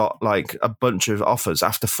famously got like a bunch of offers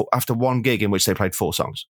after one gig in which they played 4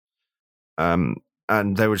 songs. And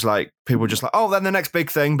there was like people were just like, oh, then the next big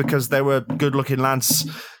thing, because they were good-looking lads,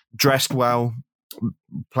 dressed well,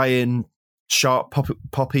 playing sharp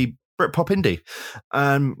poppy Britpop indie,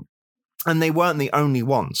 and they weren't the only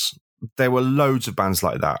ones. There were loads of bands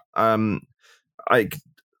like that. Like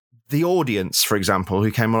The Audience, for example,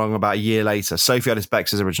 who came along about a year later, Sophie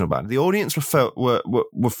Ellis-Bextor's original band. The Audience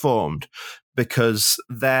were formed because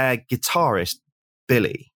their guitarist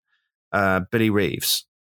Billy Reeves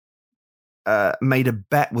made a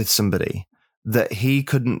bet with somebody that he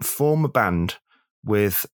couldn't form a band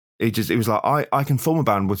with. It was like, I can form a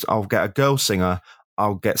band with, I'll get a girl singer,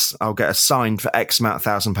 I'll get assigned for X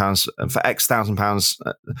thousand pounds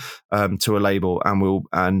to a label,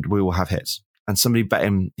 and we will have hits. And somebody bet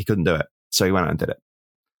him he couldn't do it, so he went out and did it.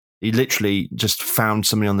 He literally just found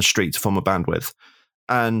somebody on the street to form a band with,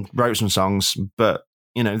 and wrote some songs. But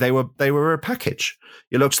you know, they were a package.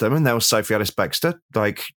 You looked at them, and there was Sophie Ellis-Bextor,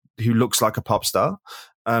 like, who looks like a pop star.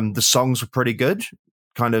 The songs were pretty good.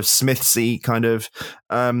 Kind of Smithsy, kind of,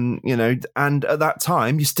 you know, and at that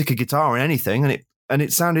time you stick a guitar in anything and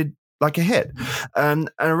it sounded like a hit.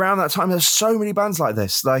 And around that time there's so many bands like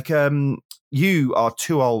this. Like, you are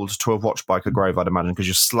too old to have watched Biker Grove, I'd imagine, because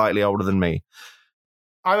you're slightly older than me.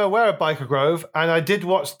 I'm aware of Biker Grove, and I did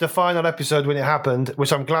watch the final episode when it happened,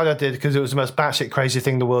 which I'm glad I did, because it was the most batshit crazy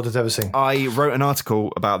thing the world has ever seen. I wrote an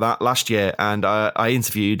article about that last year, and I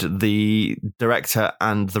interviewed the director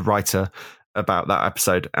and the writer about that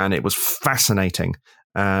episode, and it was fascinating.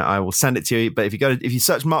 I will send it to you, but if you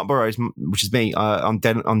search Mark Burrows, which is me, on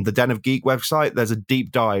the Den of Geek website, there's a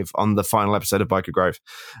deep dive on the final episode of Biker Grove,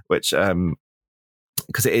 which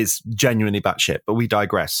because it is genuinely batshit, but we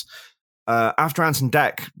digress. After Ant and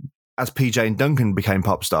Dec, as PJ and Duncan became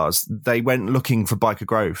pop stars, they went looking for Biker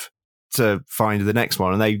Grove to find the next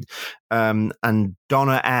one, and they and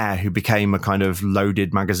Donna Eyre, who became a kind of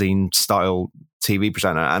Loaded magazine style TV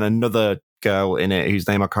presenter, and another girl in it whose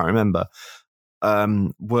name I can't remember,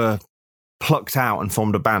 were plucked out and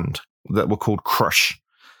formed a band that were called Crush,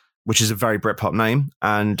 which is a very Britpop name.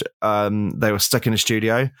 And they were stuck in a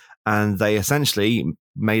studio, and they essentially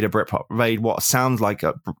made what sounds like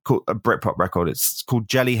a Britpop record. It's called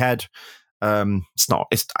Jellyhead. It's not.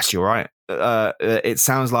 It's actually all right. It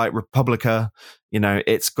sounds like Republica. You know,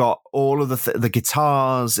 it's got all of the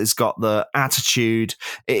guitars. It's got the attitude.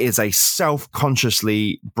 It is a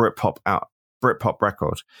self-consciously Britpop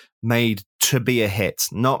record made to be a hit,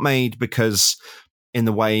 not made because in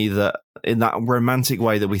that romantic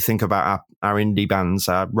way that we think about our indie bands,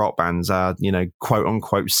 our rock bands, our, you know, quote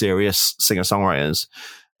unquote serious singer-songwriters,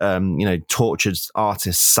 you know, tortured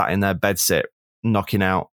artists sat in their bedsit knocking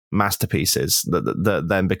out masterpieces that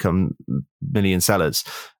then become million sellers.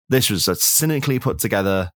 This was a cynically put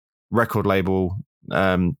together record label,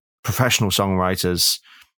 professional songwriters,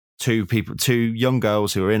 two young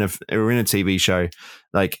girls who are in a TV show,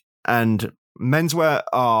 like, and menswear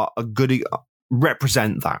are a goodie,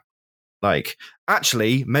 represent that. Like,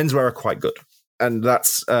 actually, menswear are quite good, and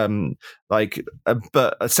that's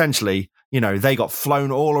but essentially, you know, they got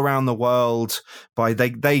flown all around the world by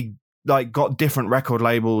they like got different record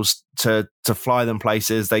labels to fly them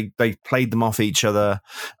places. They played them off each other.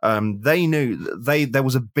 They knew there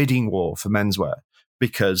was a bidding war for menswear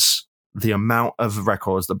because the amount of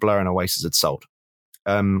records that Blur and Oasis had sold.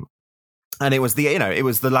 And it was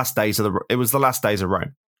the last days of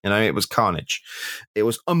Rome. It was carnage. It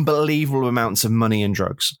was unbelievable amounts of money and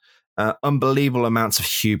drugs, unbelievable amounts of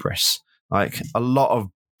hubris, like a lot of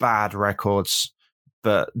bad records,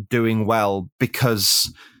 but doing well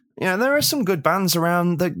because there are some good bands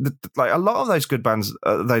around. Like a lot of those good bands,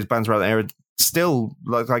 those bands around there, are still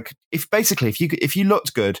like if you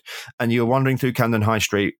looked good and you were wandering through Camden High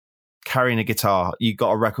Street carrying a guitar, you got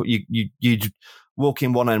a record. You'd walk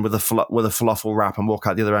in one end with a falafel wrap and walk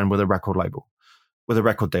out the other end with a record label, with a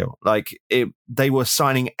record deal. Like they were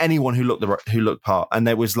signing anyone who looked part, and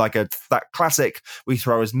there was like that classic: we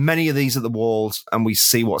throw as many of these at the walls and we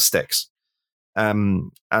see what sticks.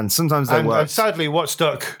 And sometimes they work. And sadly, what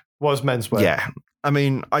stuck was menswear. Yeah. I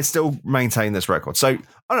mean, I still maintain this record. So,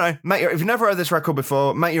 I don't know, if you've never heard this record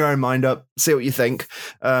before, make your own mind up, see what you think.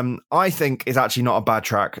 I think it's actually not a bad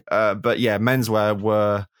track. But yeah, menswear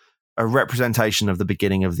were a representation of the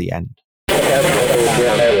beginning of the end.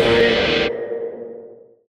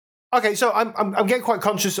 Okay, so I'm getting quite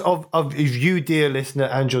conscious of you, dear listener,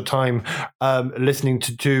 and your time listening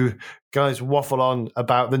to two guys waffle on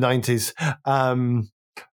about the 90s.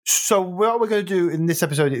 So what we're going to do in this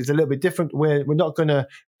episode is a little bit different. We're not going to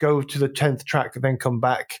go to the 10th track, then come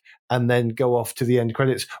back and then go off to the end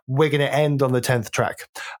credits. We're going to end on the 10th track.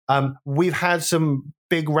 We've had some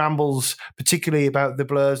big rambles, particularly about the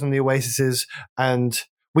Blurs and the Oasises, and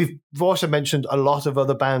we've also mentioned a lot of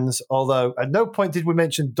other bands, although at no point did we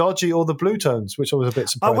mention Dodgy or the Blue Tones, which I was a bit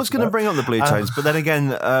surprised. I was going to bring up the Blue Tones, but then again,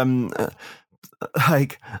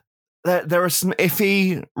 there are some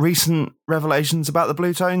iffy recent revelations about the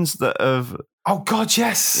Blue Tones that have... Oh, God,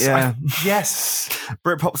 yes. Yeah. Yes.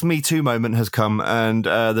 Britpop's Me Too moment has come, and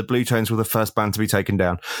the Blue Tones were the first band to be taken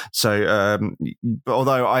down. So, but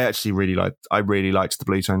although I actually really liked the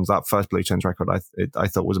Blue Tones, that first Blue Tones record I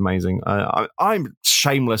thought was amazing. I'm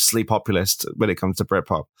shamelessly populist when it comes to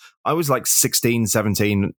Britpop. I was like 16,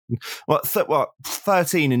 17,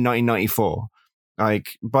 13 in 1994.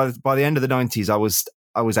 Like by the end of the 90s, I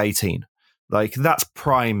was 18. Like that's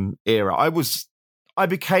prime era. I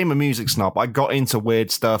became a music snob. I got into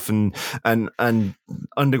weird stuff and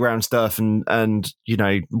underground stuff and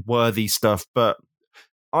worthy stuff, but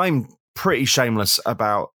I'm pretty shameless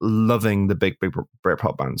about loving the big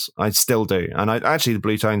Britpop bands. I still do. And the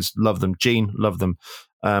Blue Tones, love them. Gene, love them.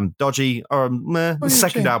 Dodgy, the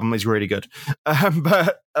second album is really good.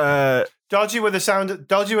 Dodgy were the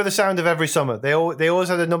sound of every summer. They always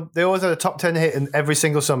had a top 10 hit in every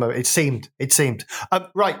single summer. It seemed.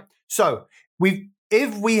 Right. So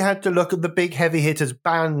if we had to look at the big heavy hitters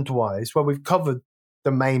band wise, well, we've covered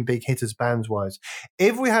the main big hitters bands wise.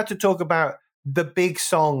 If we had to talk about the big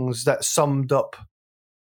songs that summed up,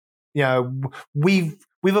 we've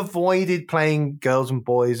avoided playing Girls and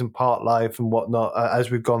Boys and Part Life and whatnot as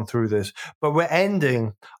we've gone through this, but we're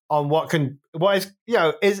ending on what is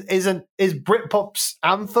Britpop's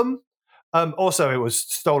anthem. Also, it was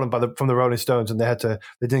stolen from the Rolling Stones, and they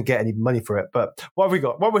didn't get any money for it. But what have we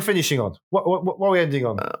got? What are we finishing on? What are we ending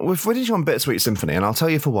on? We're finishing on Bittersweet Symphony, and I'll tell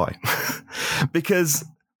you for why. Because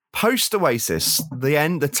post Oasis,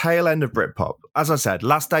 the tail end of Britpop, as I said,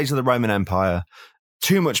 last days of the Roman Empire,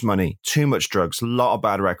 too much money, too much drugs, a lot of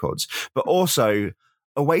bad records. But also,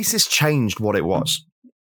 Oasis changed what it was.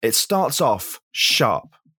 It starts off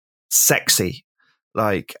sharp, sexy,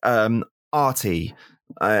 like arty.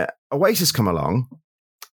 Oasis come along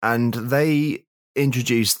and they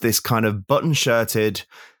introduced this kind of button-shirted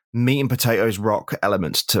meat and potatoes rock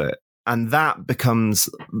element to it. And that becomes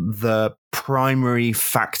the primary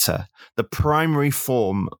factor, the primary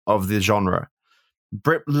form of the genre.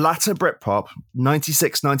 Latter Britpop,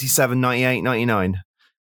 96, 97, 98, 99,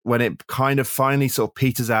 when it kind of finally sort of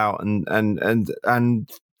peters out and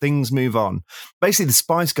things move on. Basically, the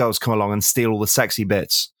Spice Girls come along and steal all the sexy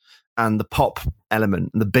bits and the pop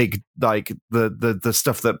element, the big, like the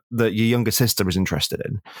stuff that your younger sister was interested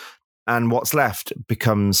in. And what's left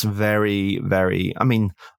becomes very, very, I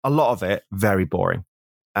mean, a lot of it very boring.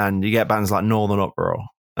 And you get bands like Northern Uproar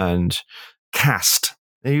and Cast.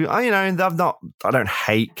 I don't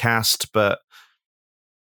hate Cast, but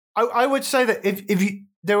I would say that if you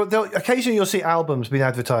occasionally you'll see albums being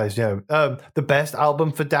advertised, the best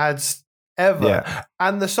album for dads ever. Yeah.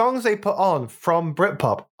 And the songs they put on from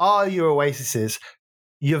Britpop are your Oasises,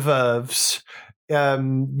 your Verves,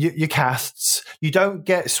 your Casts. You don't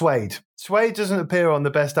get Suede. Sway doesn't appear on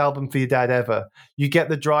the best album for your dad ever. You get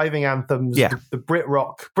the driving anthems, the Brit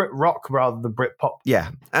rock rather than Brit pop.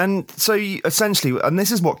 Yeah, and so essentially, and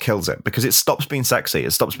this is what kills it, because it stops being sexy,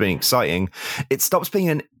 it stops being exciting, it stops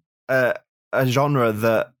being a genre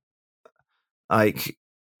that, like,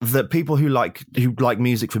 that people who like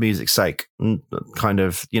music for music's sake, kind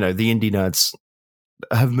of, the indie nerds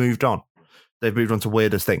have moved on. They've moved on to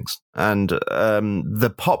weirder things. And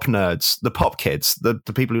the pop nerds, the pop kids, the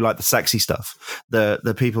people who like the sexy stuff,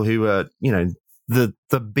 the people who are,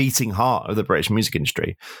 the beating heart of the British music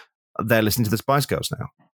industry, they're listening to the Spice Girls now.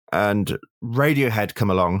 And Radiohead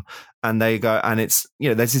come along and they go, and it's,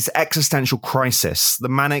 there's this existential crisis. The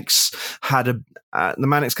Manics had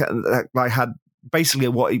had basically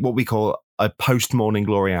what we call a post Morning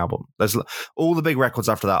Glory album. There's all the big records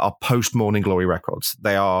after that are post Morning Glory records.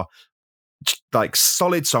 They are like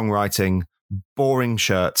solid songwriting, boring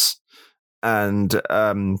shirts, and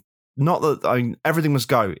not that Everything Must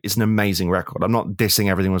Go is an amazing record. I'm not dissing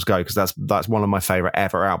Everything Must Go, because that's one of my favorite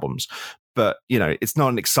ever albums. But it's not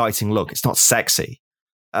an exciting look. It's not sexy.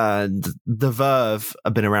 And the Verve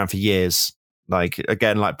have been around for years. Like,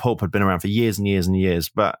 again, like Pulp had been around for years and years and years,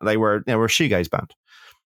 but they were a shoegaze band.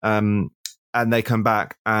 And they come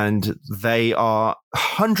back and they are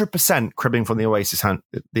 100% cribbing from the Oasis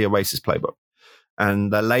playbook,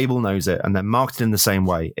 and their label knows it, and they're marketed in the same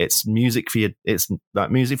way. It's music for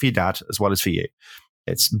music for your dad as well as for you.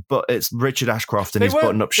 It's Richard Ashcroft and his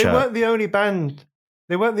button-up shirt. They weren't the only band.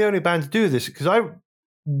 They weren't the only band to do this, because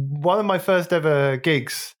one of my first ever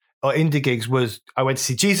gigs or indie gigs was I went to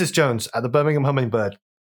see Jesus Jones at the Birmingham Hummingbird.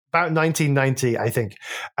 About 1990, I think.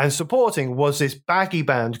 And supporting was this baggy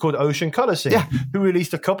band called Ocean Colour Scene, who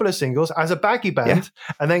released a couple of singles as a baggy band,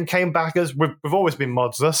 and then came back as we've always been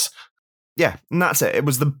mods us. Yeah, and that's it. It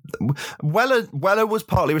was Weller was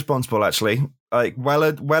partly responsible, actually. Like,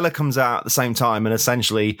 Weller comes out at the same time and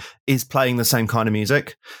essentially is playing the same kind of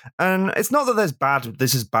music. And it's not that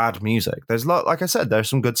this is bad music. There's like I said, there's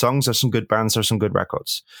some good songs, there's some good bands, there's some good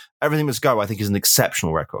records. Everything Must Go, I think, is an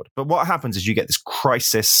exceptional record. But what happens is you get this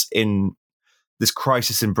crisis in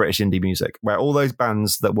British indie music, where all those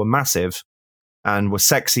bands that were massive and were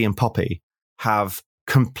sexy and poppy have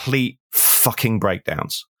complete fucking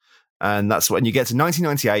breakdowns. And that's when you get to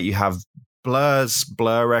 1998, you have Blur's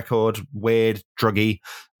Blur record, weird, druggy,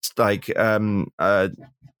 like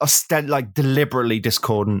deliberately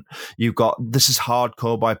discordant. You've got This Is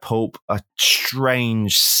Hardcore by Pulp, a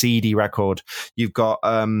strange, seedy record. You've got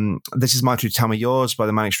This Is My True Tell Me Yours by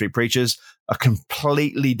the Manic Street Preachers, a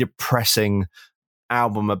completely depressing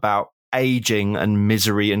album about aging and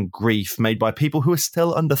misery and grief, made by people who are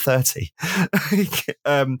still under 30.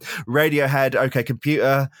 Radiohead, OK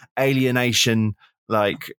Computer, Alienation,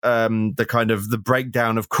 like the kind of the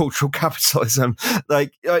breakdown of cultural capitalism,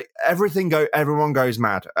 like everyone goes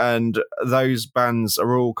mad, and those bands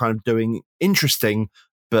are all kind of doing interesting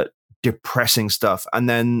but depressing stuff. And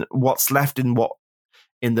then what's left in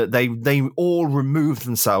that they all remove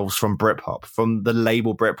themselves from Britpop, from the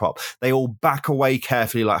label Britpop. They all back away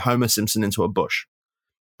carefully like Homer Simpson into a bush.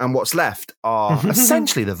 And what's left are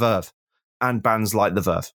essentially the Verve and bands like the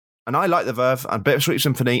Verve. And I like the Verve, and Bittersweet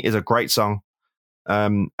Symphony is a great song.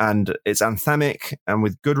 And it's anthemic and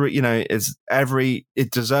with good,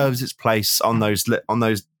 it deserves its place on those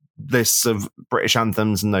lists of British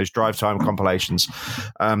anthems and those drive time compilations.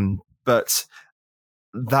 But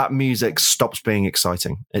that music stops being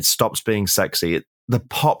exciting. It stops being sexy. The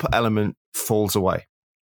pop element falls away.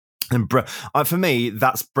 And for me,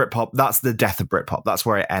 that's Britpop. That's the death of Britpop. That's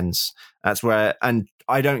where it ends. And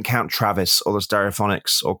I don't count Travis or the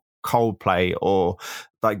Stereophonics or Coldplay or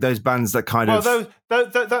like those bands that kind of.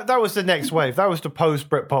 That was the next wave. That was the post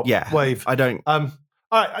Britpop wave. I don't. All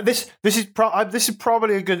right, this is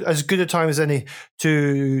probably as good a time as any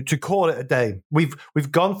to call it a day.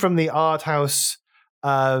 We've gone from the art house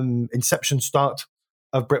inception start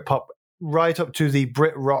of Britpop right up to the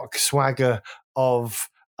Brit rock swagger of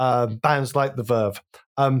bands like the Verve.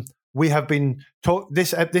 We have been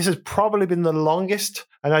this has probably been the longest,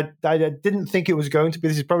 and I didn't think it was going to be.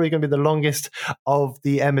 This is probably going to be the longest of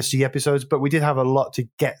the MSG episodes, but we did have a lot to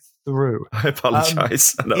get through. I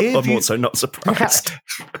apologise. I'm also not surprised.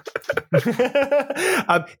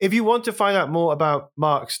 If you want to find out more about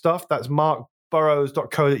Mark's stuff, that's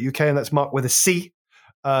markburrows.co.uk, and that's Mark with a C.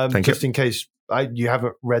 Just in case you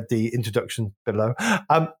haven't read the introduction below.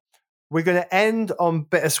 We're going to end on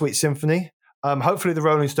Bittersweet Symphony. Hopefully the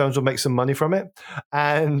Rolling Stones will make some money from it.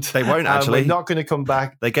 And they won't, actually. We're not going to come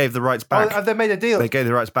back. They gave the rights back. Oh, have they made a deal? They gave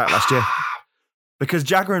the rights back last year. Because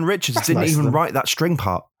Jagger and Richards didn't even write that string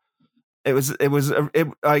part. It was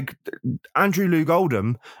like Andrew Loog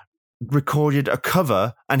Oldham recorded a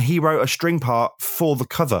cover and he wrote a string part for the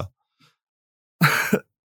cover.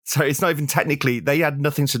 So it's not even technically, they had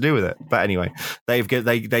nothing to do with it. But anyway, they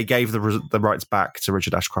gave the rights back to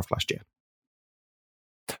Richard Ashcroft last year.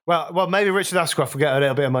 Well, maybe Richard Ashcroft will get a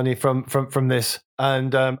little bit of money from this.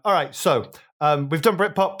 And all right, so we've done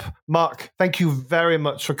Britpop. Mark, thank you very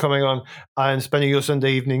much for coming on and spending your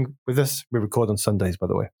Sunday evening with us. We record on Sundays, by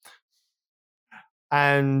the way.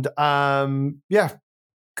 And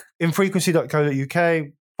infrequency.co.uk.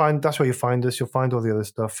 That's where you find us. You'll find all the other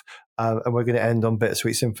stuff. And we're going to end on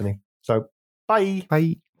Bittersweet Symphony. So, bye.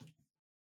 Bye.